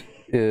interrupt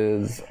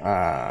is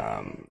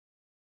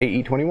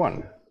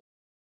AE21.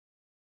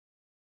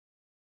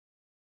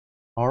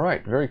 All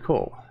right, very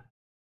cool.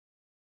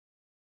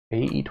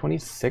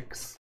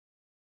 AE26.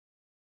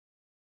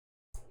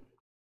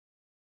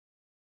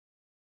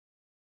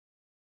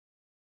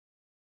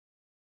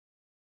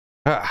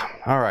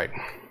 All right.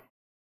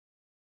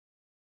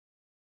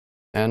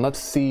 And let's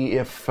see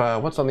if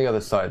what's on the other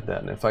side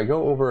then. If I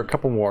go over a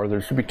couple more,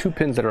 there should be 2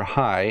 pins that are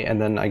high,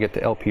 and then I get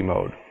to LP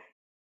mode.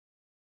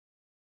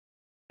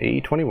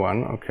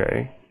 AE21,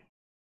 okay.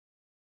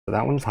 So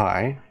that one's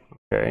high,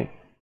 okay.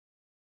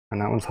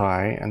 And that one's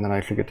high, and then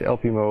I should get to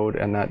LP mode,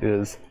 and that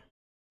is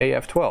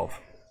AF12.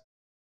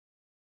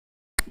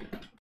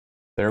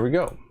 There we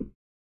go.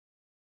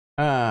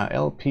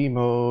 LP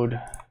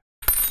mode,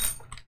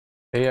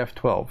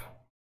 AF12.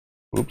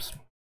 Oops.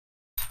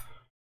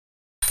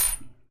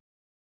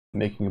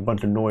 Making a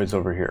bunch of noise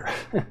over here.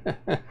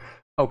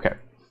 Okay.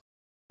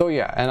 So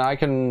yeah, and I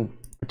can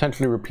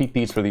potentially repeat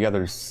these for the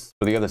others,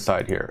 for the other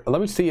side here.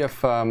 Let me see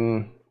if I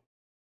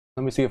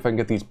can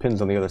get these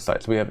pins on the other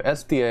side. So we have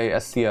SDA,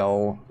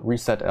 SCL,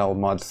 reset L,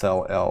 mod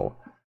cell L.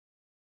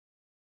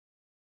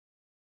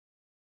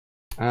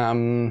 Let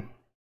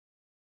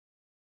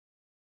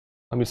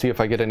me see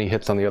if I get any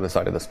hits on the other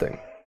side of this thing.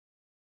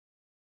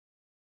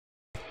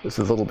 This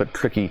is a little bit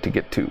tricky to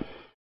get to.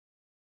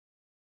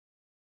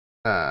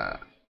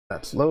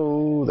 That's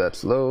low,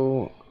 that's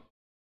low.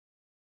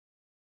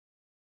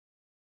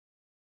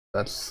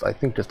 That's, I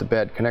think, just a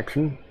bad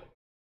connection.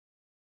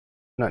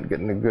 Not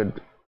getting a good...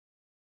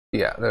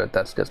 Yeah,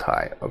 that's just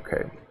high.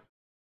 Okay.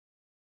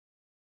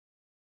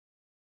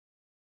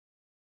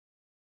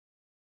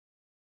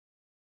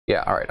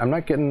 Yeah, all right. I'm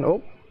not getting...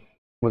 Oh,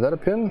 was that a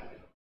pin?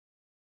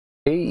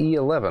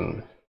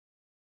 AE11.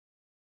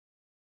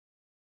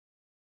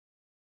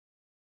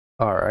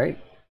 All right.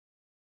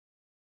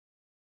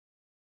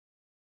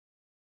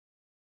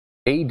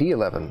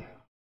 AD11.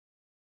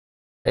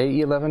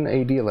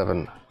 AE11,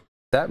 AD11.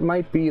 That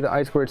might be the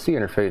I2C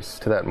interface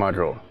to that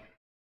module.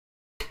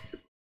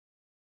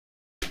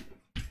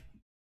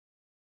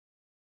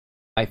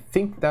 I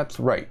think that's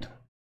right.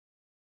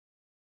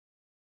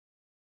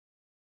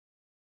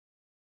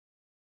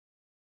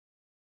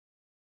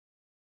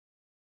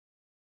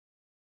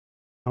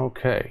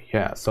 Okay,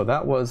 yeah, so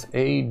that was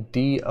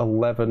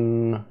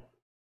AD11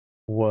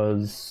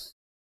 was...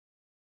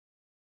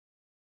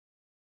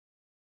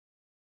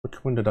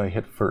 Which one did I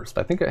hit first?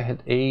 I think I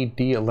hit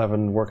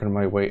AD11 working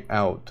my way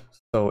out.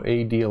 So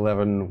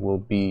AD11 will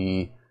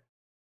be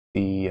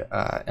the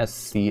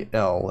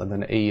SCL, and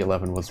then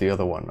AE11 was the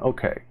other one.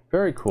 Okay,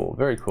 very cool,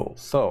 very cool.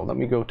 So let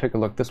me go take a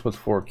look. This was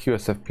for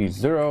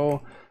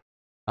QSFP0.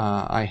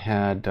 I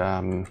had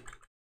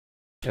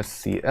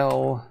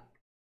SCL.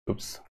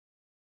 Oops.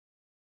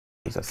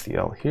 There's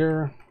SCL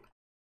here.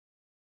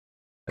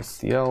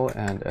 SCL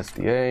and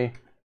SDA.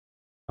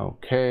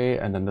 Okay,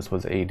 and then this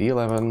was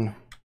AD11.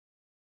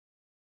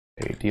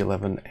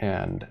 AD11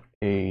 and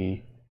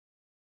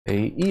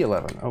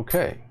AE11.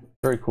 Okay,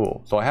 very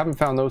cool. So I haven't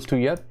found those two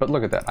yet, but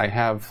look at that. I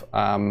have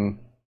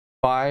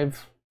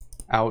 5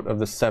 out of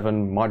the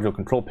 7 module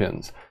control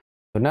pins.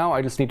 So now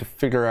I just need to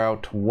figure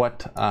out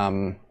what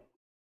the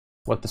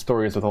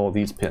story is with all of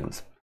these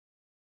pins.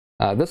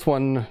 This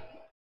one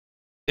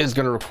is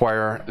going to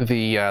require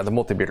the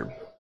multimeter.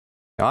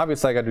 Now,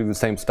 obviously, I got to do the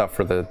same stuff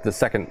for the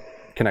second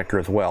connector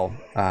as well.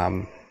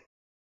 Let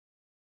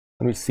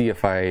me see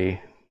if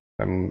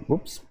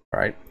whoops. All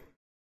right,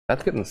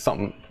 that's getting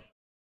something.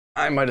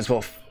 I might as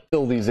well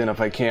fill these in if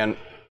I can.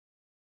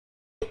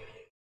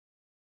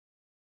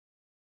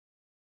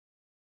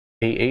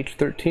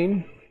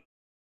 AH13.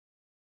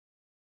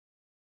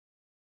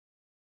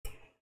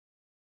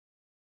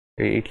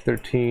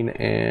 AH13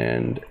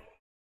 and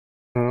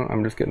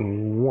I'm just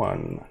getting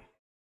 1.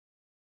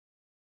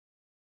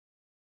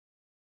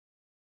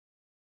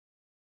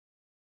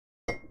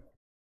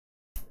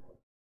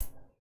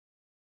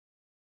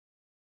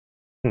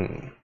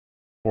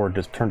 Or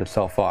just turned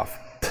itself off.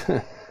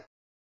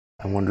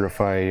 I wonder if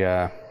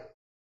I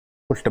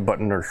pushed a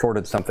button or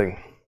shorted something.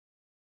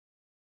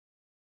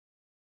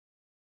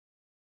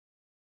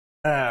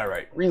 All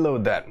right,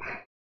 reload that.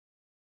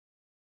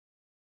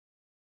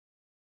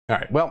 All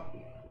right, well,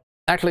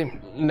 actually,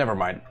 never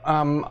mind.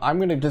 I'm not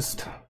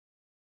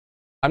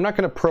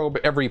gonna probe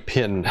every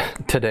pin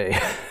today.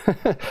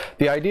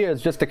 The idea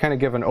is just to kind of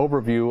give an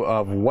overview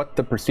of what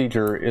the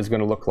procedure is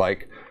gonna look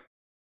like.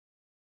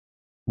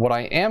 What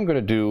I am going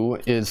to do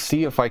is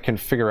see if I can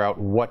figure out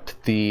what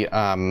the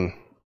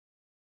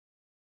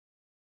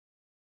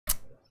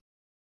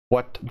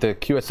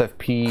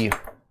QSFP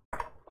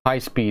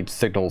high-speed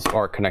signals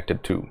are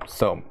connected to.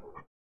 So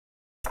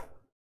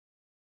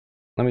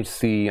let me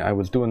see. I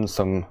was doing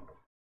some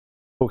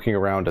poking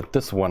around at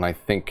this one, I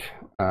think.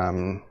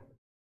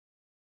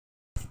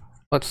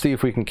 Let's see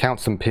if we can count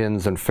some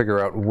pins and figure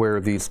out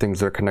where these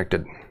things are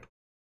connected,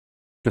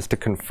 just to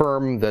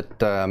confirm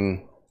that.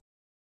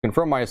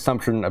 Confirm my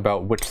assumption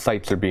about which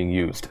sites are being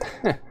used.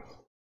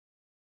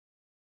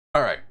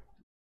 All right,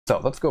 so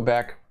let's go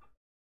back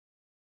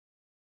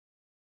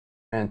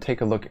and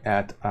take a look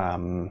at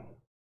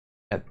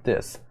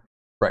this.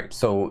 Right,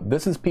 so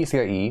this is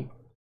PCIe,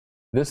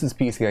 this is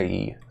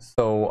PCIe.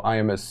 So I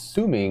am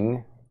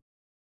assuming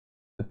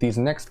that these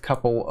next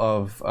couple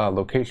of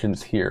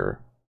locations here,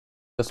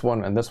 this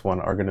one and this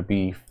one, are going to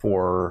be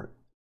for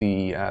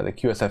the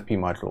QSFP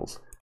modules.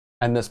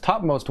 And this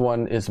topmost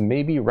one is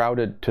maybe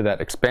routed to that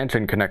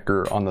expansion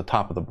connector on the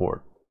top of the board,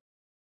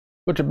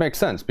 which would make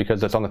sense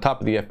because it's on the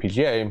top of the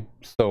FPGA,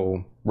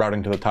 so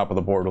routing to the top of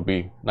the board will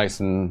be nice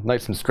and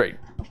straight.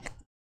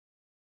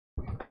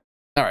 All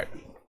right,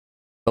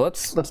 so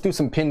let's do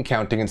some pin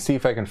counting and see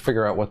if I can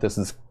figure out what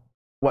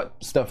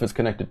stuff is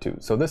connected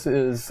to. So this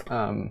is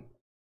oh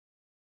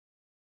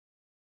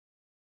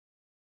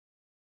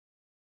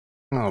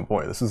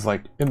boy, this is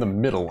like in the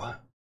middle,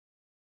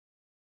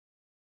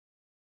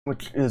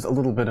 which is a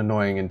little bit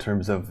annoying in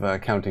terms of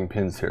counting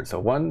pins here. So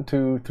 1,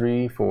 2,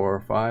 3,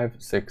 4, 5,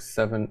 6,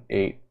 7,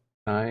 8,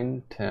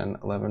 9, 10,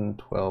 11,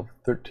 12,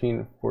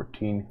 13,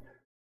 14,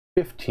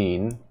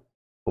 15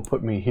 will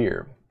put me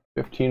here.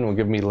 15 will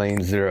give me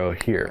lane 0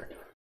 here.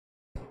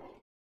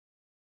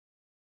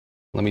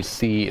 Let me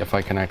see if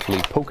I can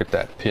actually poke at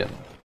that pin.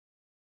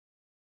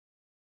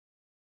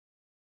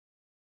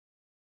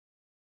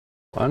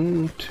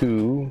 1,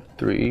 2,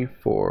 3,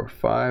 4,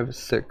 5,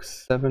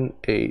 6, 7,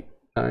 8,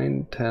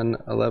 9, 10,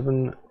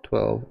 11,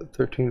 12,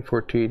 13,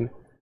 14,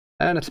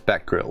 and it's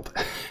back grilled.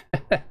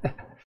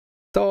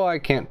 So I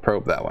can't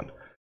probe that one.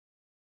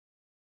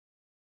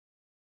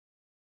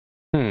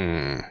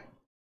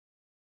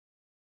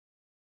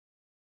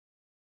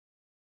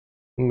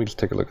 Let me just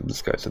take a look at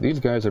this guy. So these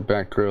guys are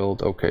back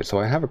grilled. Okay, so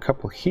I have a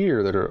couple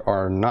here that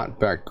are not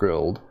back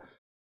grilled,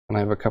 and I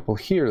have a couple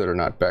here that are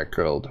not back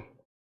grilled.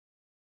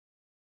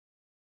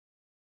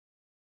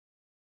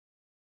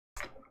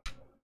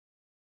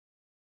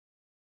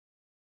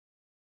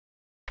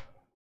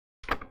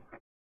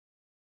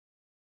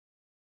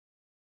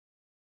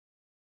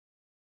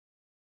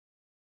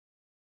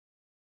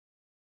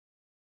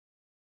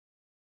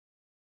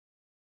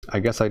 I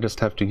guess I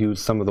just have to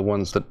use some of the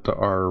ones that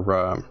are,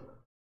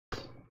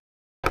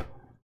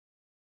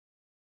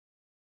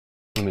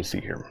 let me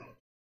see here.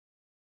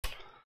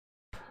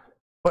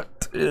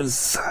 What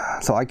is,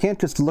 so I can't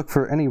just look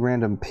for any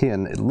random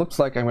pin. It looks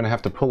like I'm going to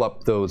have to pull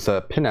up those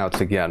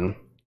pinouts again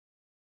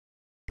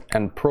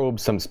and probe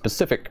some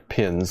specific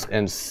pins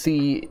and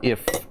see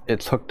if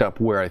it's hooked up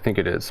where I think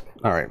it is.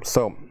 All right,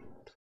 so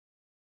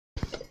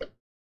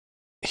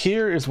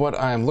here is what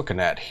I'm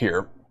looking at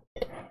here.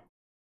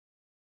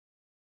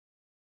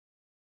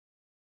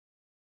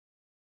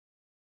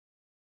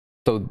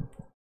 So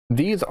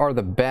these are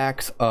the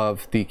backs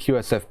of the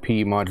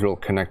QSFP module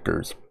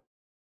connectors.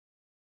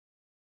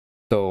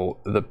 So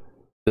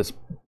this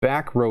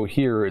back row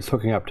here is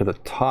hooking up to the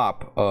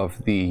top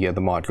of the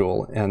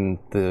module, and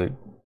the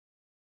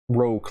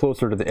row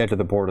closer to the edge of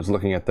the board is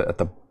looking at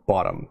the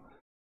bottom.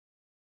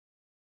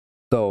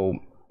 So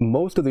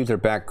most of these are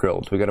back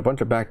grilled. We got a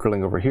bunch of back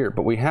grilling over here,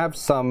 but we have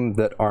some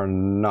that are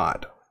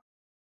not.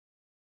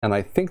 And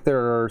I think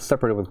they're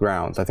separated with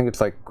grounds. I think it's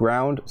like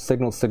ground,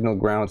 signal, signal,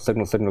 ground,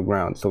 signal, signal,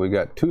 ground. So we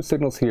got 2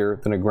 signals here,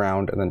 then a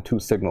ground, and then 2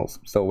 signals.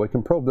 So we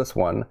can probe this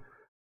one,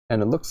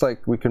 and it looks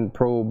like we can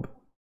probe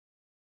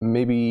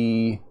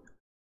maybe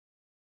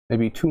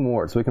 2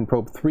 more. So we can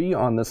probe 3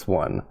 on this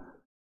one,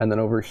 and then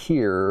over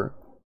here,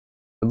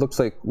 it looks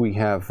like we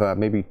have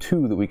maybe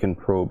 2 that we can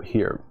probe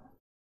here.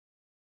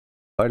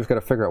 I just got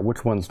to figure out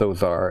which ones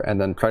those are,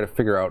 and then try to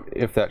figure out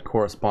if that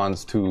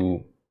corresponds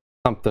to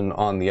something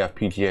on the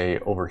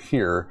FPGA over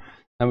here,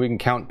 and we can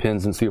count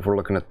pins and see if we're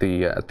looking at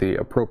the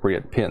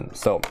appropriate pin.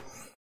 So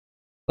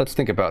let's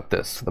think about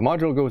this. The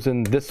module goes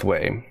in this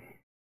way.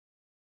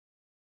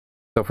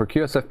 So for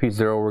QSFP0,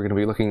 we're going to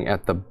be looking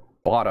at the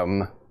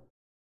bottom,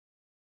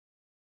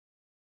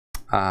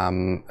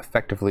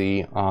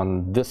 effectively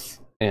on this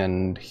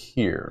end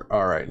here.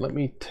 All right, let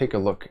me take a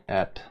look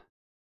at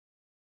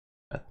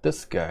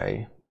this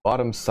guy,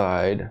 bottom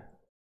side.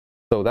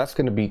 So that's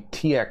going to be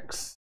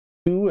TX2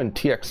 and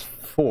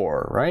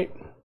TX4, right?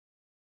 I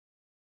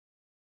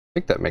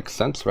think that makes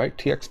sense, right?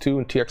 TX2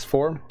 and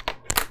TX4.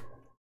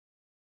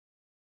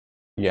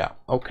 Yeah,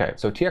 okay.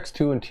 So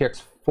TX2 and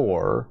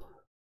TX4,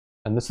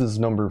 and this is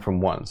numbered from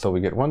 1. So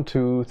we get 1,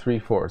 2, 3,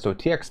 4. So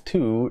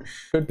TX2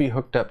 should be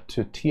hooked up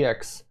to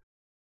TX1,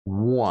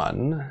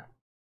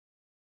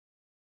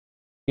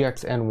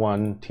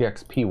 TXN1,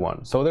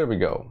 TXP1. So there we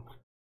go.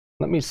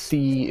 Let me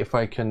see if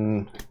I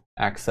can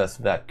access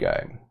that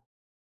guy.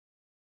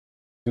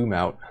 Zoom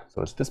out.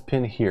 So it's this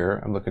pin here.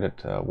 I'm looking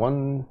at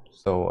 1.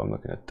 So I'm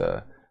looking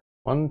at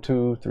 1,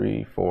 2,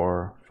 3,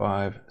 4,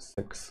 5,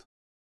 6,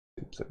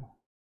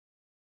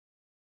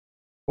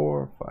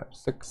 4, 5,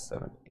 6,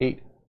 7,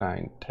 8,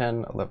 9,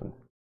 10, 11,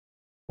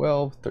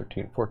 12,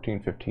 13,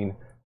 14, 15,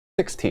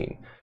 16.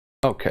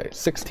 Okay,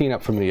 16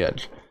 up from the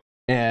edge.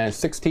 And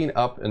 16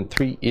 up and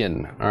 3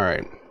 in. All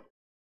right.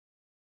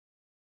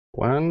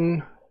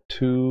 1,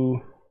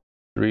 2,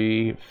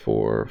 3,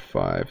 4,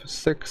 5,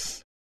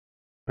 6.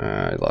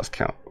 I lost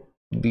count.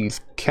 These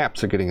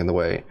caps are getting in the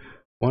way.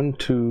 1,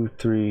 2,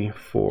 3,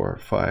 4,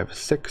 5,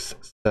 6,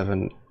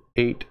 7,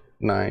 8,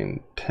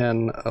 9,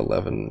 10,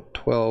 11,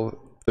 12,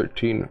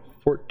 13,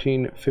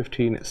 14,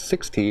 15,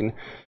 16.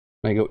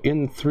 And I go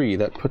in 3.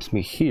 That puts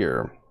me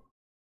here.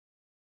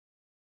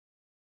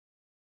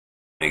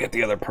 Let me get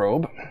the other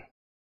probe.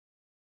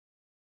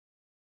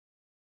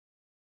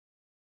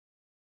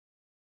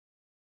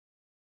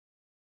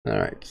 All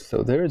right,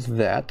 so there's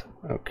that.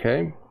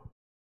 Okay.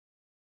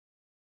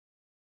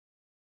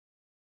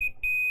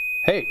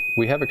 Hey,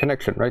 we have a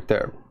connection right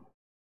there.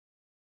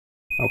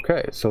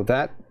 Okay, so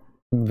that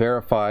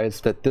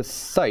verifies that this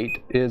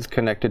site is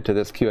connected to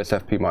this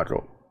QSFP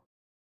module.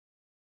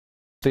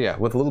 So yeah,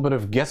 with a little bit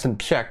of guess and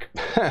check,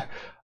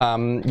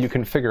 you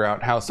can figure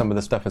out how some of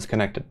this stuff is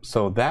connected.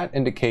 So that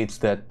indicates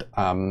that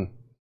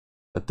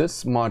that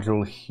this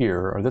module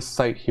here, or this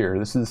site here,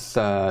 this is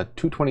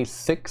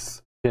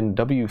 226 in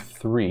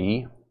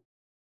W3.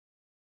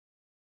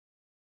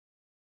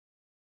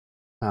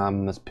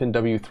 This pin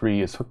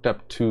W3 is hooked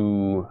up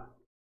to,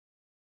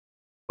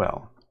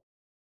 well,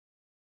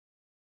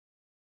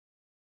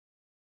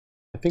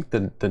 I think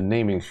the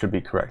naming should be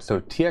correct. So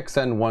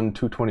TXN1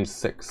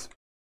 226.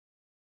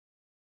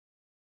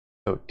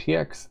 So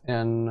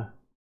TXN1,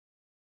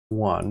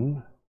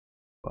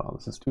 well,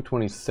 this is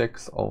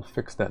 226. I'll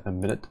fix that in a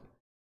minute.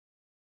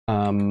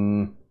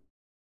 And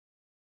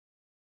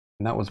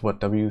that was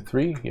what,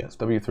 W3? Yes,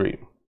 W3.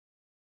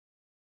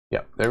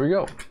 Yeah, there we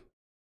go.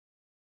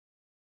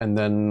 And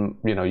then,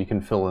 you know, you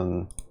can fill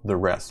in the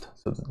rest.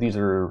 So these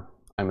are,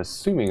 I'm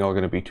assuming, all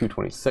going to be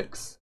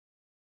 226.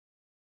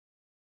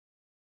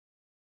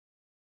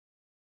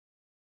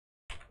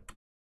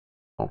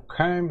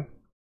 Okay.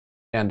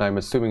 And I'm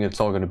assuming it's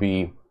all going to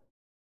be,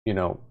 you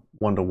know,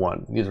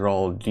 1-to-1. These are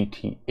all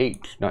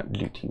GTH, not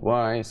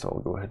GTY, so I'll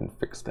go ahead and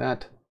fix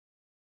that.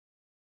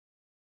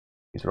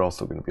 These are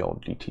also going to be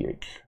all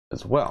GTH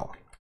as well.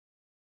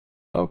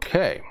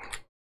 Okay.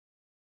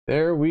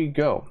 There we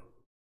go.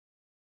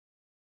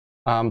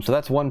 So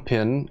that's one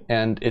pin,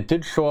 and it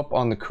did show up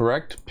on the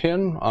correct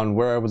pin on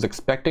where I was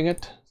expecting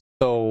it.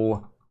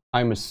 So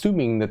I'm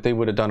assuming that they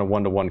would have done a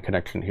 1-to-1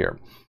 connection here.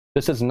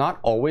 This is not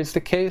always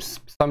the case.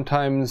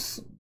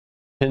 Sometimes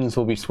pins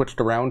will be switched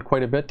around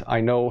quite a bit.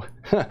 I know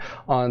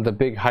on the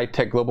big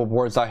high-tech global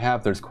boards I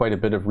have, there's quite a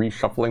bit of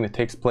reshuffling that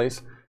takes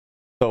place.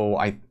 So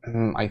I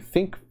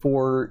think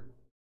for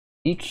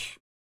each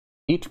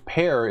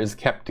pair is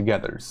kept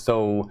together.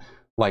 So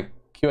like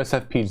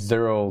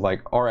QSFP0,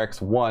 like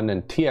RX1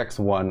 and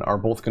TX1 are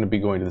both going to be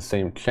going to the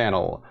same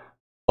channel,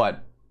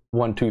 but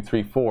 1, 2,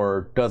 3,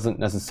 4 doesn't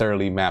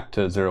necessarily map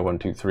to 0, 1,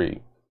 2,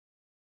 3.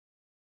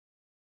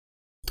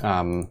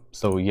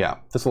 So yeah,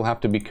 this will have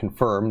to be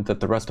confirmed that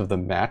the rest of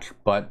them match,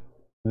 but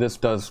this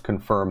does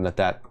confirm that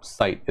that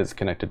site is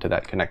connected to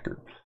that connector.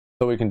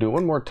 So we can do it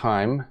one more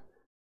time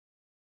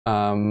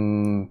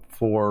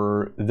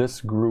for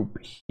this group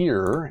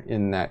here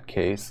in that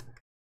case,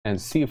 and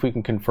see if we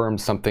can confirm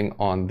something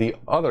on the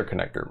other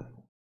connector.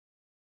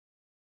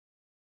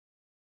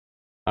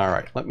 All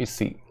right, let me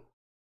see.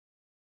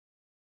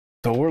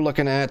 So we're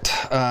looking at,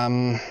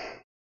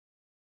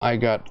 I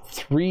got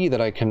 3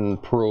 that I can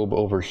probe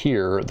over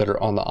here that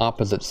are on the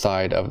opposite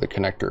side of the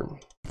connector.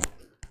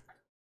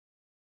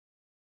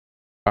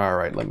 All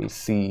right, let me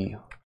see.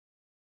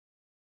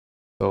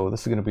 So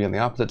this is going to be on the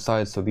opposite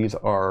side. So these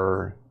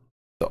are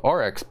the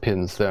RX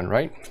pins then,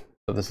 right?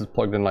 So this is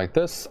plugged in like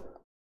this.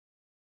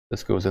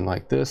 This goes in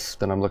like this.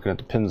 Then I'm looking at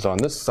the pins on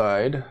this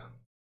side.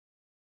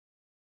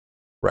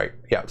 Right,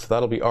 yeah, so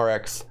that'll be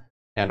RX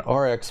and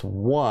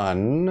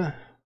RX1.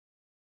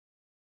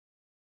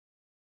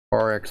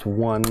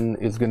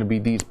 RX1 is going to be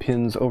these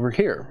pins over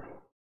here.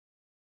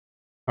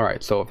 All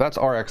right, so if that's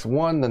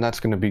RX1, then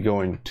that's going to be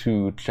going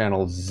to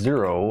channel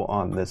 0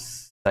 on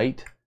this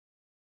site.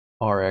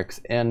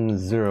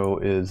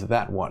 RXN0 is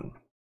that one.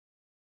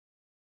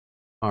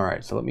 All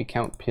right, so let me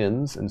count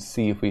pins and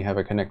see if we have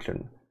a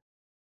connection.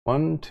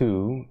 1,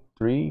 2,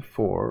 3,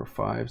 4,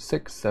 5,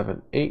 6,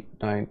 7,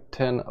 8, 9,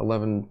 10,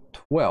 11,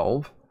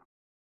 12.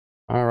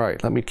 All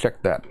right, let me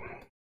check that.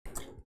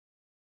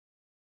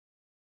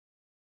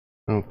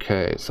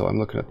 Okay, so I'm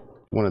looking at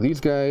one of these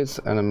guys,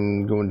 and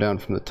I'm going down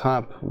from the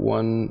top.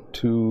 1,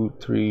 2,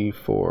 3,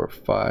 4,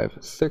 5,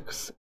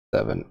 6,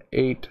 7,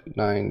 8,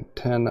 9,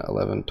 10,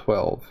 11,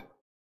 12.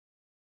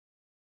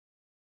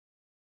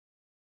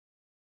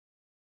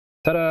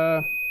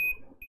 Ta-da!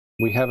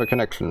 We have a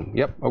connection.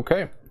 Yep,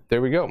 okay.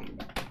 There we go.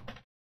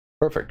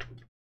 Perfect.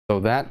 So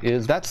that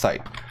is that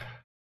site.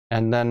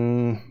 And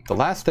then the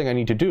last thing I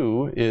need to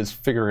do is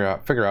figure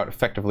out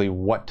effectively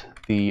what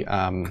the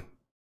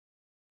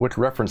which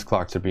reference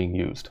clocks are being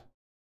used.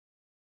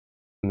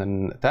 And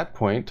then at that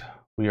point,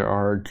 we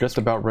are just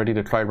about ready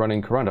to try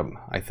running Corundum,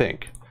 I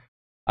think.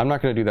 I'm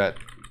not going to do that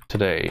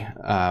today.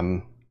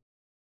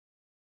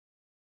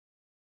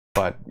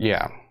 But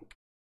yeah,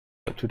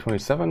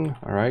 227,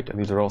 all right, and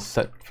these are all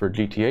set for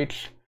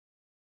GTH.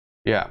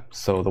 Yeah,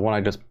 so the one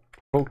I just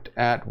poked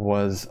at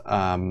was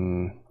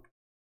that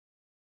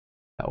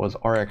was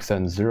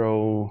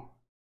RXN0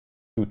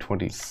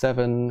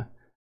 227,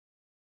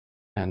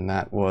 and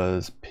that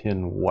was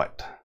pin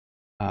what?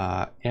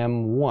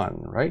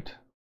 M1, right?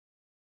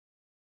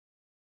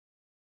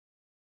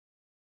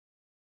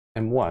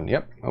 M1,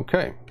 yep,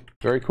 okay,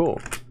 very cool.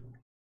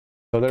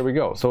 So there we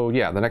go. So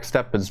yeah, the next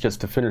step is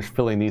just to finish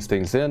filling these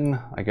things in.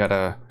 I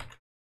gotta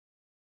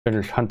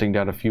finish hunting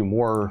down a few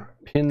more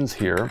pins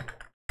here.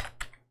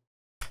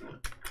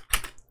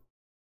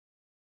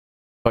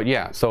 But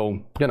yeah, so,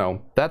 you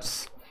know,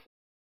 that's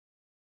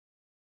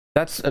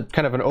a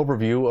kind of an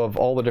overview of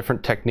all the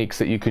different techniques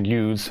that you could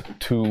use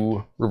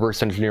to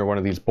reverse engineer one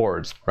of these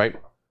boards, right?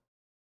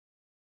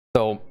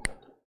 So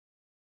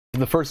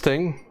the first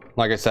thing,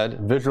 like I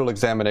said, visual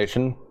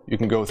examination. You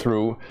can go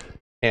through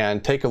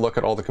and take a look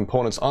at all the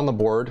components on the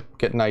board,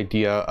 get an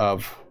idea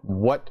of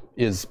what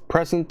is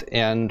present,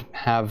 and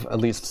have at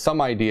least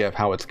some idea of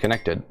how it's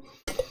connected.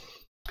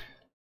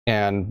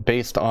 And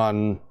based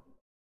on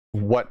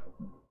what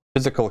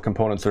physical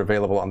components are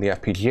available on the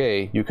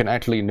FPGA, you can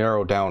actually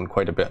narrow down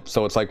quite a bit.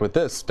 So it's like with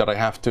this, did I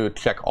have to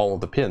check all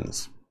of the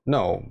pins?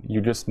 No,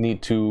 you just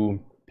need to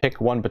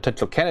pick one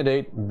potential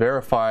candidate,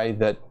 verify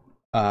that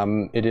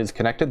it is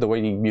connected the way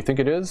you think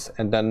it is,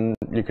 and then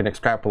you can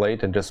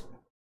extrapolate and just,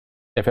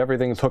 if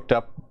everything's hooked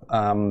up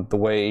the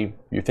way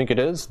you think it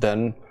is,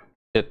 then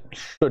it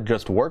should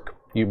just work.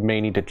 You may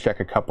need to check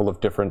a couple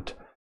of different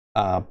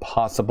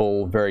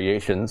possible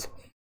variations,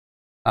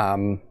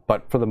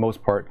 but for the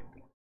most part,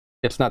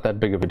 it's not that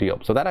big of a deal.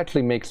 So that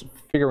actually makes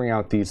figuring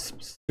out these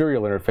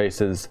serial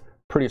interfaces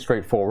pretty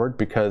straightforward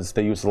because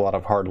they use a lot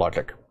of hard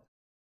logic.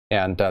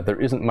 And there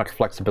isn't much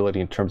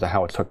flexibility in terms of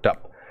how it's hooked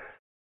up.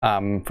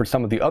 For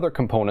some of the other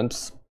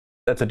components,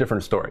 that's a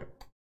different story.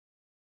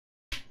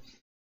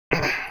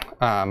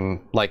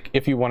 Like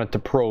if you wanted to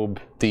probe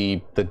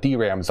the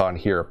DRAMs on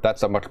here,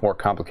 that's a much more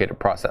complicated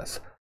process.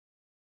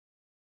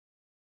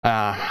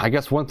 I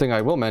guess one thing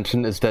I will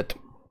mention is that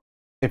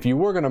if you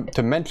were going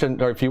to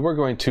mention, or if you were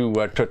going to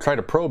try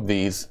to probe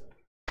these,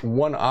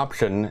 one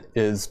option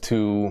is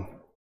to,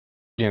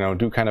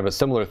 do kind of a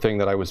similar thing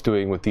that I was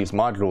doing with these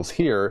modules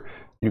here.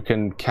 You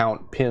can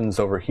count pins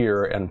over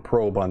here and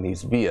probe on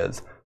these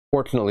vias.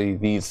 Fortunately,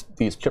 these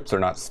chips are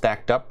not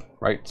stacked up,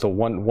 right? So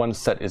one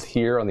set is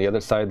here on the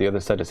other side, the other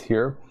set is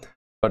here,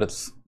 but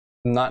it's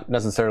not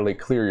necessarily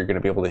clear you're going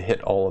to be able to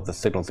hit all of the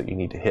signals that you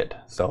need to hit.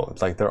 So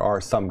it's like there are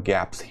some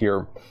gaps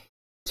here.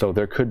 So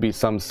there could be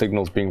some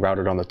signals being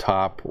routed on the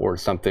top or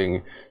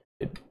something.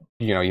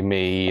 You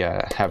may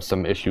have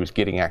some issues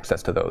getting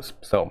access to those.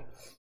 So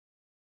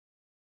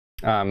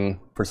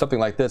for something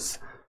like this,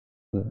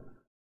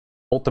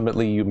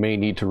 ultimately you may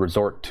need to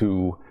resort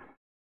to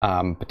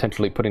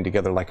potentially putting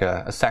together like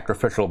a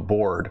sacrificial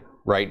board,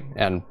 right?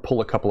 And pull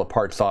a couple of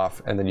parts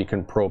off, and then you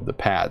can probe the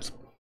pads.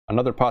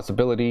 Another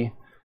possibility,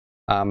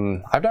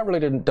 I've not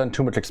really done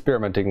too much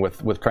experimenting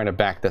with trying to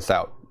back this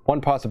out.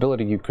 One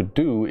possibility you could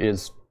do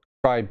is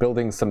try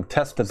building some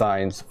test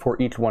designs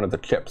for each one of the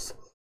chips.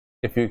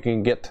 If you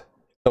can get,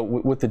 so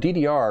with the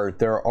DDR,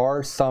 there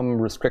are some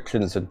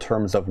restrictions in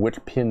terms of which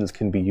pins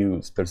can be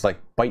used. There's like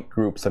byte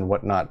groups and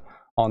whatnot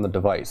on the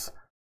device.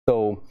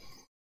 So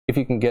if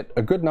you can get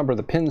a good number of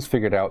the pins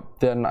figured out,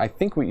 then I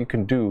think what you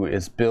can do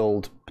is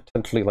build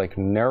potentially like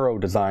narrow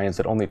designs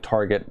that only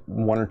target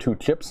one or two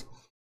chips,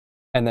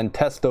 and then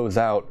test those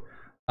out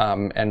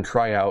and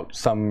try out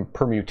some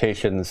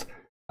permutations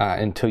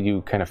until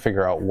you kind of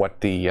figure out what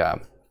the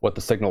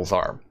signals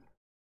are.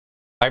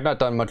 I've not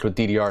done much with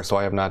DDR, so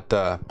I have not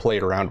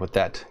played around with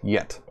that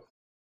yet.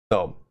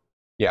 So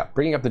yeah,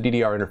 bringing up the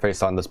DDR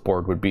interface on this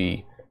board would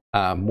be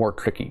more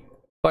tricky,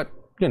 but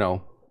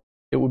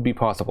it would be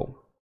possible.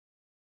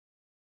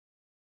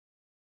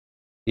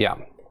 Yeah,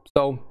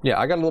 so yeah,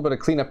 I got a little bit of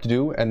cleanup to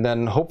do, and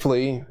then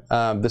hopefully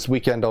this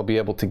weekend I'll be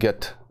able to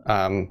get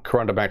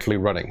Corundum actually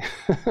running.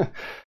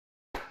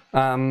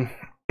 All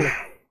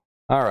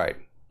right,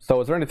 so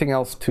is there anything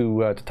else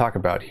to talk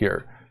about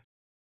here?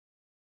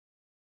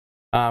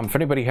 If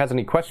anybody has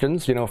any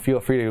questions, feel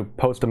free to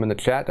post them in the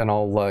chat and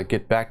I'll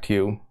get back to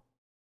you.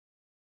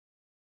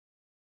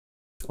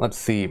 Let's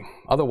see.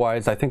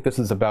 Otherwise, I think this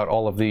is about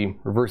all of the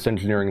reverse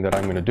engineering that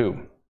I'm going to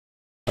do.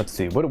 Let's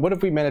see. What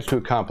have we managed to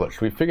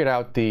accomplish? We figured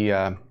out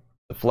the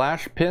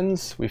flash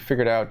pins. We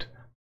figured out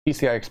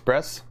PCI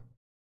Express,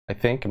 I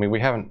think. I mean,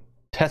 we haven't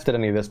tested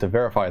any of this to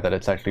verify that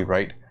it's actually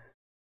right.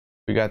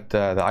 We got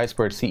the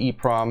I2C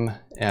EEPROM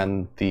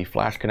and the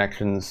flash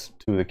connections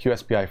to the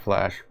QSPI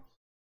flash.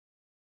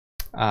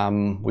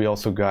 We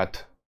also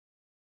got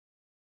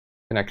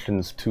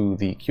connections to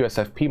the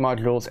QSFP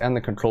modules and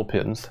the control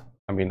pins.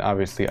 I mean,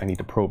 obviously I need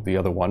to probe the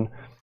other one,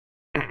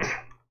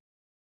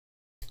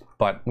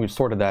 but we've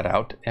sorted that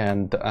out.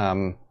 And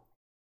oh,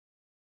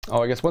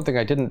 I guess one thing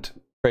I didn't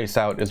trace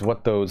out is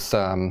what those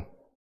 200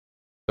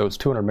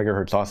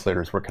 megahertz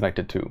oscillators were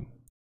connected to.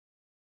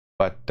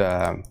 But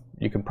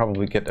you can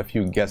probably get a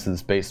few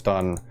guesses based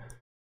on, I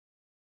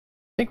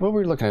think what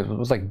we were looking at, it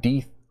was like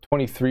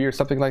D23 or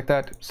something like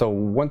that. So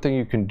one thing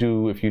you can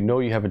do if you know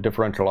you have a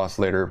differential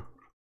oscillator,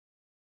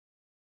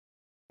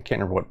 I can't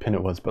remember what pin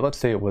it was, but let's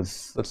say it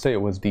was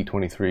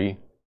D23.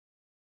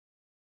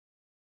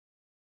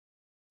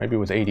 Maybe it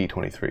was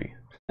AD23.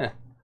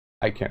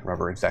 I can't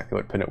remember exactly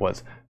what pin it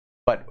was.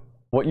 But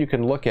what you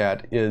can look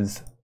at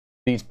is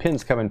these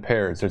pins come in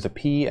pairs. There's a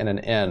P and an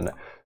N.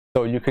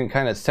 So you can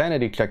kind of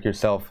sanity check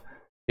yourself.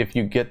 If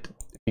you get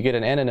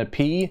an N and a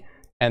P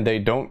and they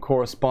don't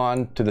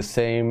correspond to the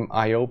same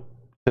IO,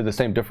 to the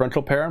same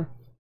differential pair,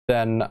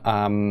 then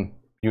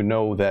you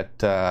know that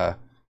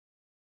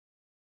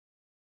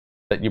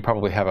that you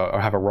probably have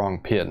a wrong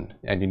pin,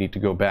 and you need to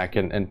go back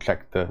and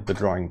check the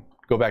drawing.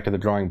 Go back to the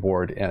drawing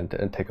board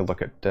and take a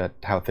look at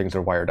how things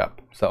are wired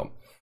up. So,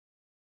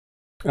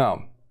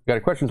 got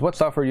a question: what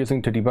software are you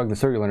using to debug the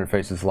serial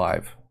interfaces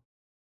live?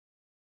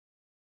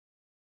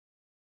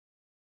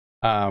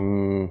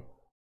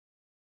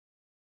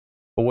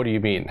 But what do you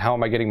mean? How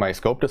am I getting my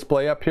scope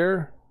display up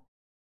here?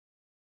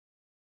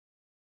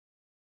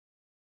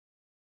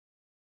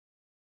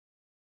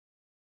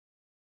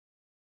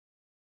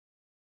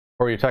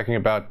 or are you talking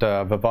about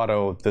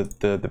Vivado,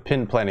 the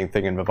pin planning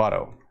thing in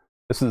Vivado?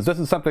 This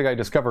is something I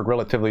discovered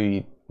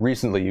relatively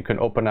recently. You can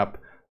open up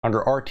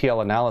under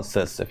RTL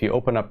analysis. If you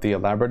open up the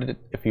elaborated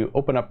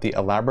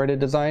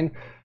design,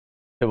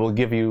 it will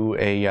give you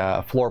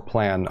a floor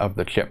plan of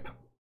the chip.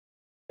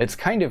 It's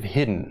kind of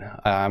hidden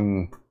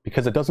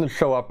because it doesn't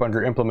show up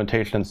under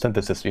implementation and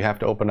synthesis. You have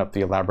to open up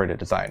the elaborated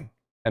design,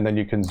 and then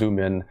you can zoom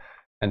in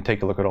and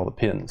take a look at all the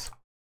pins.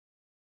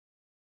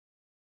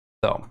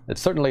 So it's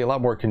certainly a lot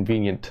more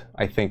convenient,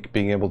 I think,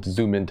 being able to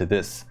zoom into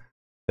this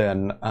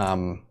than,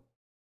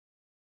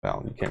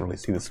 well, you can't really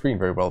see the screen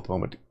very well at the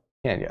moment,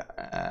 can you?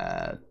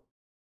 There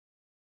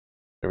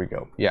we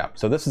go. Yeah,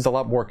 so this is a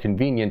lot more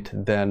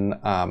convenient than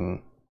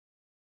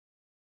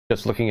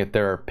just looking at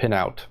their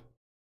pinout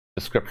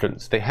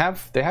descriptions. They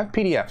have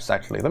PDFs,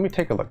 actually. Let me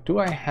take a look. Do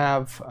I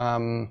have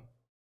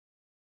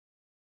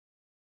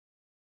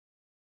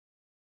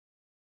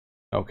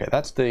okay,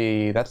 that's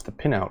the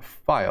pinout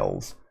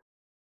files.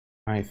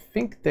 I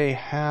think they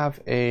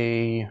have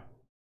a,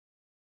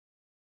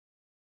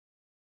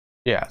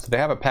 yeah, so they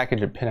have a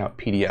package of pinout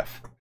PDF.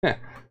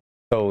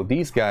 So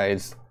these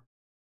guys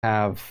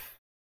have,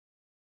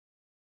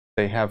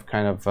 they have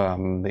kind of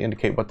they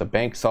indicate what the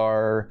banks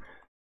are,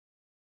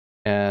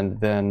 and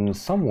then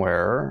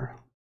somewhere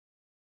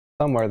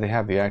they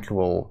have the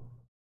actual,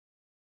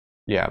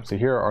 yeah, so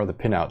here are the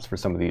pinouts for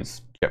some of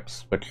these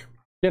chips, which,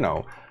 you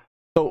know.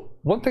 So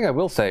one thing I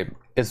will say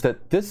is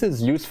that this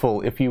is useful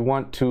if you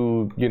want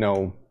to, you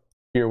know,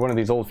 you're one of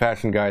these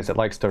old-fashioned guys that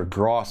likes to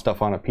draw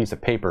stuff on a piece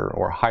of paper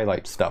or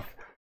highlight stuff,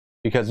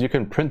 because you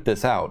can print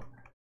this out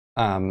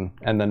and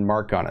then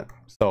mark on it.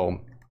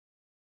 So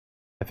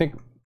I think,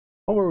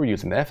 what were we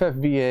using? The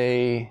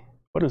FFVA,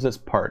 what is this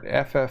part?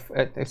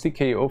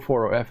 CK040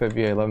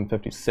 FFVA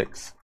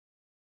 1156.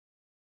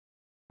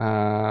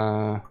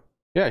 Yeah,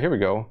 here we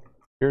go.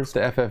 Here's the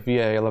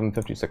FFVA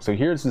 1156. So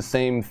here's the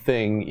same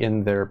thing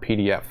in their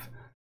PDF.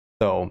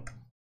 So,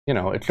 you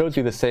know, it shows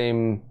you the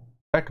same,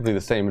 effectively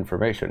the same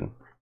information,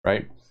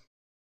 right?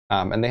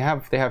 And they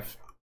have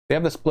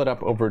this split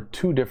up over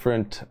two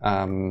different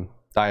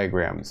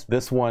diagrams.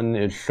 This one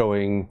is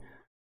showing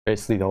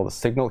basically all the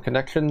signal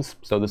connections.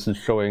 So this is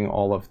showing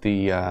all of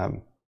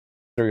the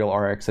serial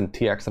RX and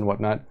TX and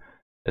whatnot.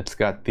 It's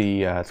got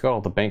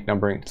all the bank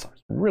numbering. It's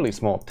really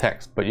small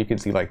text, but you can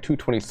see like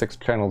 226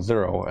 channel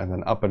 0, and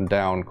then up and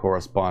down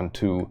correspond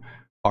to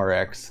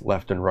RX,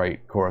 left and right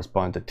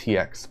correspond to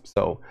TX.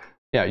 So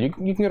yeah, you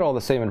can get all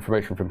the same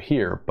information from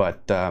here,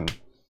 but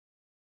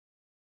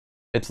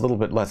it's a little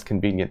bit less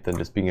convenient than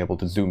just being able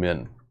to zoom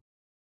in.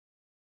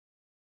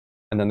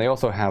 And then they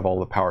also have all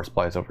the power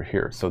supplies over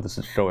here. So this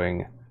is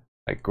showing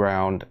like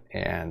ground,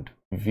 and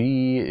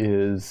V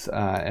is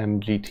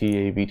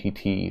MGTA,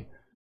 VTT,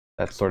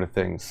 that sort of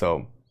thing.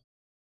 So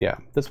yeah,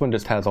 this one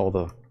just has all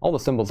the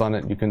symbols on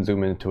it. You can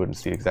zoom into it and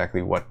see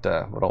exactly what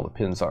all the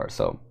pins are.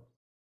 So,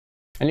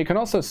 and you can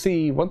also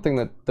see one thing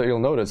that you'll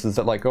notice is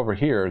that, like, over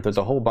here, there's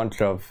a whole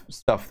bunch of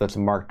stuff that's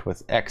marked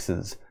with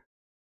X's,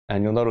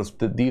 and you'll notice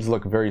that these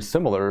look very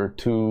similar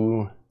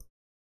to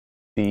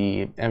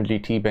the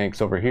MGT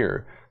banks over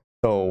here.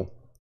 So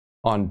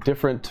on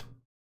different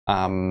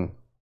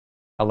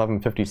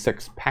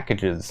 1156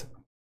 packages,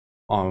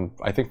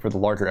 I think for the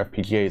larger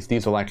FPGAs,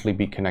 these will actually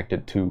be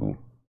connected to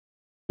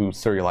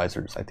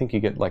serializers. I think you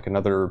get like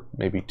another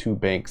maybe 2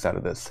 banks out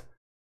of this.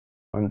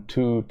 1,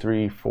 2,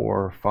 3,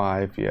 4,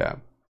 5, yeah.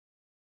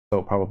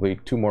 So probably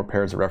 2 more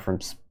pairs of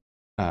reference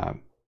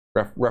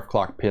ref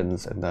clock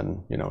pins, and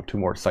then, you know, 2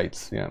 more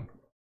sites. Yeah,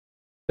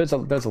 there's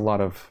a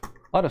lot of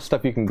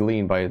stuff you can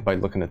glean by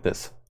looking at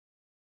this.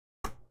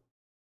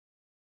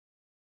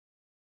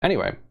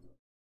 Anyway,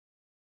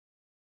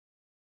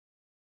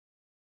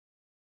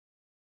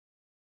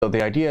 so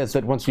the idea is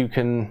that once you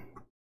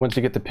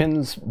get the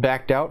pins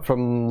backed out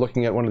from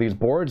looking at one of these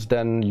boards,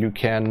 then you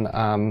can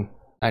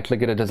actually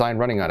get a design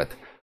running on it.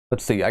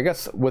 Let's see, I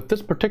guess with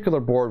this particular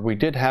board, we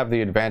did have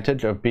the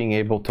advantage of being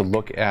able to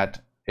look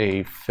at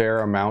a fair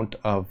amount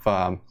of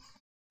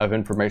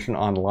information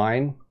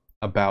online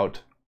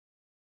about,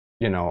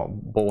 you know,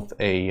 both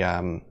a,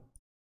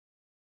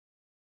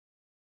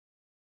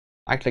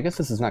 actually, I guess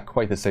this is not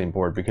quite the same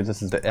board because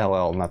this is the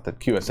LL, not the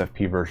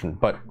QSFP version,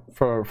 but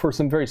for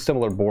some very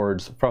similar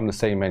boards from the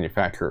same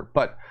manufacturer.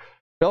 But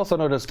we also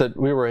noticed that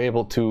we were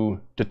able to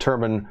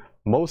determine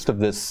most of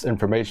this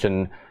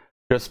information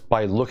just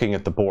by looking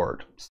at the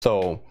board.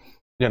 So,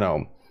 you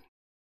know,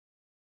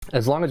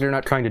 as long as you're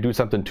not trying to do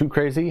something too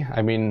crazy,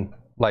 I mean,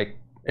 like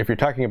if you're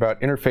talking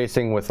about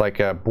interfacing with like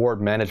a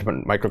board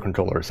management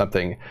microcontroller or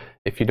something,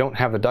 if you don't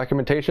have the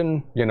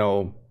documentation, you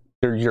know,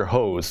 you're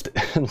hosed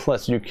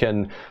unless you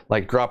can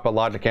like drop a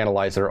logic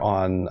analyzer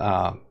on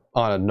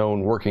a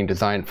known working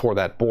design for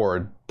that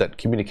board that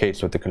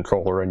communicates with the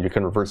controller, and you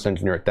can reverse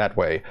engineer it that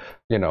way.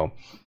 You know,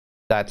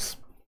 that's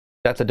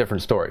a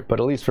different story.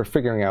 But at least for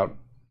figuring out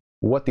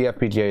what the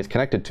FPGA is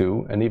connected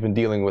to, and even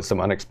dealing with some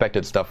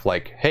unexpected stuff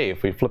like, hey,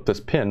 if we flip this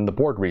pin, the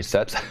board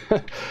resets,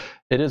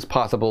 it is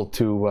possible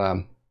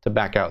to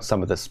back out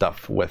some of this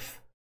stuff with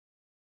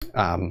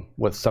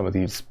with some of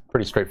these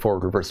pretty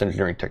straightforward reverse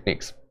engineering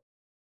techniques.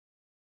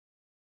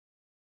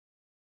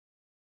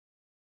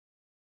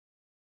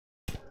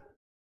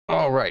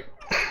 All right.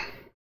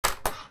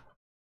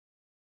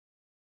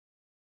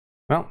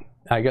 Well,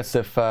 I guess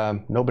if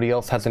nobody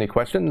else has any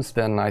questions,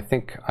 then I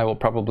think I will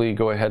probably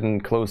go ahead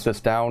and close this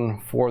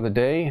down for the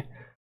day.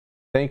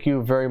 Thank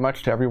you very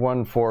much to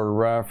everyone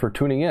for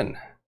tuning in.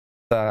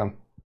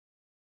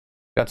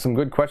 Got some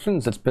good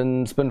questions. It's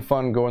been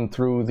fun going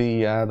through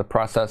the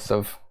process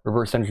of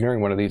reverse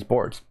engineering one of these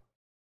boards.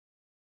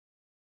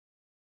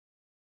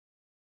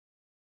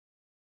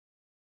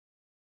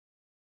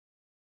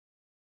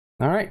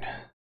 All right.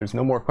 If there's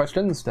no more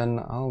questions, then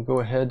I'll go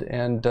ahead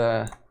and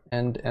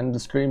end the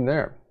stream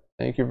there.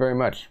 Thank you very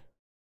much.